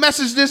 nigga. I'm gonna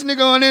message this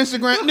nigga on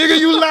Instagram, nigga,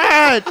 you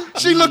lied.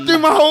 She looked through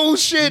my whole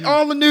shit,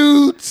 all the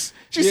nudes.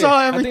 She saw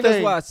I everything. think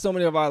that's why so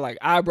many of our like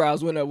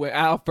eyebrows went up when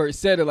Al first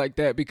said it like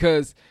that,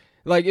 because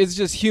like it's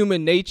just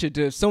human nature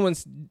to if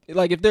someone's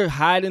like if they're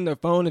hiding their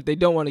phone, if they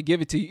don't want to give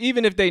it to you,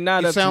 even if they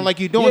not You up sound to, like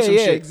you doing some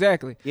yeah, shit.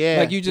 exactly. Yeah,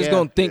 like you just yeah,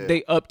 gonna think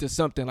they up to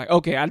something. Like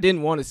okay, I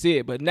didn't want to see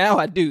it, but now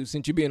I do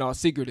since you're being all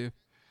secretive.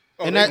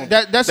 And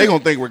that's They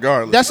gonna think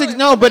regardless.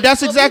 but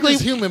that's exactly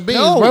just human beings,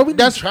 no, bro. We need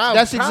that's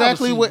privacy,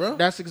 exactly what bro.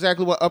 that's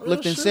exactly what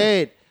Uplifting shit.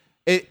 said.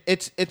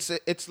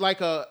 It's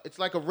like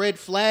a red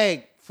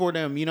flag for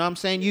them. You know what I'm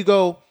saying? You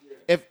go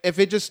if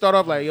it just start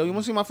off like, yo, you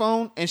want to see my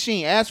phone? And she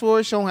ain't asked for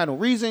it, she don't have no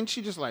reason.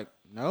 She just like,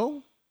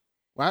 no.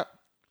 What?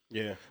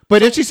 Yeah.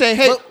 But if she say,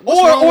 hey, but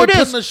what's wrong or with this,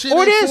 putting the shit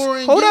or in this, for her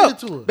and hold giving up,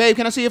 it to her? babe,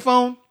 can I see your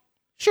phone?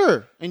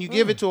 Sure. And you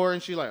give it to her,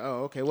 and she like,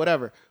 oh, okay,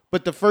 whatever.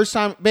 But the first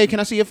time, babe, can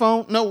I see your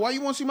phone? No, why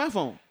you want to see my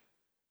phone?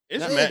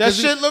 It's That mad.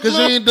 shit look Because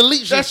you little. ain't delete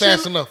shit that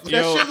fast shit- enough. That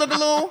Yo. shit look a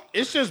little.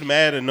 It's just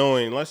mad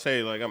annoying. Let's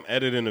say like I'm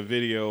editing a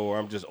video or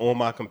I'm just on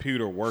my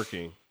computer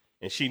working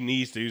and she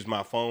needs to use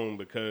my phone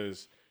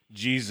because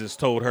Jesus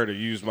told her to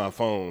use my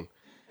phone.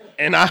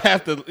 And I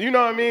have to, you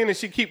know what I mean? And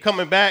she keep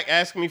coming back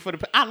asking me for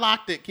I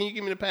locked it. Can you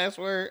give me the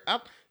password?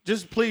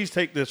 Just please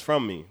take this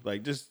from me.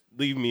 Like just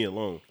leave me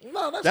alone.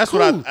 No, that's That's cool.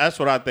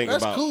 what I think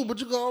That's about. cool, but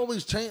you can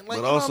always change.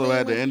 Like, But also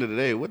at the end of the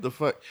day, what the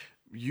fuck?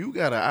 You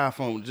got an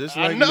iPhone just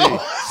like know. me.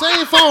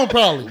 same phone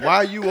probably.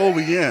 Why you over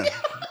again?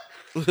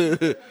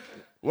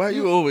 Why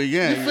you over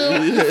again? You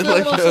feel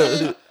Like, what I'm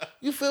saying?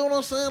 You feel what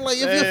I'm saying? Like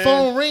if your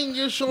phone ring,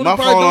 you're sure my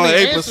probably phone on don't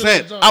even answer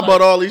that 8%. joint. I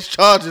bought all these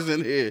charges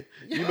in here.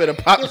 You better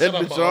pop that Listen,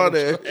 I bitch bought all on the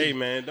there. Hey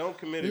man, don't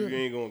commit if you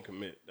ain't gonna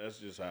commit. That's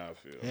just how I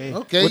feel.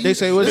 Okay, What they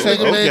say? What they say?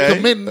 nigga, man, Okay.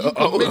 committing, you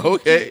Oh, committing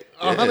okay.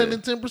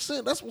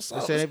 110%. That's what's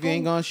up. Said That's if you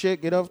ain't cool. gonna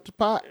shit, get off the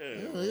pot.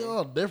 Yeah, you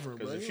all different,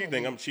 bro. Because if You she know,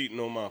 think I'm cheating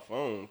on my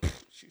phone,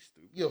 she's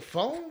stupid. your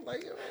phone,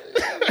 like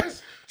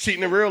that's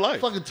Cheating in real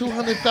life. fucking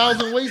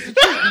 200,000 ways to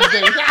cheat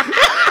these days.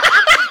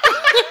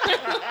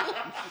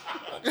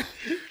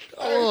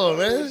 Oh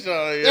man,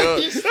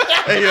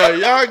 Hey, yo,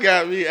 y'all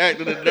got me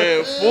acting a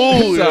damn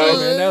fool, Sorry, yo.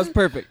 man. That was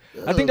perfect.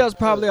 I think that was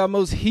probably our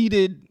most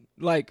heated,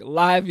 like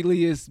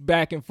liveliest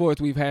back and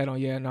forth we've had on.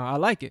 Yeah, no, I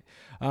like it.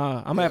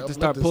 I'm gonna have to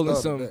start Uplifting pulling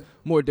stuff, some man.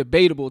 more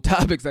debatable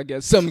topics. I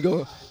guess some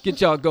go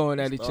get y'all going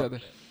at each other.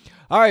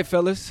 All right,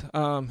 fellas,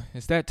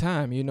 it's that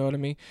time. You know what I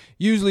mean?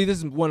 Usually, this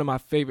is one of my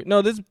favorite.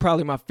 No, this is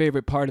probably my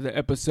favorite part of the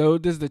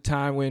episode. This is the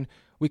time when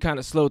we kind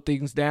of slow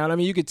things down. I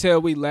mean, you can tell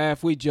we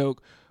laugh, we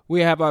joke, we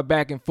have our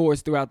back and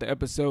forth throughout the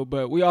episode,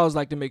 but we always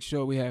like to make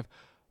sure we have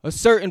a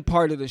certain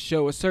part of the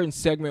show, a certain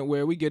segment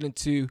where we get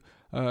into,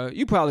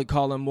 you probably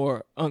call them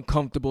more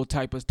uncomfortable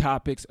type of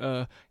topics,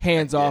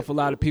 hands off. A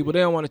lot of people, they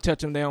don't want to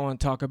touch them, they don't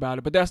want to talk about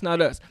it, but that's not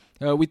us.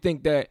 We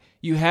think that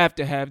you have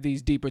to have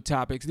these deeper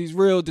topics, these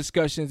real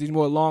discussions, these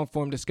more long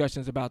form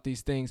discussions about these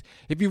things.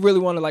 If you really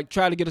want to like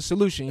try to get a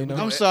solution, you know.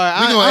 I'm sorry.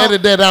 we gonna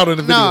edit that out of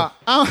the video. Nah,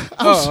 I'm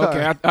Oh, sorry.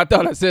 okay. I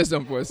thought I said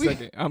something for a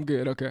second. I'm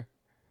good. Okay.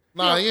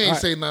 Nah, you ain't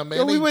say nothing, man.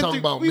 Yo, They we went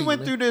talking through, about we me, went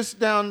man. through this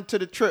down to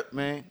the trip,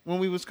 man. When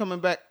we was coming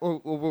back, or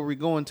were we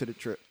going to the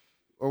trip,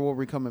 or were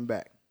we coming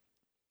back?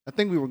 I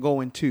think we were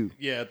going to.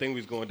 Yeah, I think we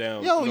was going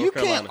down. Yo, North you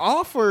Carolina. can't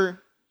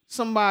offer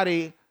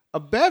somebody a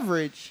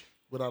beverage,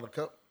 without a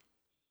cup.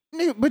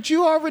 nigga, but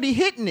you already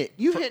hitting it.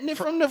 You hitting it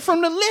from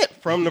the lip.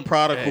 From the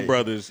Prodigal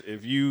Brothers,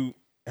 if you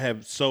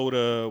have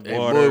soda, Hey,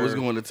 water, boy was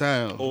going to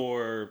town.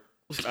 or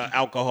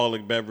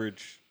alcoholic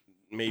beverage,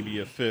 maybe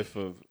a fifth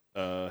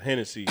of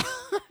Hennessy,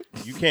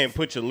 you can't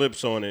put your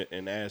lips on it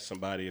and ask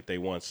somebody if they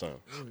want some.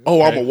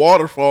 Oh, I'm a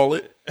waterfall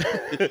it.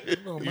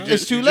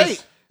 It's too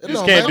late. You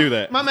just can't do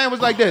that. My man was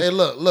like this. Hey,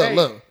 look. Hey, And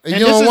and you this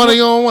don't is want it. what-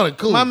 You don't want it.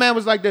 Cool. My man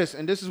was like this,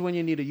 and this is when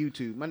you need a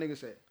YouTube. My nigga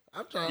said,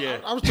 I'm trying. Yeah.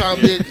 I was trying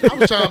to be. I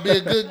was trying to be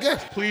a good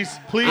guest. Please.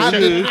 I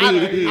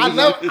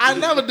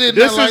never did.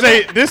 This nothing is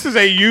like a this is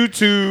a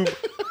YouTube.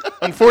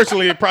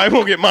 Unfortunately, it probably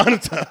won't get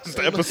monetized.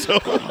 The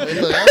episode.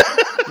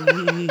 that.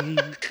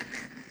 Look,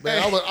 man,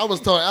 I was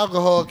taught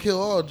alcohol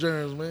kill all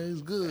germs, man.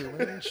 It's good,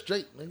 man.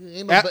 Straight, nigga.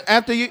 Ain't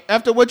no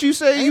After what you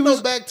say, ain't you no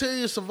was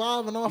bacteria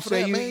surviving off of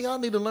say that, you- man. Y'all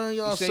need to learn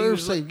y'all say you serve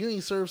was like- safe. You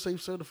ain't serve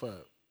safe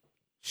certified.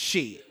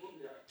 shit.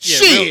 Yeah,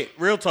 Shit.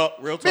 Real talk.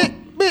 Real talk.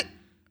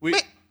 We,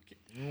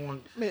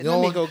 Man, You let don't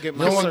me want- go get you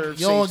my don't want- serve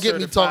You don't safe get me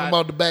talking certified.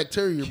 about the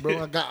bacteria, bro.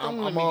 I'm Let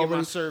me get my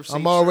already serve safe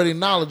I'm already certified.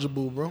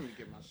 knowledgeable, bro.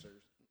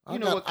 You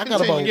know what? I got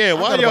about Continue. yeah, I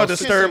why got y'all about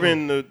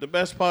disturbing the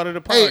best part of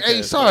the Hey, podcast?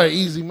 hey, sorry,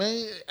 easy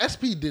man.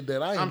 SP did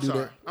that. I I'm didn't do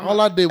sorry. that. All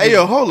I did was Hey,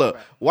 yo, hold up.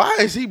 Why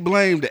is he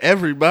blamed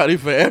everybody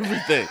for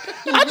everything?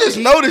 I just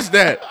noticed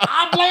that.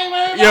 I blame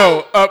everybody.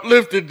 Yo,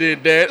 Uplifted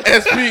did that.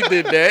 SP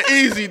did that.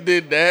 Easy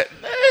did that.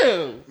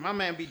 Damn. My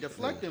man be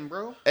deflecting,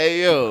 bro.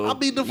 Hey, yo. I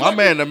be my deflecting.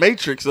 man, the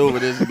Matrix over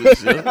this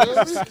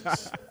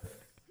bitch.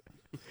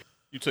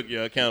 You took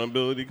your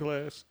accountability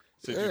class?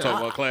 Since you talk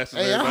about classes,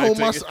 Hey, everybody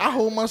take it? I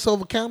hold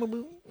myself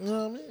accountable. You know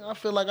what I mean? I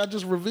feel like I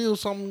just revealed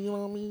something, you know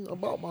what I mean,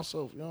 about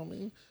myself. You know what I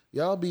mean?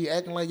 Y'all be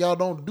acting like y'all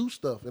don't do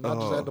stuff, and I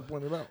just had to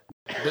point it out.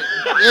 But,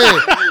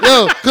 yeah,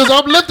 yo, because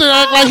I'm lifting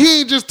act like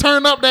he ain't just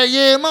turned up that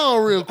yeah and no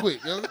real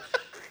quick. Yo.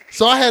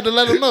 So I had to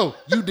let him know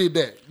you did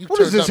that. You What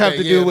does turned this up have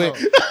that to yeah do and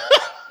with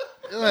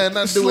no. It had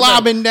nothing to do with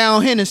that. slobbing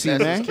down Hennessy,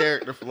 That's man? his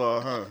character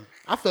flaw, huh?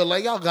 I felt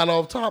like y'all got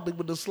off topic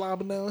with the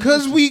slobbing down.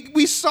 Because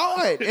we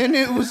saw it and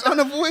it was Can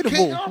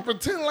unavoidable. y'all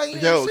pretend like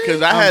you Yo, ain't because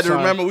seen I it? had to sorry.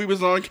 remember we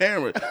was on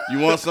camera. You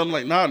want something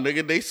like, nah,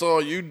 nigga, they saw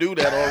you do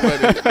that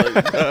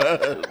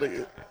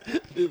already.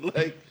 Like,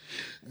 like,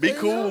 be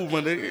cool,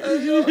 my nigga.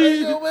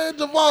 Hey, yo, man,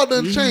 Jamal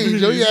done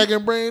changed. Yo, he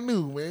acting brand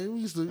new,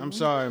 man. I'm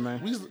sorry,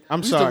 man. We used to,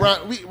 I'm we used to sorry.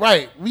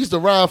 ride, we used to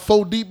ride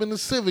 4 deep in the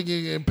Civic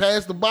and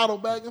pass the bottle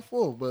back and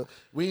forth, but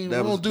we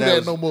That was- don't do that that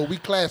was- no more. We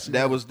classy.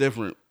 That now. was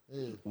different.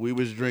 We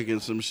was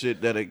drinking some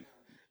shit that'll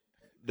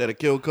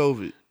kill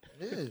COVID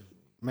yeah.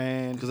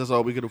 Man, because that's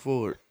all we could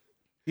afford.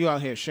 you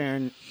out here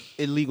sharing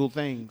illegal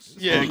things.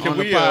 Yeah, on, can on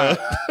we? the pod.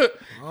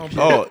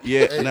 Oh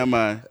yeah, never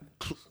mind.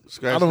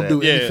 Scratch I don't that.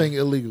 do Yeah. anything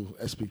illegal,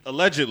 SP,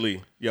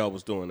 Allegedly, y'all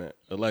was doing that.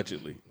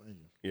 Allegedly,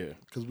 yeah.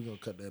 because we're gonna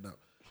cut that out.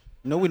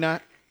 No, we're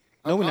not.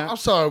 No, we're I'm not.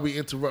 sorry we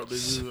interrupted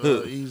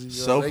you,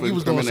 Easy. Like, you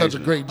was doing such a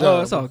Self-incrimination. great Oh,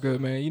 job. it's all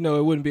good, man. You know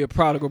it wouldn't be a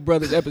Prodigal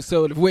Brothers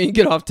episode if we didn't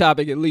get off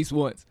topic at least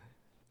once.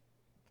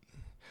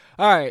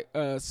 All right,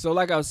 so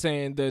like I was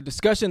saying, the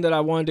discussion that I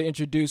wanted to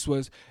introduce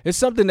it's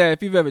something that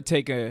if you've ever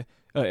taken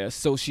a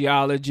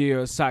sociology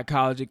or a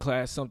psychology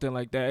class, something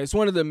like that, it's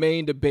one of the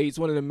main debates,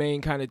 one of the main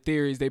kind of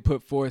theories they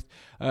put forth.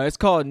 It's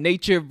called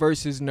nature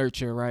versus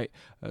nurture, right?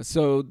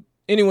 So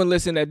anyone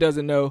listening that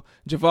doesn't know,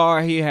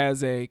 Javar, he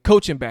has a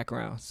coaching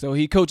background. So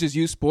he coaches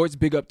youth sports.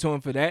 Big up to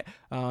him for that.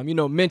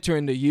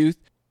 Mentoring the youth.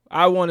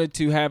 I wanted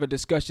to have a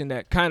discussion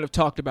that kind of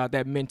talked about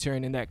that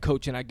mentoring and that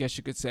coaching, I guess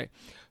you could say.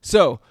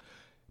 So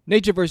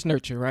nature versus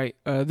nurture, right?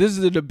 This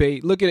is a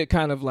debate. Look at it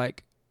kind of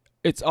like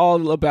it's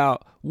all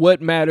about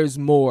what matters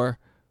more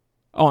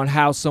on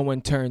how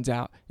someone turns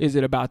out. Is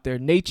it about their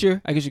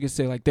nature? I guess you could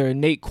say like their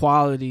innate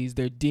qualities,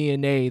 their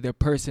DNA, their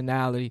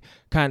personality,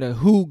 kind of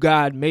who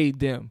God made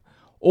them.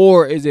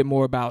 Or is it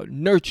more about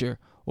nurture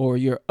or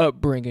your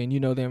upbringing,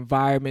 the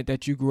environment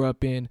that you grew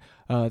up in,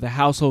 the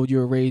household you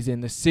were raised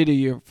in, the city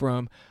you're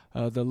from,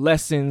 the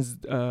lessons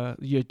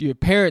your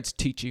parents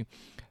teach you.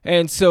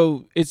 And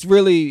so it's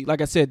really, like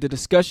I said, the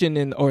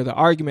discussion or the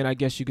argument, I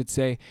guess you could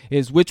say,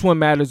 is which one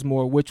matters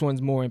more, which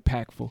one's more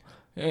impactful.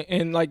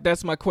 And like,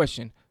 that's my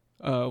question.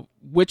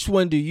 Which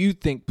one do you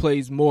think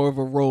plays more of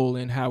a role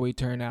in how we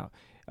turn out?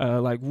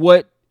 Like,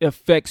 what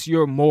affects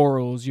your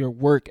morals, your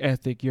work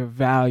ethic, your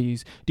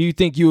values? Do you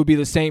think you would be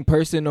the same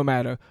person no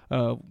matter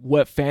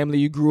what family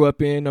you grew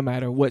up in, no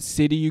matter what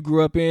city you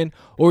grew up in?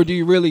 Or do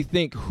you really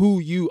think who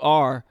you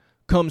are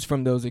comes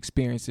from those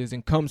experiences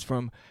and comes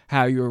from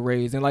how you were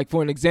raised? And like,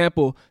 for an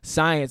example,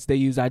 science, they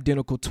use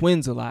identical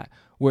twins a lot,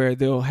 where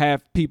they'll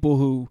have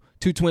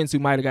two twins who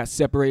might have got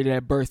separated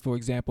at birth, for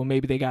example.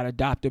 Maybe they got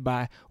adopted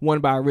one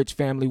by a rich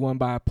family, one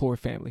by a poor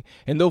family.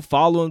 And they'll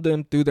follow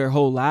them through their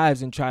whole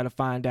lives and try to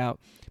find out,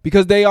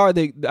 because they're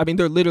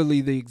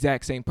literally the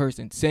exact same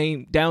person,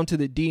 same down to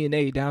the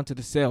DNA, down to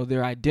the cell,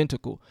 they're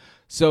identical.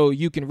 So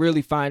you can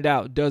really find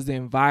out, does the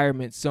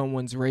environment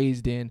someone's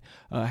raised in,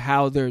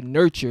 how they're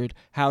nurtured,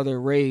 how they're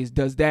raised,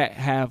 does that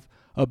have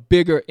a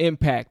bigger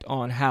impact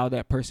on how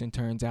that person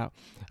turns out?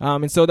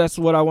 And so that's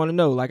what I want to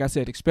know. Like I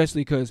said,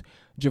 especially because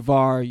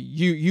Javar,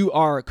 you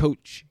are a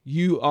coach,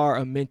 you are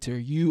a mentor,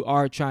 you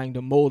are trying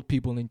to mold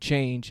people and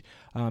change.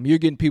 You're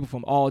getting people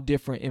from all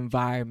different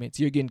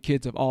environments. You're getting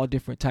kids of all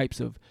different types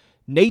of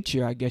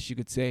nature, I guess you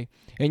could say,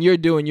 and you're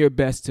doing your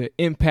best to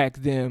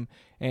impact them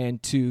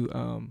and to,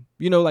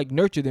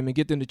 nurture them and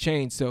get them to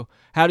change. So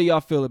how do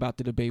y'all feel about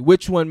the debate?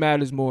 Which one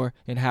matters more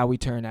in how we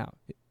turn out?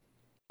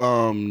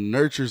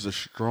 Nurture's a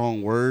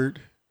strong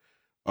word,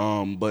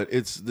 but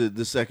it's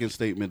the second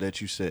statement that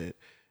you said.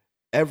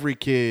 Every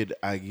kid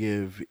I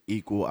give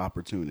equal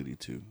opportunity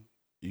to,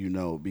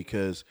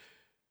 because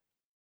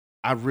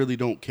I really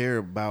don't care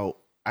about,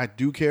 I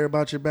do care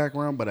about your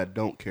background, but I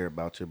don't care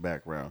about your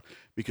background.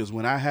 Because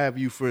when I have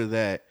you for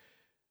that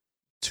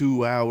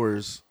 2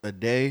 hours a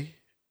day,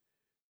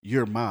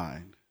 you're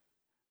mine.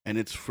 And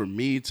it's for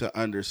me to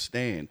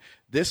understand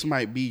this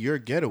might be your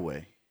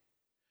getaway.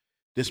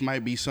 This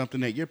might be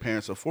something that your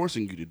parents are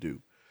forcing you to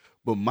do.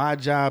 But my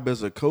job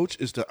as a coach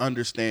is to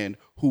understand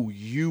who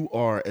you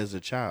are as a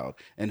child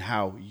and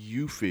how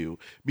you feel,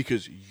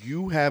 because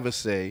you have a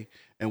say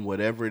in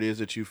whatever it is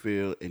that you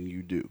feel and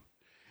you do.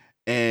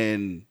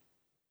 And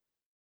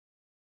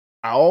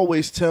I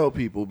always tell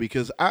people,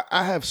 because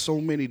I have so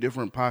many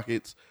different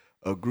pockets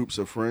of groups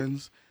of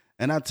friends,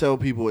 and I tell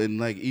people, and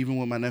like even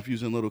with my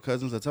nephews and little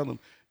cousins, I tell them,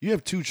 you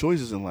have two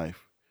choices in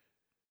life.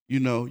 You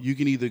know, you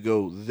can either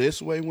go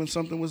this way when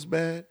something was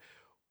bad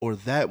or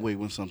that way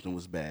when something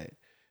was bad.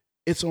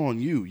 It's on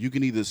you. You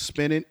can either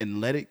spin it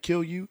and let it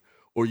kill you,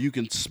 or you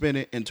can spin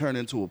it and turn it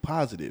into a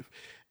positive.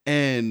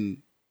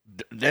 And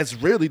that's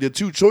really the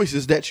two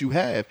choices that you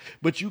have.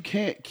 But you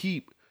can't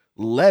keep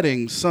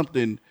letting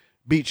something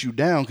beat you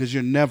down, because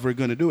you're never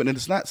going to do it. And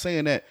it's not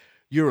saying that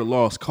you're a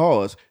lost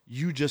cause.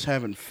 You just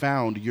haven't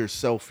found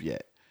yourself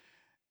yet.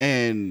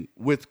 And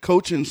with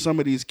coaching some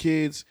of these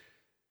kids,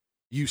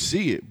 you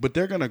see it, but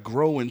they're going to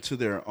grow into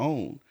their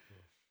own.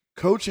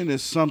 Coaching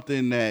is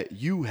something that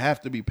you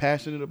have to be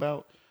passionate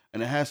about,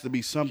 and it has to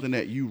be something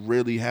that you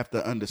really have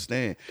to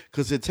understand,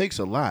 because it takes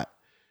a lot,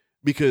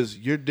 because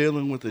you're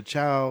dealing with a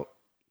child,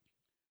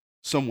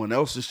 someone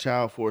else's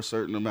child, for a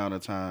certain amount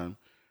of time.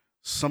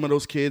 Some of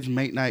those kids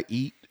might not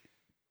eat.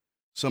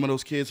 Some of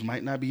those kids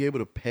might not be able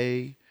to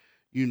pay,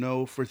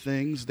 for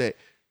things that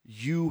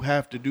you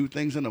have to do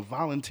things in a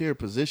volunteer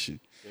position.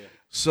 Yeah.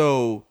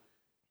 So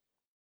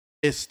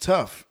it's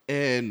tough.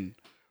 And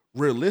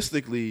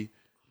realistically,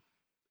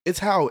 it's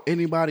how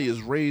anybody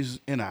is raised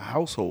in a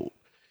household.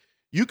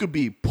 You could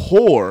be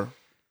poor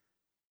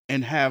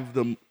and have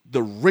the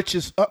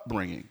richest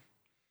upbringing,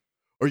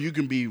 or you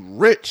can be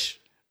rich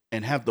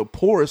and have the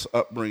poorest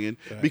upbringing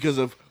because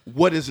of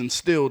what is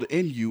instilled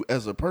in you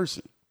as a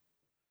person.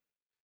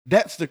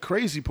 That's the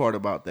crazy part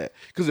about that.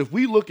 Because if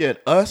we look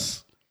at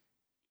us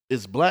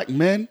as black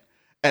men,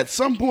 at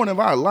some point of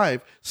our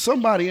life,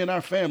 somebody in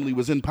our family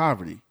was in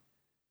poverty.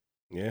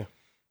 Yeah.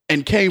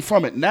 And came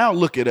from it. Now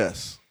look at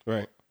us.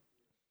 Right.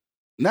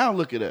 Now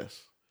look at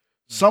us.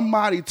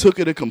 Somebody took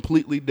it a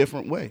completely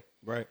different way.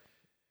 Right.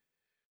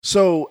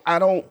 So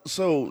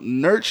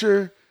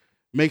nurture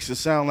makes it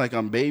sound like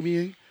I'm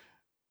babying.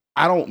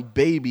 I don't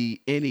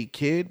baby any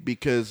kid,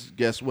 because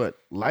guess what?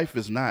 Life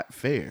is not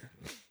fair.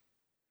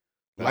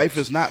 Life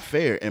is not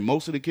fair. And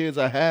most of the kids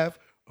I have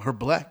are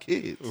black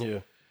kids.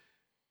 Yeah.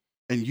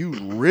 And you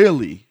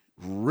really,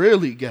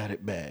 really got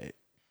it bad.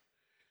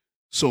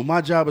 So my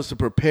job is to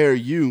prepare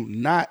you,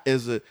 not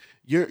as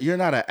you're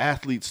not an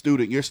athlete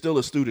student. You're still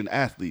a student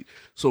athlete.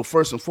 So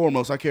first and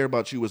foremost, I care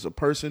about you as a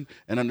person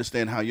and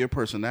understand how your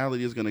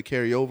personality is going to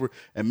carry over,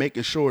 and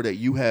making sure that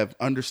you have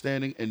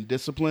understanding and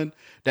discipline,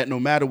 that no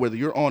matter whether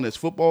you're on this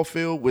football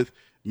field with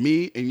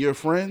me and your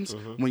friends,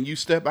 when you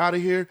step out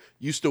of here,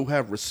 you still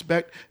have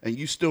respect, and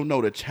you still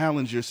know to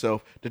challenge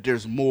yourself, that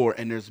there's more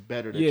and there's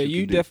better that you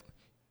can do.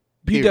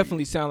 You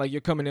definitely sound like you're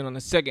coming in on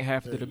the second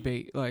half of the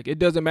debate. Like, it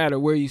doesn't matter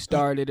where you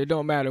started. It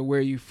don't matter where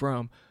you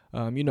from.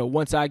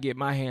 Once I get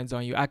my hands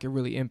on you, I can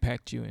really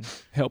impact you and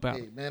help out.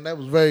 Hey, man, that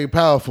was very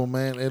powerful,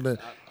 man. And I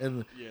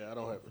don't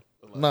have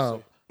it.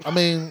 No, I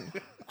mean,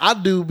 I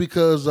do,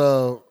 because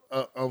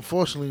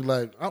unfortunately,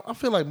 like I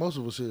feel like most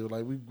of us here,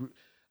 like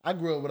I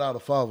grew up without a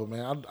father,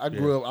 man. I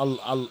grew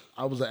up.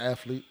 I was an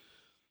athlete,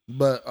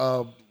 but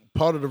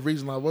part of the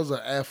reason I was an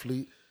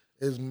athlete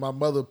is my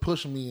mother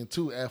pushed me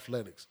into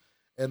athletics,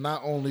 and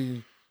not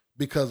only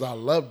because I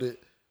loved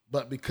it,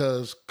 but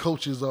because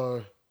coaches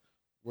were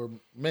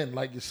men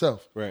like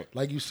yourself. Right.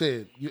 Like you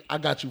said, I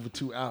got you for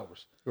 2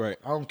 hours. Right.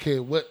 I don't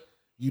care what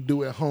you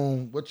do at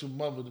home, what your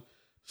mother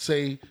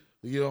say,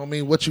 you know what I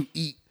mean, what you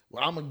eat.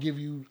 Well, I'm gonna give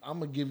you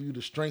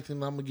the strength,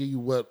 and I'm gonna give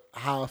you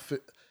how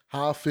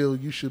I feel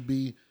you should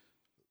be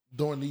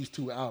during these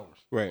 2 hours.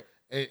 Right.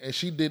 And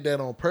she did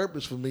that on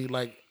purpose for me.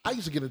 Like, I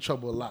used to get in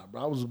trouble a lot,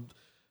 bro.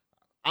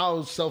 I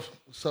was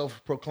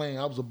self-proclaimed.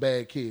 I was a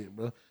bad kid,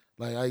 bro.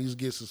 Like, I used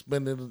to get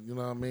suspended, you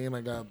know what I mean? I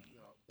got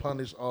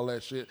punished, all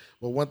that shit.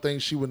 But one thing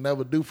she would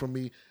never do for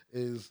me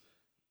is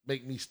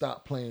make me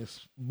stop playing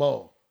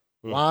ball.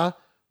 Why?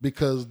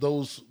 Because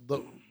those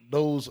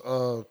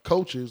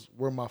coaches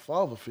were my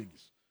father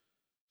figures.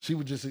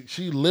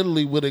 She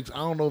literally would, I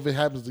don't know if it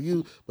happens to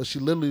you, but she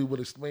literally would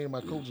explain to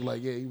my coach,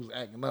 like, yeah, he was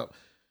acting up.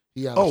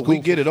 He out of school we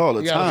get it all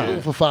the he out of time.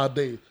 school for 5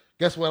 days.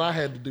 Guess what I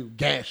had to do?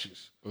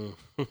 Gashes.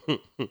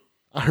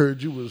 I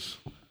heard you was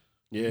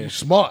you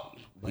smart.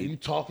 Like, you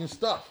talking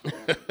stuff.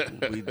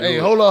 Hey,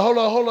 hold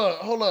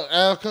up,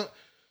 Al.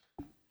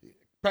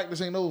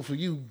 Practice ain't over for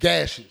you.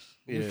 Gashes.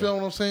 You feel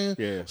what I'm saying?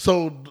 Yeah.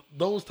 So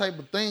those type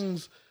of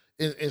things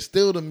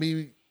instilled in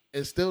me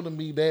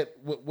that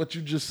what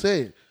you just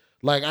said.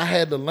 Like, I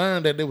had to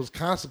learn that there was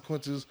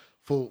consequences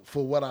for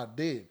what I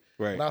did.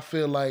 Right. And I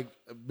feel like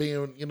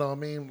being, you know what I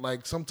mean?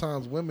 Like,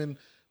 sometimes women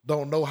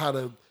don't know how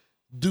to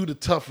do the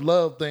tough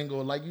love thing,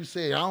 or like you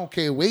said, I don't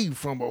care where you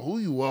from or who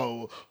you are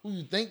or who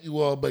you think you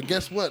are, but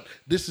guess what?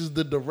 This is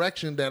the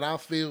direction that I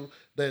feel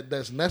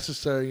that's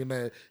necessary in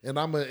that, and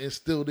I'm gonna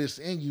instill this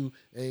in you,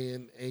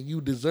 and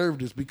you deserve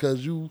this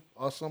because you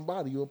are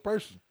somebody, you're a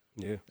person,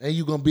 Yeah. and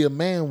you're gonna be a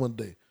man one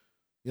day.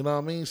 You know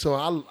what I mean? So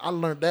I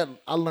learned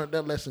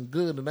that lesson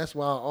good, and that's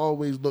why I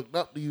always looked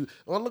up to you.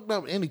 Well, I looked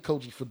up to any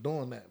coaches for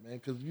doing that,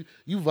 man, because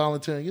you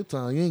volunteering your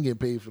time, you ain't getting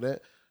paid for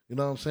that. You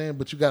know what I'm saying?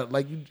 But you got,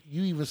 like you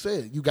even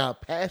said, you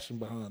got passion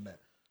behind that.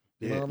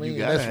 You know what I mean?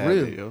 gotta That's have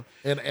real. it, yo.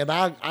 And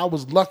I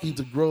was lucky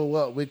to grow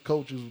up with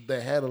coaches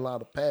that had a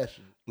lot of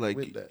passion Like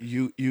with that.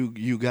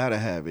 you gotta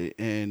have it,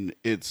 and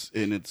it's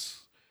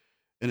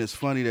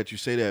funny that you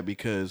say that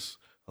because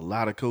a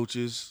lot of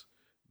coaches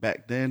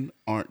back then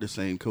aren't the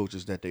same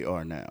coaches that they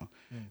are now,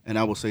 and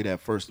I will say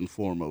that first and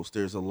foremost.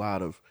 There's a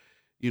lot of,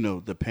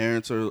 the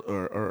parents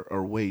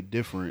are way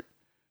different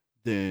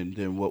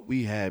than what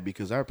we had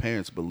because our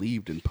parents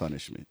believed in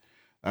punishment.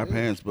 Our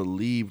parents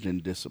believed in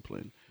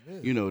discipline.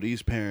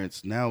 These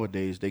parents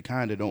nowadays, they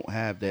kind of don't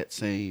have that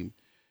same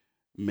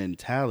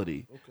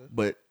mentality,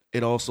 but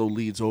it also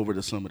leads over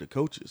to some of the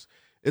coaches.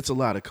 It's a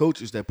lot of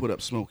coaches that put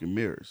up smoke and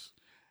mirrors.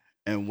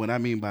 And what I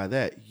mean by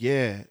that,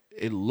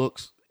 it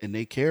looks and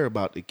they care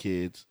about the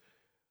kids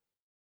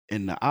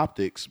and the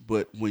optics,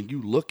 but when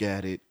you look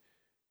at it,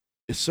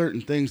 it's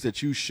certain things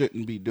that you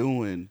shouldn't be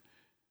doing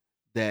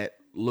that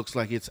looks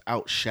like it's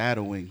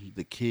outshadowing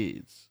the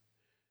kids.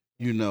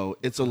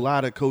 It's a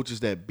lot of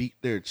coaches that beat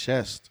their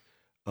chest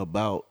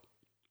about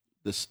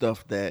the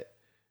stuff that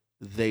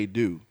they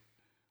do.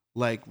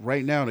 Like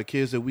right now, the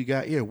kids that we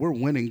got, we're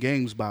winning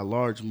games by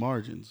large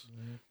margins,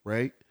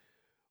 right?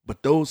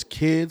 But those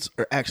kids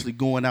are actually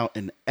going out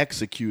and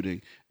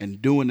executing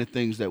and doing the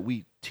things that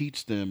we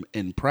teach them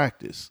in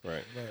practice.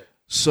 Right.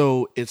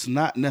 So it's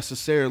not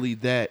necessarily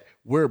that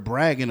we're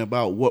bragging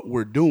about what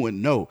we're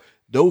doing. No,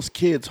 those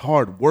kids'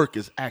 hard work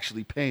is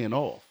actually paying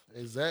off.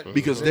 Exactly.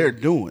 Because they're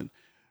doing.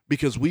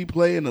 Because we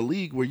play in a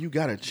league where you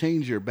got to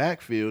change your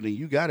backfield and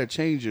you got to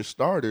change your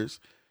starters,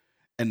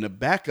 and the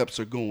backups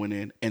are going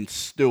in and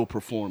still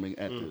performing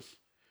at this.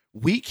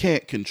 We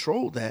can't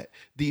control that.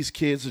 These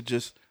kids are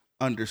just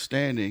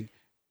understanding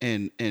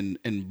and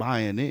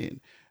buying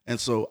in. And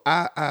so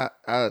I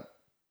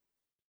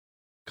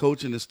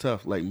coaching is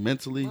tough, like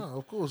mentally. Oh,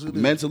 of course it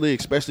is. Mentally,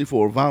 especially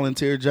for a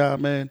volunteer job,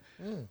 man.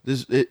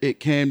 It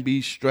can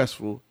be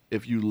stressful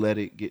if you let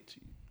it get to you.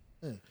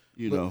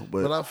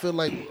 But I feel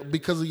like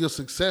because of your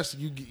success,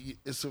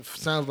 it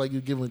sounds like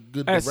you're giving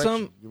good At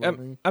direction. You know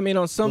what I mean?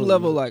 On some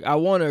level, like I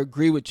want to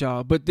agree with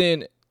y'all, but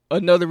then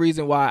another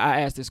reason why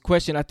I asked this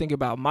question, I think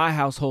about my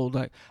household.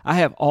 Like I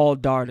have all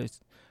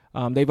daughters.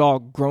 They've all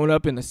grown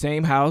up in the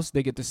same house.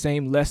 They get the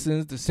same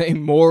lessons, the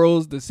same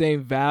morals, the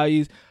same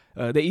values.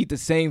 They eat the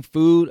same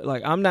food.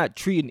 Like I'm not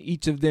treating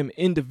each of them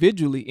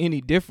individually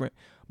any different,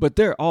 but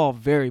they're all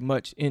very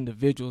much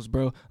individuals,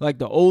 bro. Like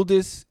the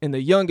oldest and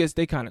the youngest,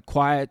 they kind of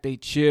quiet, they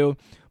chill.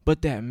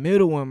 But that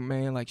middle one,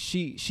 man, like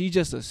she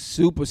just a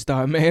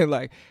superstar, man.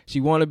 Like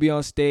she want to be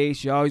on stage.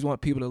 She always want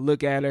people to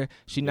look at her.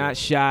 She not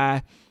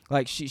shy.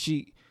 Like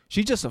she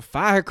just a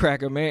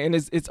firecracker, man.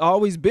 And it's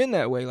always been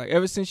that way. Like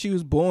ever since she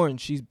was born,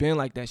 she's been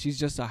like that. She's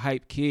just a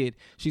hype kid.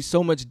 She's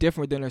so much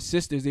different than her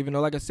sisters, even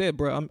though, like I said,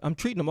 bro, I'm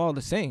treating them all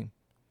the same.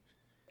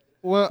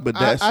 Well, But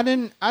I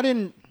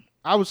didn't.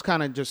 I was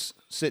kind of just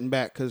sitting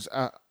back because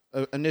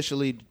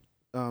initially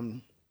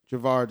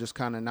Javar just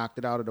kind of knocked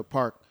it out of the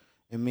park,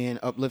 and me and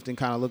Uplifting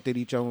kind of looked at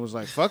each other and was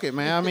like, "Fuck it,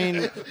 man. I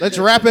mean, let's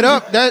wrap it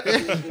up." That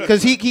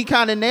because he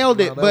kind of nailed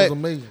it. That But was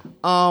amazing.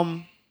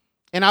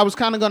 and I was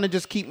kind of gonna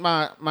just keep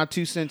my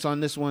 2 cents on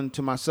this one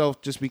to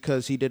myself, just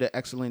because he did an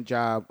excellent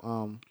job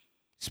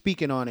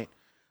speaking on it.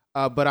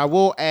 But I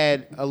will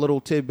add a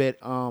little tidbit.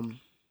 I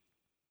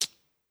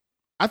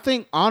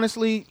think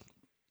honestly.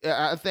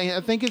 I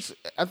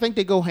think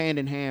they go hand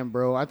in hand,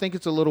 bro. I think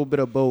it's a little bit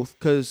of both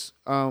because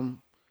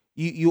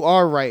you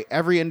are right.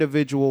 Every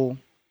individual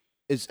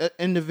is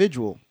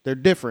individual. They're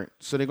different,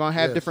 so they're gonna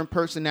have different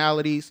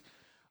personalities,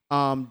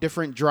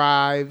 different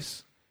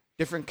drives,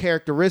 different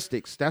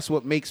characteristics. That's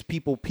what makes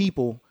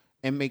people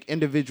and make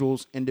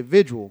individuals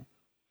individual.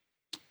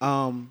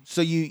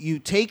 So you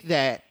take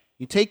that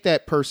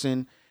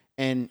person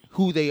and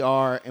who they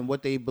are and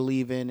what they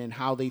believe in and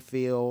how they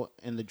feel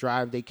and the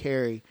drive they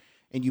carry,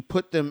 and you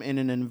put them in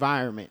an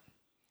environment,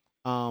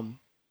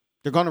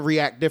 they're going to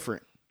react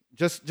different.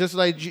 Just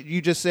like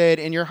you just said,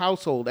 in your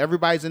household,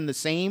 everybody's in the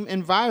same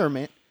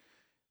environment,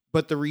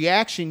 but the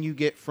reaction you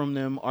get from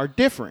them are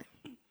different.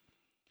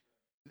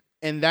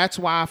 And that's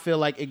why I feel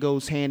like it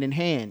goes hand in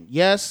hand.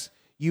 Yes,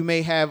 you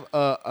may have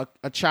a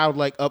child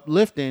like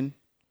Uplifting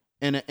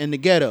in the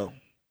ghetto,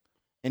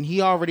 and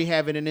he already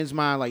have it in his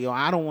mind like, yo,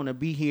 I don't want to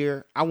be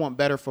here. I want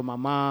better for my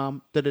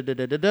mom,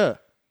 da-da-da-da-da-da.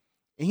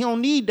 And he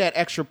don't need that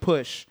extra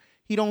push.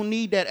 He don't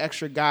need that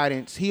extra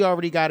guidance. He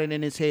already got it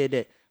in his head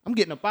that I'm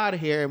getting up out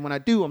of here, and when I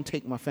do, I'm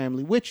taking my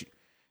family with you.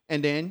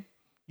 And then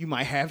you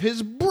might have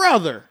his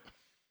brother,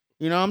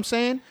 you know what I'm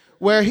saying?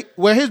 Where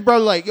his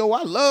brother like, yo,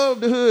 I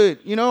love the hood.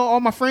 You know, all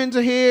my friends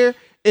are here.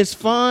 It's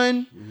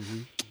fun. Mm-hmm.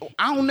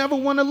 I don't never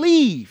want to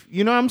leave.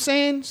 You know what I'm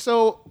saying?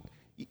 So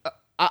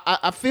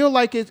I feel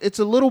like it's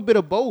a little bit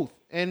of both.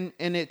 and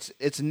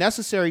it's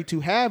necessary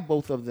to have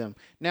both of them.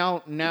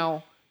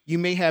 Now you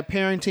may have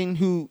parenting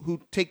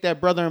who take that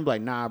brother and be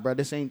like, nah, bro,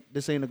 this ain't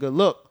a good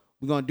look.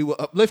 We're gonna do what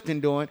uplifting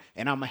doing,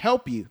 and I'm gonna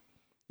help you.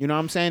 You know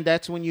what I'm saying?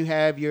 That's when you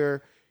have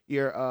your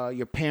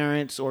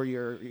parents or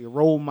your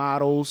role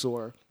models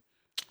or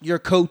your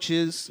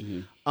coaches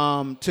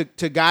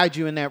to guide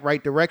you in that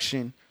right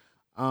direction.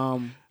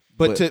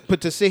 But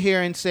to sit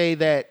here and say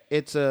that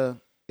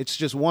it's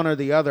just one or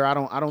the other, I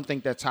don't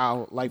think that's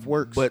how life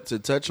works. But to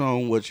touch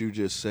on what you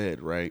just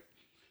said, right?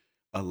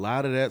 A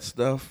lot of that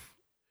stuff,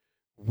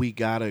 we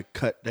gotta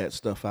cut that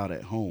stuff out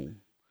at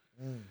home.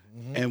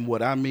 Mm-hmm. And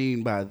what I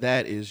mean by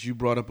that is, you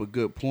brought up a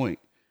good point.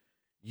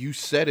 You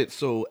said it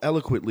so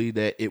eloquently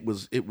that it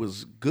was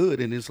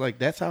good, and it's like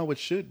that's how it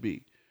should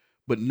be.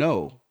 But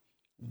no,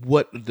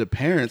 what the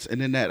parents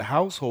and in that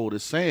household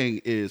is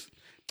saying is,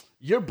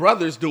 your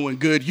brother's doing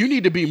good. You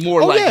need to be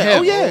more like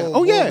him.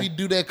 Oh yeah. We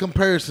do that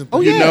comparison.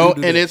 You know,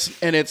 and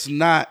it's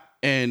not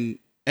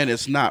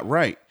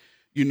right.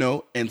 You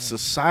know, and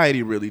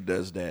society really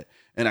does that.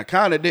 And I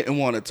kind of didn't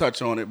want to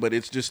touch on it, but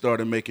it's just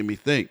started making me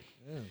think.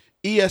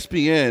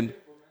 ESPN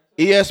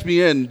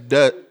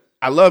does.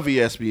 I love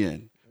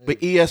ESPN, but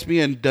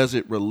ESPN does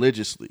it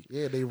religiously.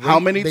 Yeah, how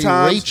many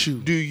times rate you.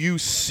 do you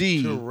see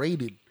You're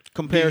rated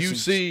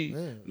comparisons? Do you see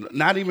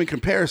not even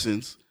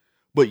comparisons,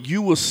 but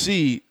you will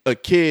see a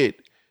kid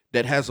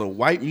that has a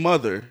white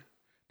mother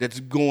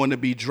that's going to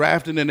be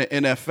drafted in the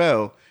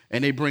NFL,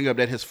 and they bring up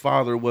that his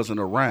father wasn't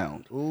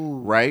around,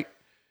 right?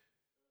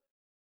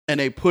 And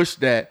they push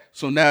that,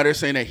 so now they're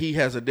saying that he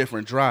has a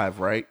different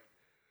drive, right?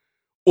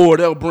 Or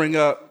they'll bring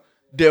up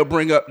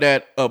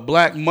that a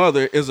black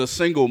mother is a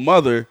single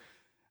mother,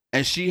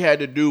 and she had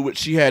to do what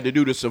she had to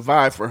do to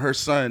survive for her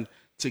son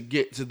to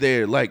get to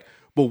there. Like,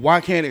 but why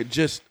can't it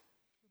just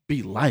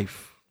be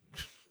life?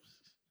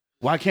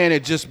 Why can't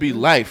it just be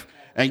life?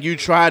 And you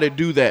try to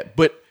do that,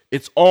 but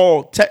it's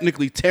all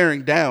technically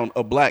tearing down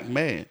a black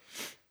man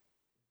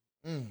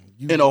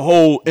in a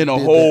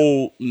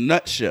whole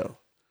nutshell.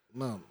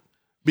 No.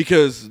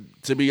 Because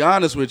to be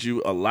honest with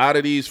you, a lot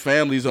of these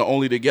families are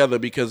only together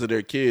because of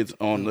their kids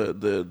on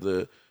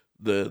the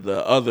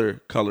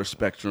other color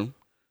spectrum.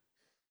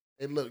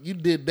 And look, you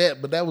did that,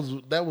 but that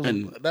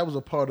was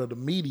a part of the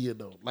media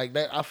though. Like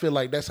that, I feel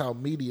like that's how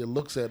media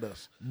looks at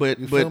us. But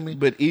you feel me?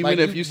 But even like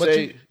if you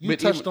say you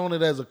touched on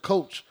it as a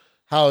coach,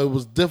 how it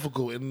was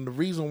difficult, and the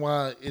reason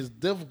why it's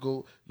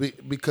difficult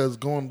because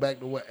going back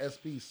to what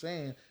SP is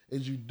saying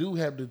is you do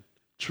have to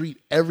treat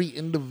every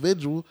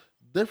individual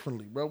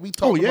differently, bro. We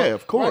talked about,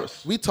 of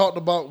course. Right? We talked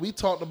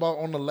about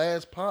on the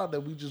last pod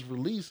that we just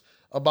released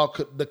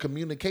about the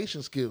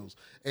communication skills.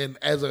 And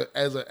as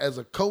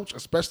a coach,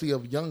 especially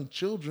of young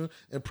children,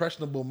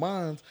 impressionable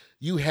minds,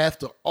 you have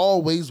to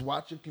always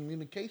watch your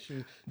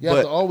communication. You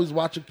have to always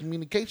watch your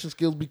communication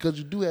skills because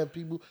you do have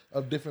people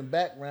of different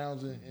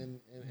backgrounds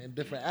and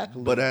different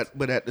accolades.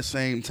 But at the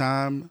same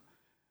time,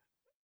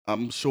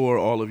 I'm sure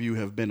all of you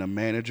have been a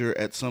manager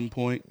at some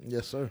point.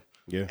 Yes, sir.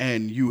 Yeah.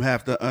 And you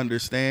have to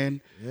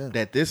understand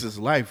that this is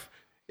life.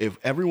 If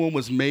everyone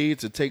was made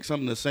to take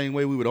something the same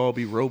way, we would all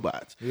be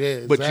robots. Yeah,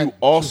 exactly. But you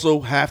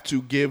also have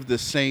to give the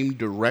same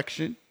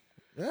direction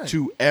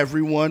to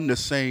everyone the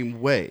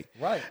same way.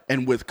 Right.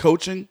 And with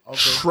coaching,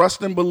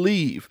 trust and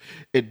believe.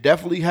 It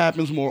definitely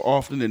happens more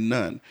often than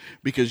none,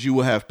 because you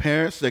will have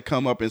parents that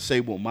come up and say,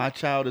 well, my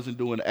child isn't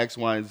doing X,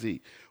 Y, and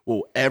Z.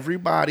 Well,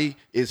 everybody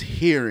is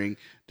hearing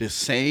the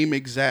same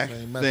exact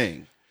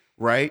thing,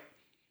 right?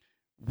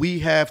 We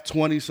have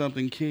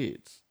 20-something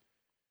kids.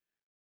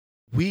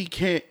 We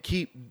can't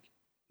keep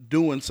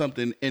doing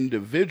something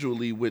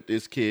individually with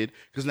this kid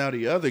because now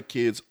the other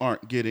kids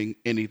aren't getting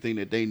anything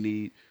that they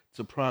need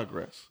to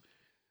progress.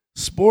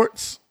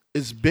 Sports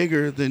is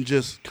bigger than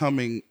just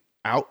coming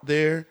out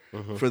there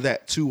for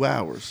that 2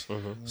 hours.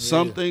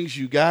 Some things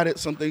you got it,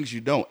 some things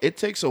you don't. It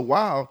takes a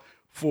while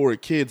for a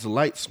kid's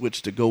light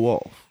switch to go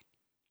off.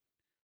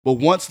 But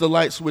once the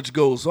light switch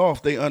goes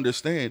off, they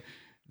understand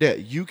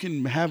that you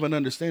can have an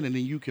understanding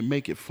and you can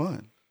make it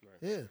fun.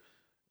 Yeah.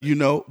 You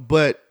know,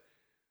 but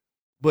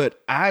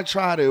I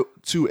try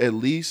to at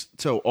least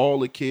tell all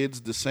the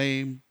kids the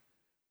same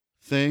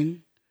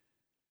thing.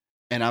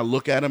 And I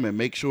look at them and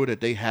make sure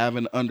that they have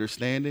an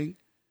understanding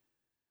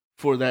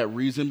for that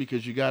reason,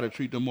 because you got to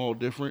treat them all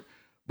different.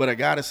 But I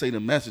got to say the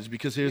message,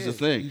 because here's the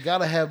thing. You got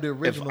to have the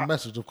original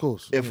message, of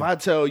course. If I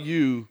tell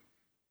you,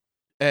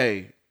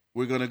 hey,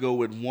 we're going to go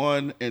with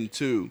 1 and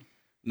 2,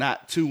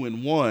 not 2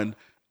 and 1,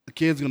 the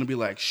kid's going to be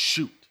like,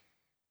 shoot.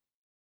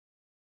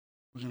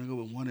 We're going to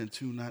go with 1 and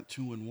 2, not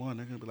 2 and 1.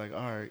 They're going to be like, all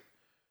right.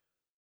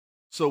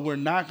 So we're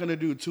not going to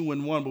do 2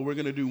 and 1, but we're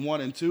going to do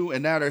 1 and 2.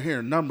 And now they're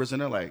hearing numbers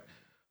and they're like,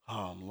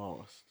 oh, I'm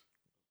lost.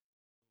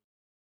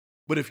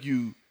 But if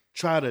you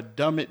try to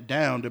dumb it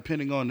down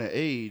depending on the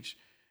age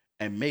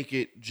and make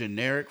it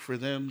generic for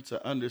them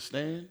to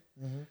understand,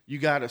 you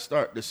got to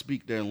start to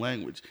speak their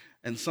language.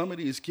 And some of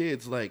these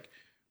kids, like,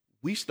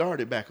 we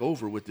started back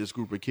over with this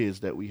group of kids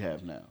that we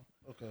have now.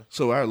 Okay.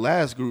 So our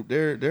last group,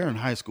 they're in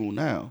high school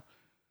now.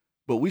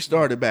 But we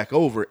started back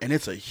over, and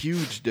it's a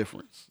huge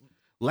difference.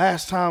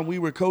 last time we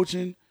were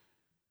coaching,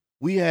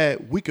 we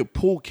could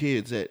pull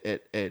kids at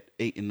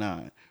 8 and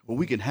 9, or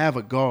we can have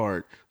a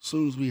guard as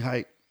soon as we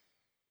hike,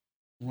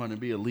 run and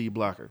be a lead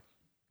blocker.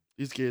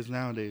 These kids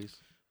nowadays,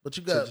 But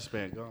you got, just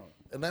been gone.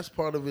 and that's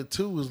part of it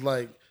too. Is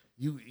like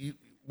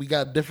we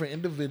got different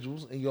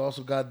individuals, and you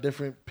also got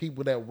different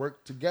people that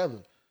work together.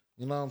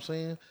 You know what I'm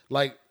saying?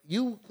 Like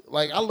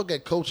I look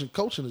at coaching.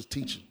 Coaching is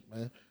teaching,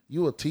 man.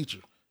 You a teacher.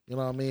 You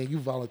know what I mean? You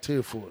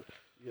volunteer for it.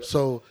 Yep.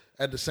 So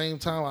at the same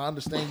time, I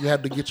understand you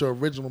have to get your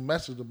original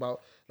message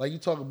about. Like you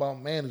talk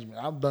about management.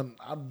 I've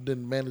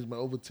done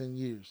management over 10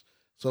 years,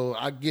 so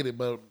I get it.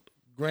 But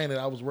granted,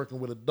 I was working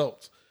with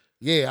adults.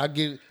 Yeah, I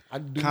get it.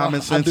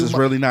 Common sense is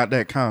really not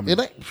that common. It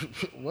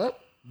ain't what.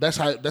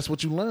 That's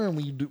what you learn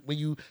when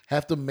you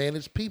have to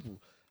manage people.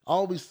 I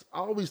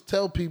always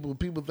tell people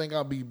think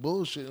I'll be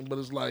bullshitting, but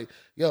it's like,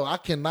 yo, I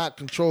cannot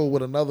control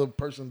what another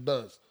person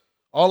does.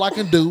 All I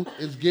can do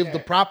is give the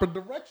proper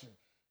direction.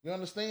 You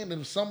understand?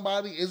 And if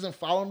somebody isn't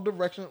following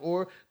direction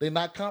or they're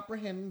not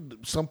comprehending,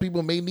 some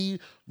people may need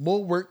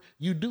more work.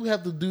 You do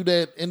have to do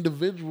that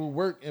individual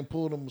work and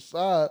pull them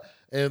aside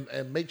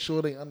and make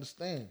sure they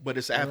understand. But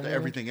it's after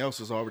everything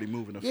else is already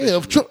moving. Yeah,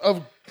 of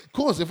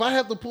course. If I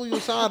have to pull you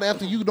aside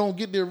after you don't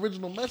get the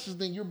original message,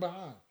 then you're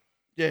behind.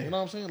 Yeah. You know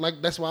what I'm saying?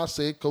 Like, that's why I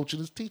said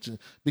coaching is teaching,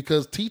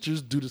 because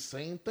teachers do the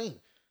same thing.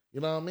 You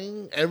know what I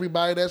mean?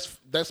 Everybody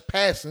that's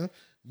passing,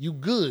 you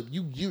good.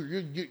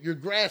 You're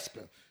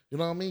grasping. You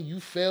know what I mean? You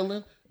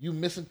failing, you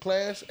missing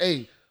class.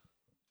 Hey,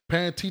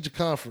 parent teacher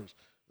conference.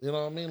 You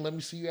know what I mean? Let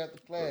me see you after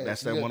class.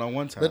 That's that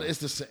one-on-one time. But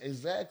it's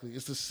exactly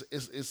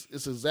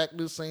it's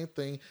exactly the same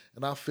thing,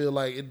 and I feel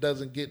like it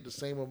doesn't get the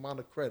same amount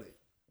of credit.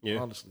 Yeah,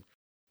 honestly.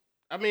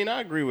 I mean,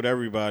 I agree with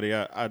everybody.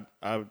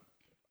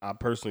 I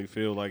personally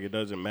feel like it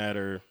doesn't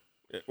matter.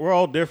 We're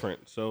all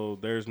different, so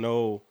there's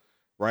no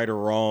right or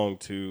wrong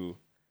to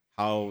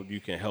how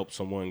you can help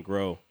someone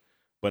grow.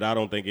 But I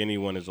don't think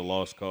anyone is a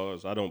lost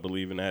cause. I don't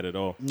believe in that at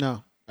all.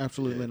 No,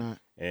 absolutely not.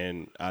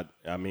 And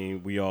I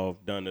mean, we all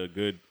have done a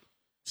good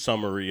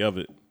summary of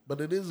it.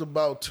 But it is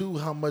about, too,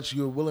 how much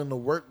you're willing to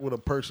work with a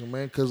person,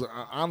 man. Because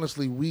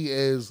honestly, we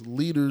as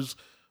leaders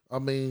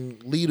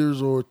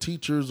or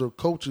teachers or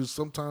coaches,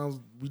 sometimes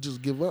we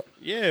just give up.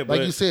 Yeah,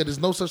 like you said, there's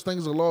no such thing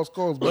as a lost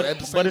cause. But at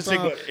the same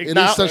time, it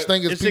is such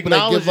thing as people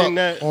that give up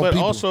that, on but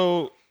people.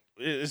 Also,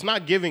 it's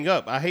not giving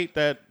up. I hate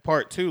that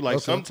part too.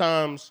 Like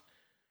sometimes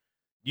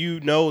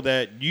you know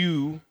that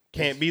you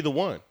can't be the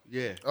one.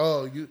 Yeah.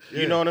 Oh, you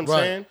know what I'm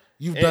saying?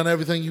 You've done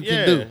everything you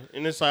can do.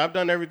 And it's like, I've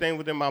done everything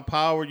within my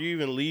power. You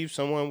even leave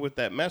someone with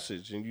that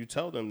message and you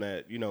tell them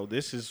that, you know,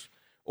 this is,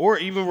 or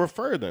even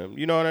refer them.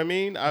 You know what I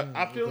mean?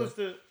 I feel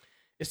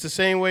it's the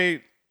same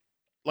way,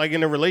 like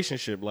in a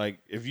relationship. Like,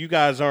 if you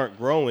guys aren't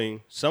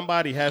growing,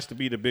 somebody has to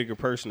be the bigger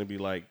person to be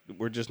like,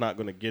 we're just not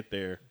going to get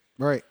there.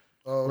 Right.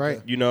 Oh, okay.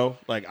 Right. You know,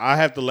 like, I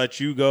have to let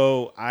you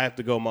go. I have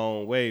to go my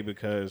own way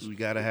because we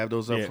got to have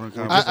those upfront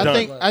conversations. I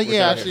think,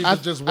 actually,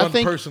 it's just one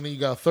person and you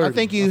got 30. I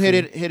think you hit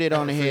it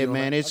on the head,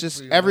 man. It's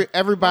just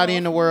everybody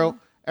in the world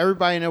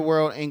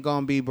ain't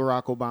gonna be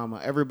Barack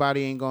Obama.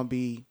 Everybody ain't gonna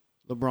be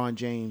LeBron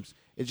James.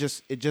 It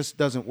just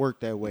doesn't work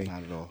that way.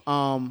 Not at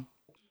all.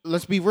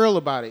 Let's be real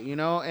about it, you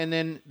know. And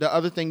then the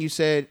other thing you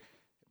said,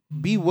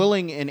 be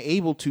willing and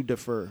able to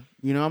defer.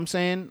 You know what I'm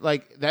saying?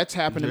 Like, that's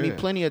happened to me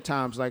plenty of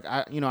times. Like,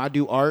 I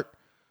do art,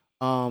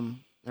 and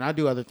I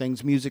do other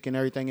things, music and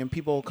everything, and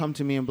people will come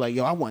to me and be like,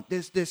 yo, I want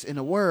this in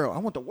the world. I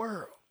want the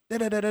world.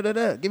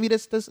 Da-da-da-da-da-da. Give me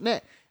this, and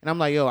that. And I'm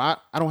like, yo, I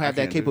don't have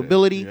that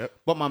capability.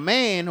 But my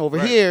man over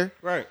here,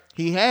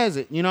 he has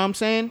it. You know what I'm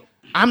saying?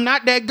 I'm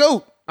not that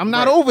GOAT. I'm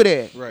not over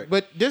there. Right.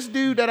 But this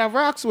dude that I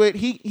rocks with,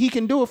 he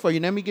can do it for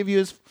you. Let me give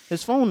you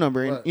his phone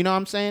number. And you know what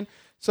I'm saying?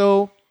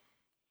 So,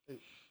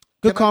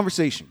 good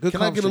conversation.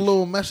 Can I get a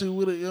little messy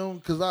with it, yo?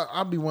 Because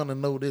I be wanting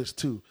to know this,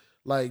 too.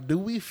 Like, do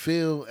we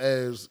feel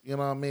as, you know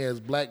what I mean, as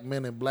black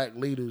men and black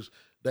leaders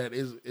that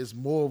is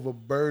more of a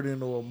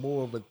burden or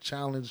more of a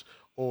challenge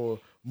or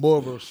more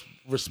of a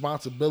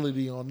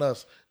responsibility on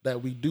us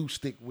that we do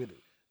stick with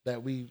it,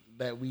 that we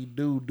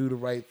do the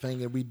right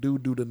thing and we do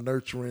the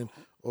nurturing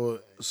or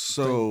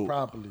thing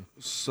properly?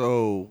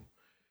 So,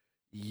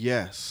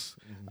 yes,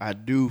 I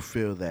do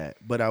feel that.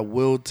 But I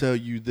will tell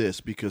you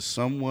this, because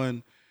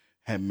someone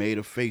had made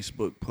a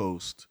Facebook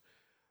post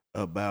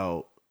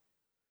about,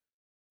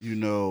 you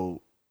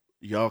know,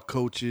 y'all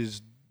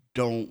coaches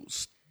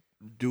don't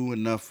do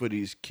enough for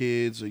these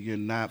kids, or you're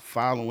not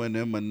following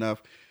them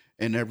enough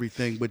and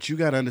everything. But you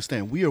got to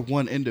understand, we are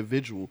one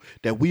individual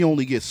that we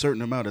only get a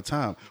certain amount of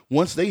time.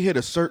 Once they hit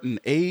a certain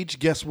age,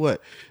 guess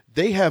what?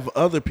 They have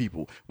other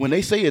people. When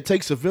they say it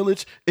takes a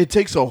village, it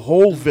takes a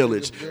whole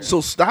village. So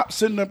stop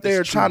sitting up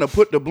there trying to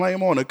put the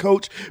blame on the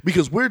coach,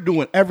 because we're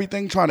doing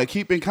everything trying to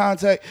keep in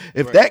contact.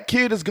 If that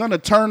kid is going to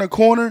turn a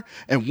corner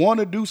and want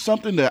to do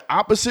something the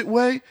opposite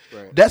way,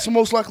 that's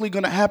most likely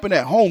going to happen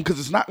at home, because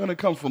it's not going to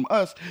come from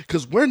us,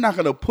 because we're not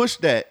going to push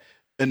that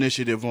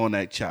initiative on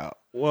that child.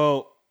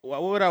 Well,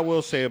 what I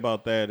will say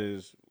about that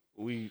is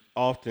we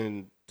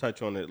often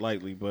touch on it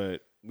lightly,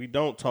 but we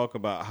don't talk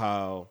about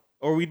how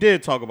or we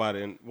did talk about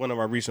it in one of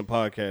our recent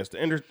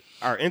podcasts.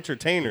 Our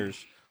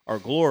entertainers are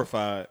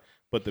glorified,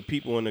 but the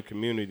people in the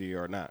community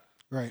are not.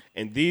 Right.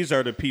 And these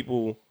are the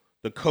people,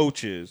 the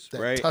coaches, That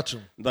right? touch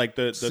 'em. Like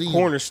the See 'em.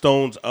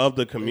 cornerstones of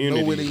the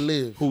community where they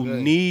live, who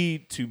right.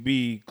 need to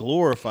be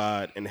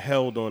glorified and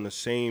held on the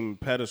same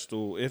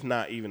pedestal, if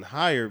not even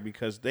higher,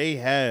 because they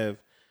have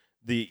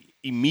the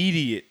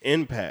immediate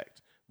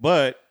impact.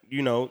 But,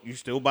 you know, you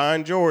still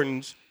buying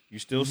Jordans. You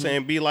still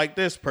saying be like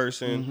this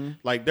person.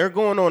 Like they're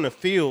going on the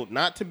field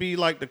not to be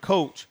like the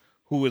coach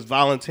who is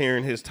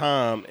volunteering his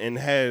time and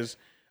has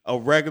a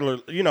regular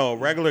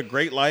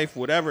great life,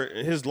 whatever,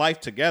 his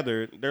life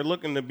together. They're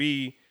looking to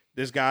be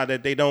this guy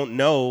that they don't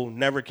know,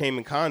 never came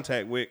in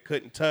contact with,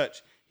 couldn't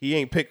touch. He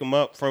ain't pick them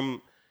up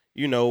from,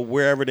 you know,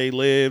 wherever they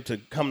live to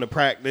come to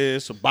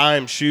practice or buy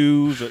him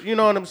shoes. Or, you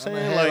know what I'm saying?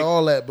 had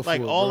all that before,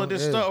 Like all bro. of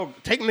this Yeah.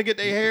 stuff, take them to get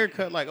their hair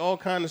cut, like all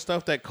kind of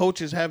stuff that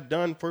coaches have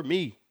done for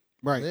me.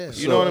 Right. Yeah.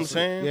 You know what I'm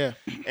saying? Yeah.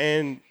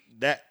 And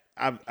that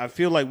I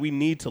feel like we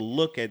need to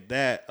look at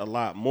that a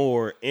lot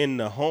more in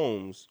the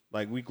homes.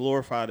 Like we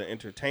glorify the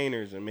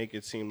entertainers and make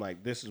it seem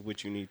like this is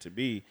what you need to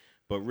be,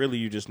 but really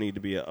you just need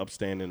to be an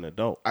upstanding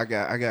adult. I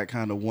got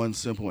kind of one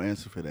simple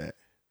answer for that.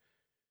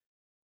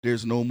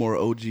 There's no more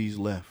OGs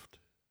left.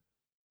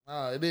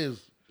 It is.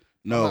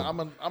 No. I'm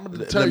gonna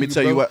tell Let you. me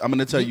tell you bro. what. I'm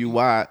gonna tell you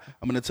why.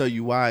 I'm gonna tell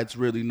you why it's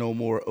really no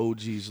more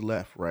OGs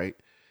left, right?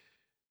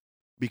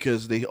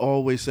 Because they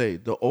always say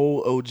the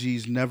old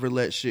OGs never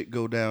let shit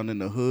go down in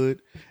the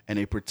hood, and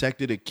they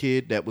protected a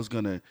kid that was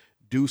gonna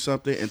do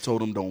something and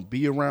told him, don't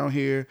be around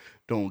here,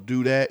 don't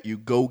do that. You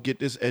go get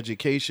this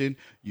education,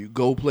 you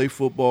go play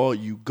football,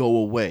 you go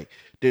away.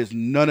 There's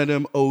none of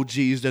them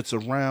OGs that's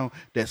around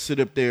that sit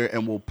up there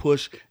and will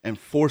push and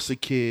force a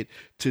kid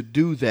to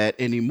do that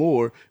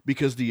anymore,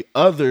 because the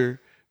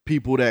other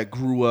people that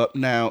grew up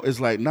now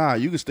is like, nah,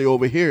 you can stay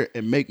over here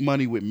and make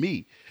money with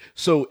me.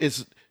 So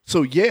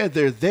yeah,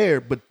 they're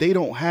there, but they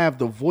don't have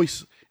the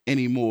voice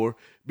anymore,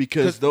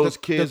 because those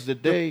kids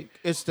today,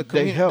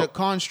 they help. The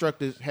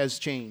construct has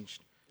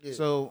changed. Yeah.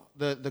 So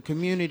the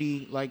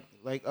community, like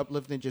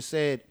Uplifting just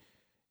said,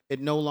 it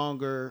no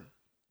longer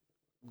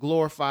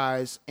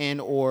glorifies and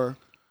or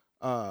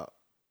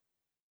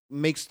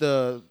makes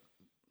the,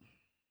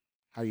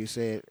 how you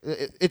say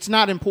it, it's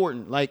not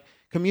important. Like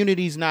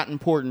community's not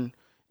important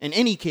in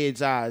any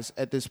kid's eyes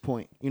at this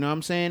point. You know what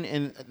I'm saying?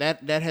 And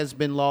that has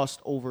been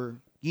lost over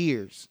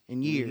years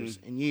and years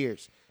and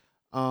years.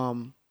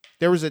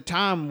 There was a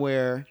time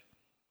where,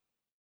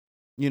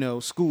 you know,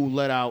 school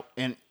let out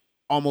and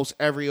almost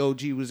every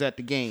OG was at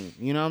the game.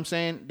 You know what I'm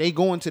saying? They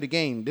going to the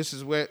game. This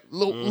is where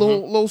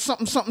little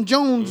something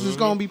Jones is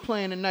gonna be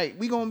playing tonight.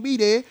 We gonna be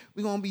there.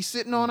 We gonna be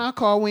sitting on our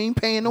car. We ain't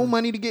paying no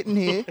money to get in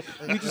here.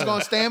 We just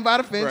gonna stand by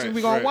the fence and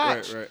we gonna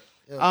watch. Right.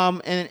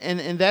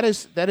 And that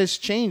has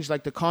changed.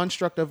 Like the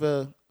construct of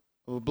a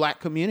black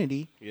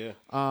community,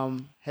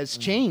 has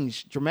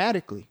changed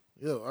dramatically.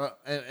 Yeah,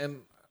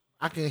 and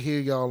I can hear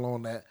y'all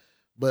on that,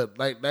 but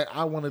like that,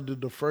 I wanted to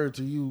defer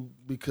to you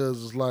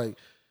because it's like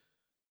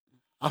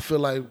I feel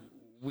like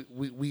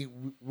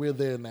we're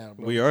there now,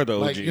 bro. We are the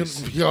like,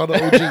 OGs. we are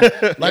the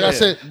OGs. Like I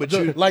said, but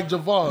like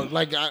Javar,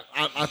 like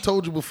I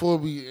told you before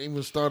we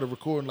even started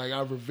recording, like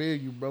I revere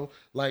you, bro.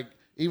 Like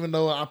even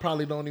though I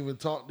probably don't even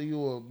talk to you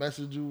or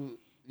message you,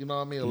 you know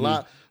what I mean, a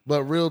lot.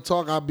 But real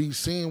talk, I be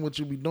seeing what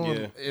you be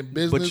doing in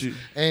business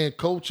and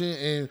coaching,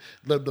 and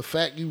the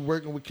fact you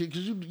working with kids,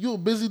 because you a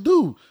busy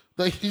dude.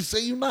 Like you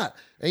say you not,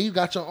 and you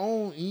got your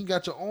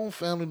own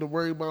family to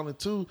worry about it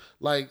too.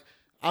 Like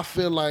I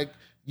feel like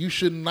you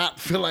should not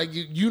feel like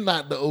you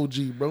not the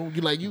OG, bro.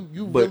 You like you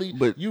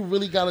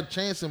really got a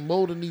chance in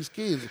molding these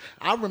kids.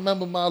 I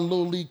remember my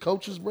little league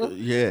coaches, bro.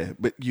 Yeah,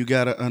 but you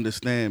gotta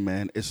understand,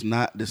 man. It's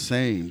not the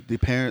same. The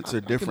parents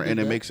are different, and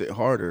it makes it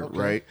harder,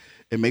 right?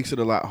 It makes it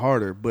a lot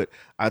harder. But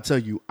I tell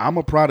you, I'm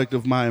a product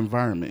of my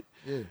environment.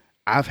 Yeah.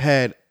 I've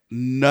had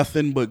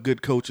nothing but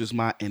good coaches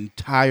my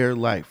entire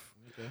life.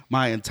 Okay.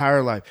 My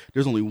entire life.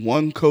 There's only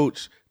one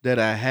coach that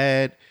I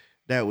had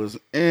that was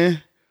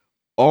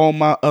All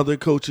my other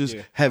coaches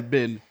have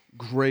been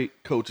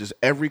great coaches.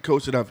 Every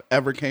coach that I've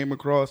ever came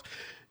across,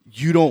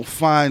 you don't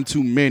find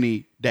too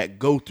many that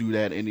go through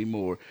that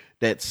anymore,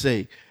 that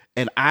say.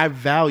 And I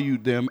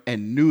valued them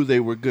and knew they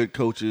were good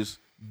coaches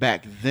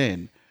back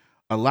then.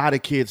 A lot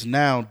of kids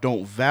now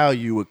don't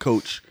value a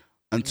coach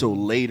until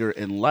later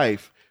in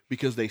life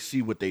because they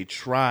see what they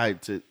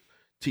tried to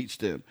teach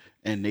them,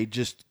 and they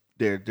just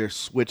their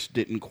switch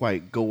didn't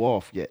quite go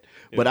off yet.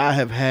 Yeah. But I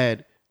have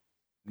had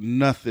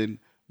nothing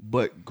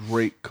but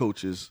great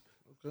coaches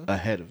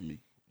ahead of me.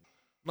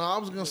 No, I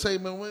was gonna say,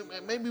 man,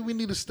 maybe we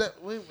need to step.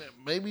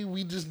 Maybe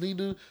we just need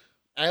to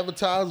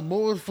advertise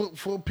more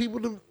for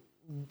people to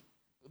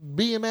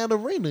be in that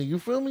arena. You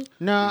feel me?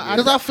 No,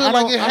 because I feel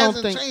like it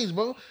hasn't changed,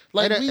 bro.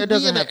 Like we in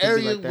the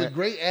area with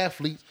great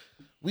athletes.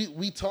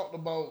 We talked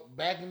about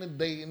back in the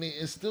day, and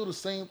it's still the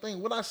same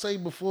thing. What I say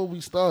before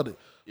we started,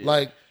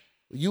 like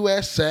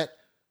USAC,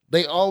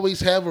 they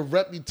always have a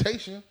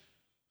reputation.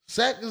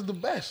 Sac is the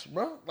best,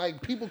 bro.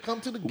 Like people come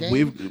to the game,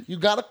 We've- you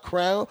got a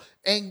crowd,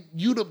 and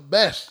you the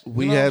best. You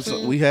We know what had I'm some-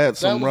 saying? we had That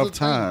some was rough the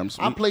thing. times.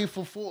 I played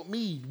for Fort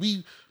Meade.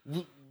 We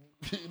you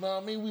know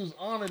what I mean? We was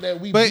honored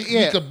that we But,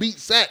 yeah. could beat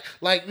Sac.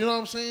 Like, you know what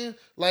I'm saying?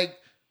 Like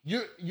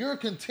you're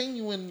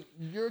continuing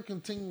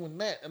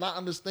that, and I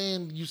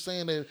understand you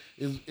saying that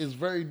is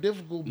very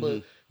difficult, but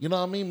Mm-hmm. you know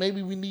what I mean.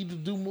 Maybe we need to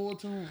do more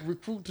to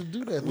recruit to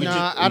do that.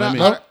 Nah,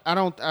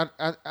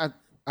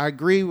 I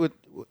agree with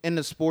in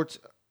the sports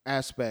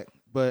aspect,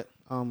 but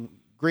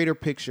greater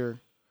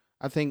picture,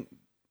 I think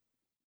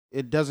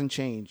it doesn't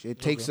change. It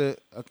takes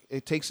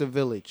a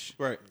village,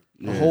 Right.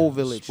 a whole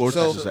village. Sports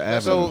so is just an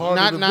avenue. so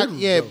Part of not the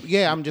village, though.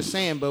 yeah. I'm just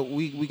saying, but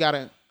we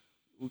gotta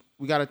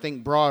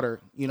think broader.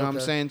 You know what I'm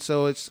Okay. saying?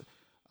 So it's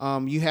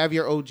you have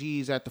your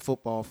OGs at the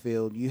football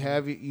field. You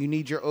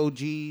need your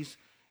OGs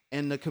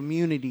in the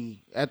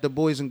community, at the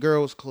Boys and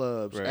Girls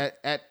Clubs, Right.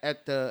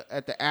 at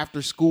the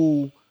after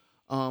school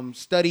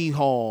study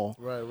hall.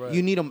 Right.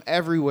 You need them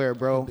everywhere,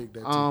 bro. dig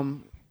that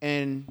too.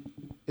 And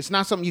it's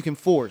not something you can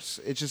force.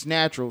 It's just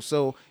natural.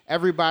 So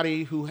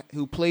everybody who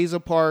plays a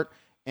part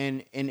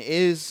and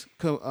is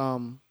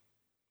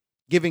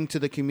giving to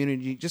the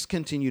community, just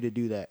continue to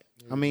do that.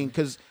 I mean,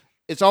 because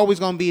it's always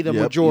going to be the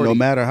Yep, majority. no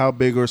matter how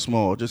big or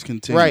small, just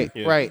continue. Right,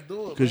 Yeah. right,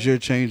 Because you're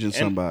changing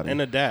somebody.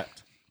 And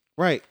adapt.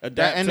 right.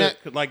 Adapt and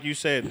to, like you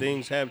said,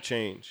 things have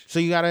changed. so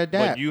you got to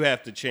adapt. But you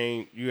have to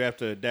change. You have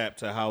to adapt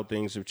to how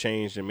things have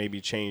changed, and maybe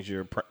change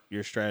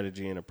your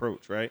strategy and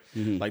approach. Right?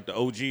 Mm-hmm. Like the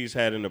OGs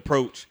had an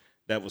approach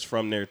that was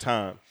from their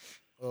time.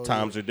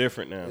 Times are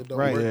different now. It don't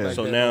Right. work Yeah. like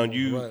So that now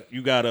no more. Right.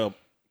 you gotta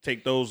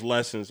take those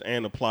lessons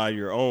and apply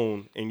your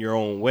own in your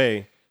own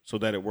way, so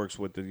that it works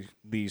with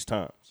these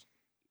times.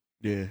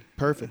 yeah.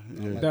 Perfect.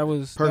 That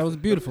was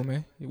Perfect. beautiful,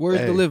 man. Words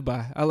Hey. to live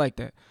by. I like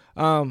that.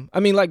 I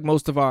mean, like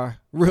most of our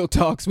real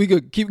talks, we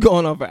could keep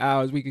going on for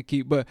hours. We could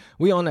keep, but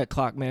we on that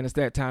clock, man. It's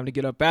that time to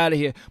get up out of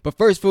here. But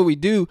first, before we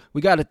do, we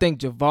got to thank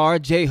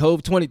Javar J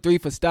Hove 23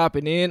 for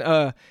stopping in.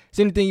 Is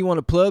anything you want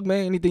to plug,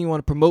 man? Anything you want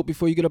to promote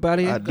before you get up out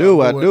of here? I do.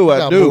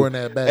 got more in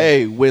that bag.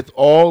 Hey, with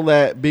all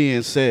that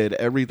being said,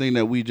 everything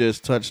that we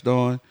just touched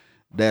on,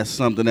 that's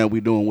something that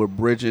we're doing. We're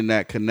bridging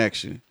that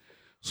connection.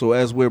 So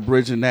as we're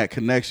bridging that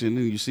connection,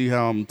 and you see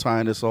how I'm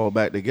tying this all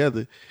back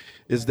together,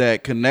 is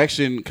that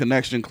connection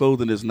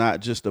clothing is not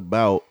just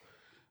about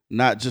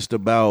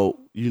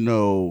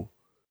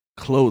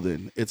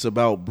clothing. It's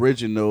about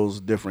bridging those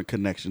different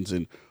connections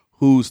and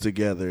who's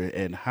together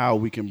and how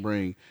we can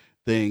bring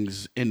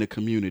things in the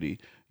community.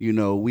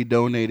 We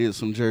donated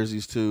some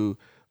jerseys to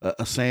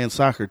a sand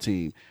soccer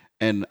team,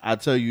 and I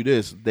tell you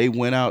this, they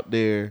went out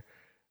there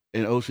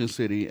in Ocean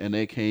City and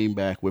they came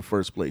back with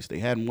first place. They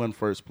hadn't won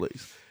first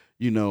place,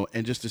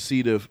 and just to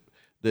see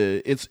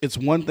it's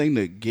one thing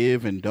to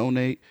give and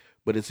donate,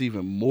 but it's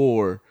even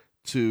more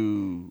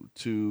to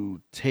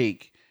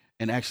take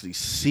and actually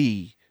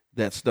see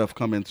that stuff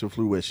come into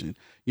fruition.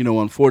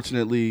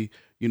 Unfortunately,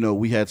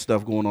 we had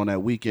stuff going on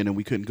that weekend and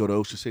we couldn't go to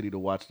Ocean City to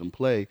watch them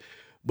play,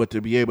 but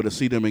to be able to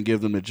see them and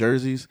give them the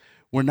jerseys,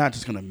 we're not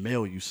just going to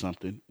mail you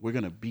something. We're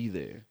going to be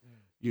there,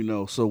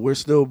 so we're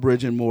still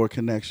bridging more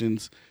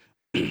connections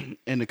in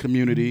the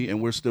community and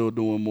we're still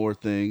doing more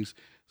things.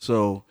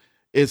 So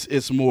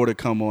it's more to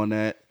come on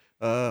that.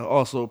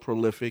 Also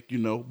prolific,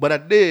 but I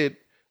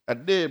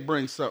did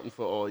bring something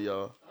for all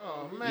y'all.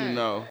 Oh man.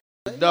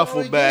 The duffel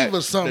already bag. gave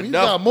us something. The You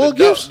got more the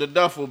gifts? The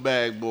duffel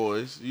bag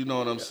boys. You know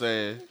what I'm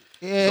saying?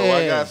 Yeah. So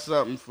I got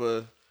something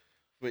for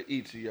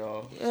each of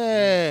y'all.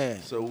 Yeah.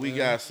 So we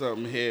got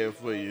something here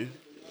for you.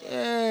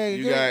 Yeah.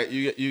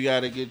 You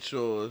got to get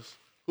yours.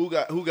 Who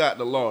got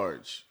the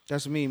large?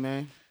 That's me,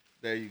 man.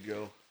 There you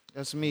go.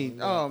 That's me.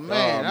 Oh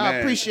man, I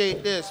man.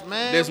 appreciate this,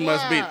 man.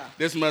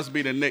 This must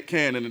be the Nick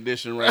Cannon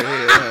edition right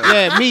here. Huh?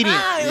 Yeah, medium.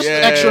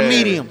 Yeah. Extra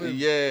medium.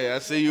 Yeah, I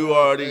see you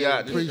already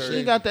got this Appreciate shirt.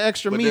 You got the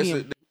extra But this medium.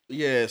 is-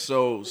 yeah,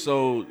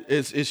 so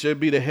it should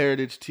be the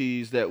heritage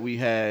tees that we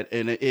had,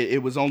 and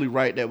it was only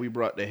right that we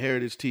brought the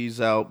heritage tees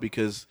out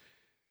because,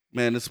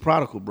 man, it's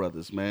Prodigal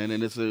Brothers, man,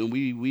 and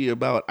we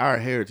about our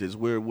heritage.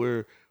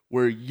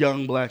 We're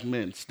young black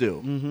men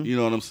still. You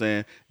know what I'm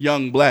saying?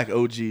 Young black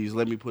OGs.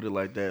 Let me put it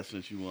like that,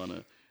 since you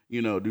wanna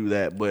do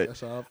that. But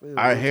That's how I feel.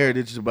 our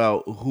heritage is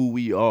about who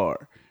we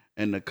are,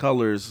 and the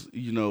colors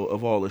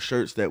of all the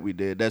shirts that we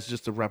did. That's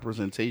just a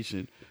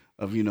representation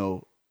of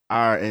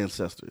our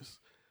ancestors.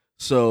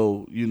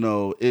 So,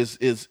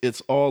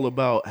 it's all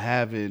about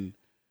having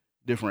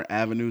different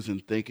avenues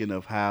and thinking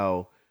of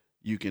how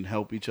you can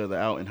help each other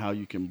out and how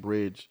you can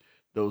bridge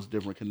those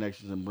different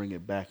connections and bring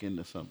it back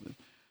into something.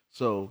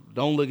 So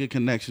don't look at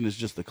connection as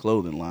just a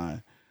clothing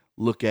line.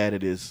 Look at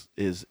it as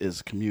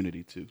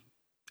community too.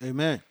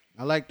 Amen.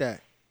 I like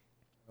that.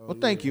 Well,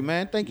 thank you,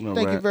 man. Thank you. All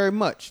Thank you right. very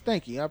much.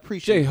 Thank you. I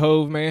appreciate J it.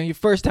 Hove, man, your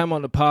first time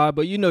on the pod,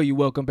 but you're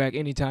welcome back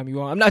anytime you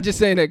want. I'm not just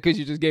saying that because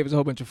you just gave us a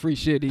whole bunch of free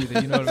shit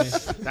either. You know what I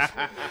mean?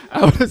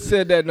 I would have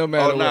said that no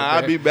matter Oh, what. I'll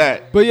man. be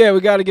back. But yeah,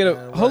 we got to get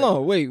a. Hold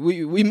on, wait,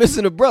 we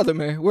missing a brother,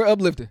 man. We're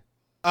uplifting.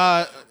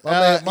 My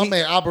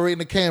man operating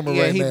the camera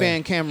Yeah, right he now.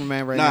 banned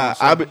cameraman right now. Nah,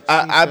 so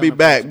I be he's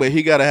back, but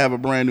he gotta have a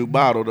brand new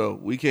bottle though.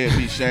 We can't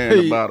be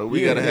sharing the bottle.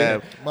 We gotta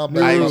have My ice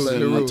bad.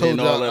 and, I and told all that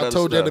you other at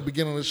the stuff.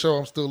 beginning of the show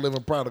I'm still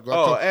living prodigal.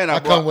 Oh, and I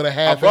come with a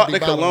half. I brought the empty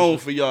bottle. cologne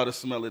for y'all to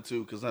smell it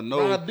too, because I know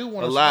Bro, I do a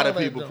wanna lot smell of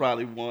that people junk.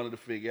 probably wanted to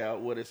figure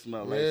out what it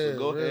smelled like. Yeah, So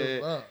go real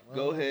ahead, talk.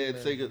 go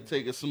ahead,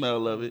 take a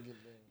smell of it.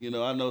 You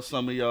know, I know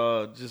some of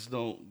y'all just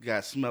don't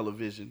got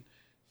smell-o-vision,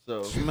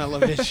 so smell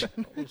of it.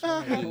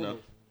 you know.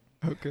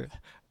 Okay.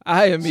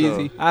 I am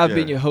Easy. I've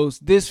been your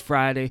host this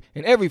Friday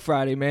and every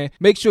Friday, man.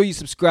 Make sure you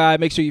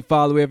subscribe. Make sure you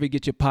follow wherever you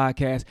get your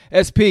podcast.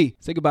 SP,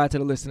 say goodbye to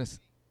the listeners.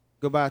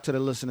 Goodbye to the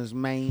listeners,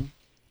 man.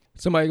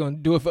 Somebody gonna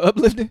do it for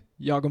uplifting?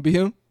 Y'all gonna be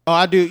him? Oh,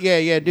 I do.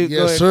 Yeah, dude. Go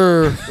Yes, ahead.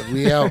 sir.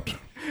 We out.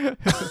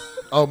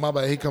 Oh, my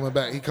bad. He coming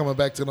back. He coming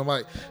back to the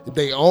mic.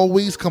 They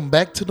always come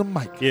back to the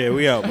mic. Yeah,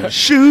 we out, man.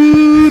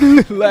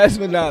 Last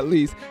but not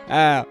least,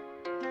 out.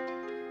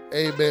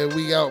 Hey, man,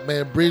 we out,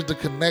 man. Bridge the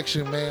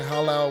connection, man.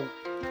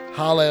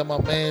 Holla at my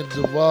man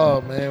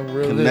Javar, man.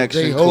 Real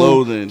Connection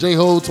Clothing.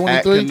 J-Ho At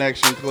 23.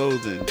 Connection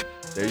Clothing.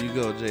 There you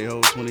go, J-Ho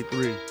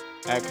 23.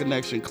 At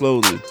Connection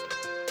Clothing.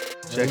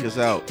 Check us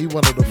out. He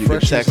one of the You can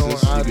freshest text on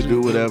us. You IG. can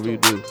do whatever you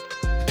do.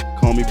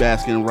 Call me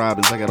Baskin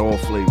Robbins. I got all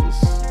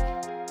flavors.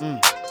 There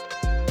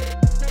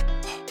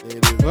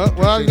it is. Well,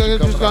 Appreciate you I'm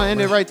just coming gonna out, end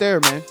man. it right there,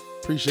 man.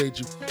 Appreciate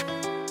you.